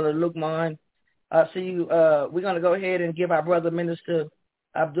Luqman. So we're going to go ahead and give our brother Minister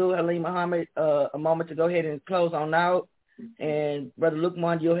Abdul Halim Muhammad a moment to go ahead and close on out. And Brother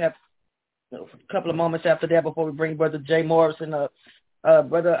Luqman, you'll have a couple of moments after that before we bring Brother Jay Morrison up.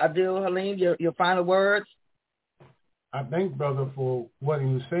 Brother Abdul Halim, your final words? I thank brother for what he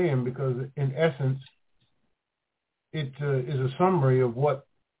was saying, because in essence, it is a summary of what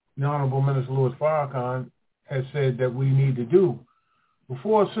the Honorable Minister Louis Farrakhan has said that we need to do.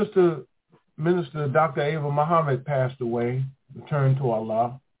 Before Sister Minister Dr. Ava Muhammad passed away, returned to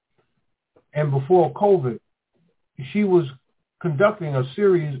Allah, and before COVID, she was conducting a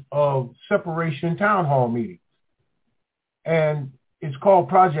series of separation town hall meetings. And it's called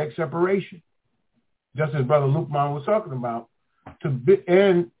Project Separation, just as Brother Lukman was talking about,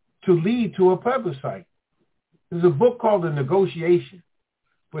 and to lead to a plebiscite. There's a book called The Negotiation,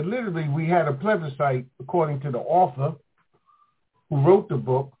 but literally we had a plebiscite, according to the author who wrote the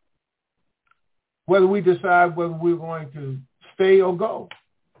book, whether we decide whether we're going to stay or go.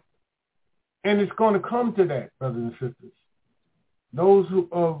 And it's going to come to that, brothers and sisters. Those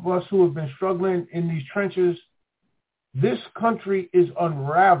of us who have been struggling in these trenches, this country is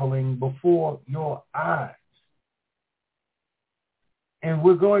unraveling before your eyes. And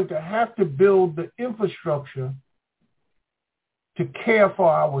we're going to have to build the infrastructure to care for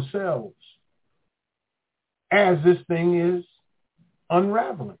ourselves as this thing is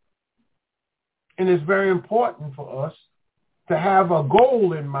unraveling. And it's very important for us to have a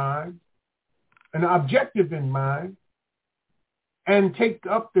goal in mind, an objective in mind, and take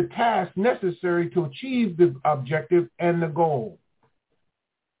up the task necessary to achieve the objective and the goal.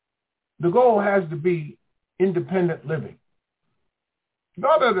 The goal has to be independent living.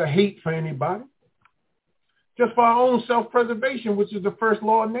 Not out of hate for anybody, just for our own self-preservation, which is the first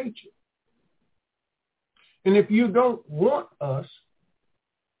law of nature. And if you don't want us,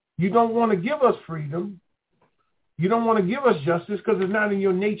 you don't want to give us freedom, you don't want to give us justice because it's not in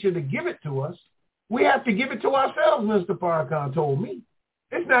your nature to give it to us, we have to give it to ourselves, Mr. Farrakhan told me.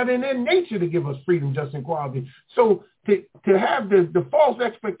 It's not in their nature to give us freedom, justice, and equality. So to have the false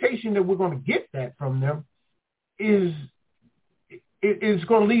expectation that we're going to get that from them is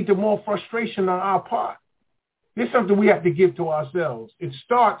going to lead to more frustration on our part. This is something we have to give to ourselves. It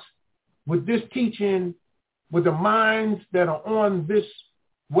starts with this teaching, with the minds that are on this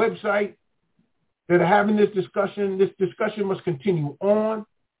website that are having this discussion. This discussion must continue on.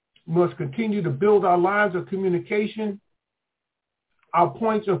 We must continue to build our lines of communication, our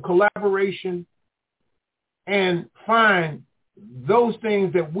points of collaboration, and find those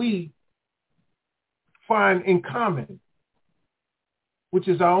things that we find in common, which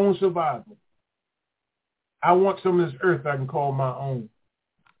is our own survival. I want some of this earth I can call my own,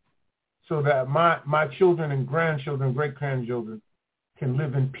 so that my children and grandchildren, great-grandchildren can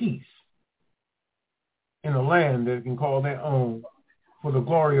live in peace in a land that they can call their own, for the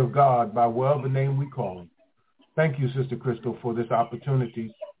glory of God, by whatever name we call him. Thank you, Sister Crystal, for this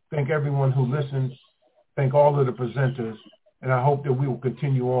opportunity. Thank everyone who listens. Thank all of the presenters. And I hope that we will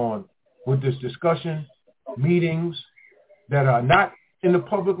continue on with this discussion, meetings that are not in the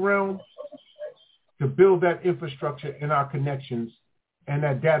public realm, to build that infrastructure in our connections and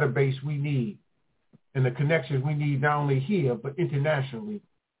that database we need, and the connections we need not only here, but internationally,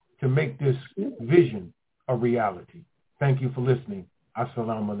 to make this vision a reality. Thank you for listening.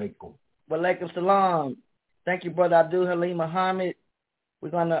 Assalamu alaikum. Wa alaikum salam. Thank you, Brother Abdul Halim Muhammad.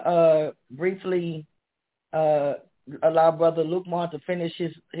 We're going to briefly allow Brother Lukman to finish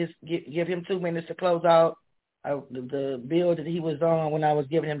give him 2 minutes to close out the bill that he was on when I was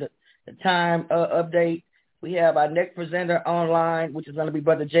giving him the time update. We have our next presenter online, which is going to be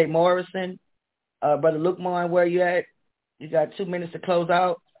Brother Jay Morrison. Brother Lukman, where you at? You got 2 minutes to close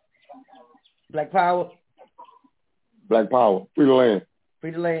out. Black Power. Black Power. Free the land.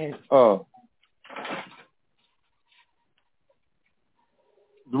 Free the land.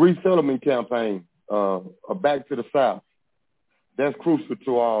 The resettlement campaign, Back to the South, that's crucial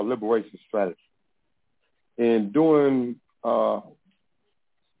to our liberation strategy. And doing, I'm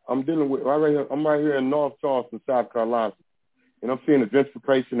dealing with, I'm right here in North Charleston, South Carolina, and I'm seeing the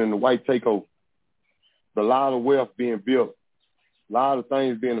gentrification and the white takeover. A lot of wealth being built, a lot of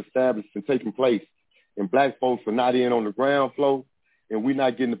things being established and taking place, and black folks are not in on the ground floor, and we're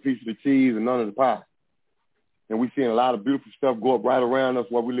not getting a piece of the cheese and none of the pie. And we're seeing a lot of beautiful stuff go up right around us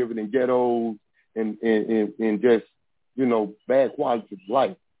while we're living in ghettos and just, bad quality of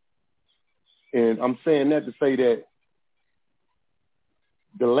life. And I'm saying that to say that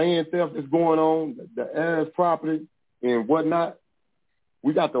the land theft that's going on, the heirs property and whatnot,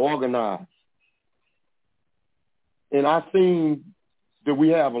 we got to organize. And I've seen that we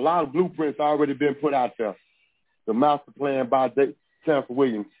have a lot of blueprints already been put out there. The master plan by Sanford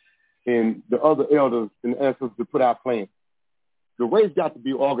Williams and the other elders and ancestors to put out plans. The race got to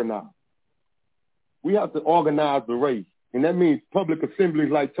be organized. We have to organize the race. And that means public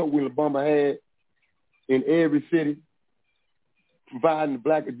assemblies like Tocqueville Obama had in every city, providing the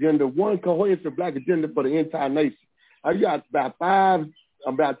black agenda, one cohesive black agenda for the entire nation. I got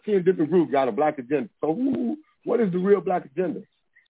about 10 different groups got a black agenda. So what is the real black agenda?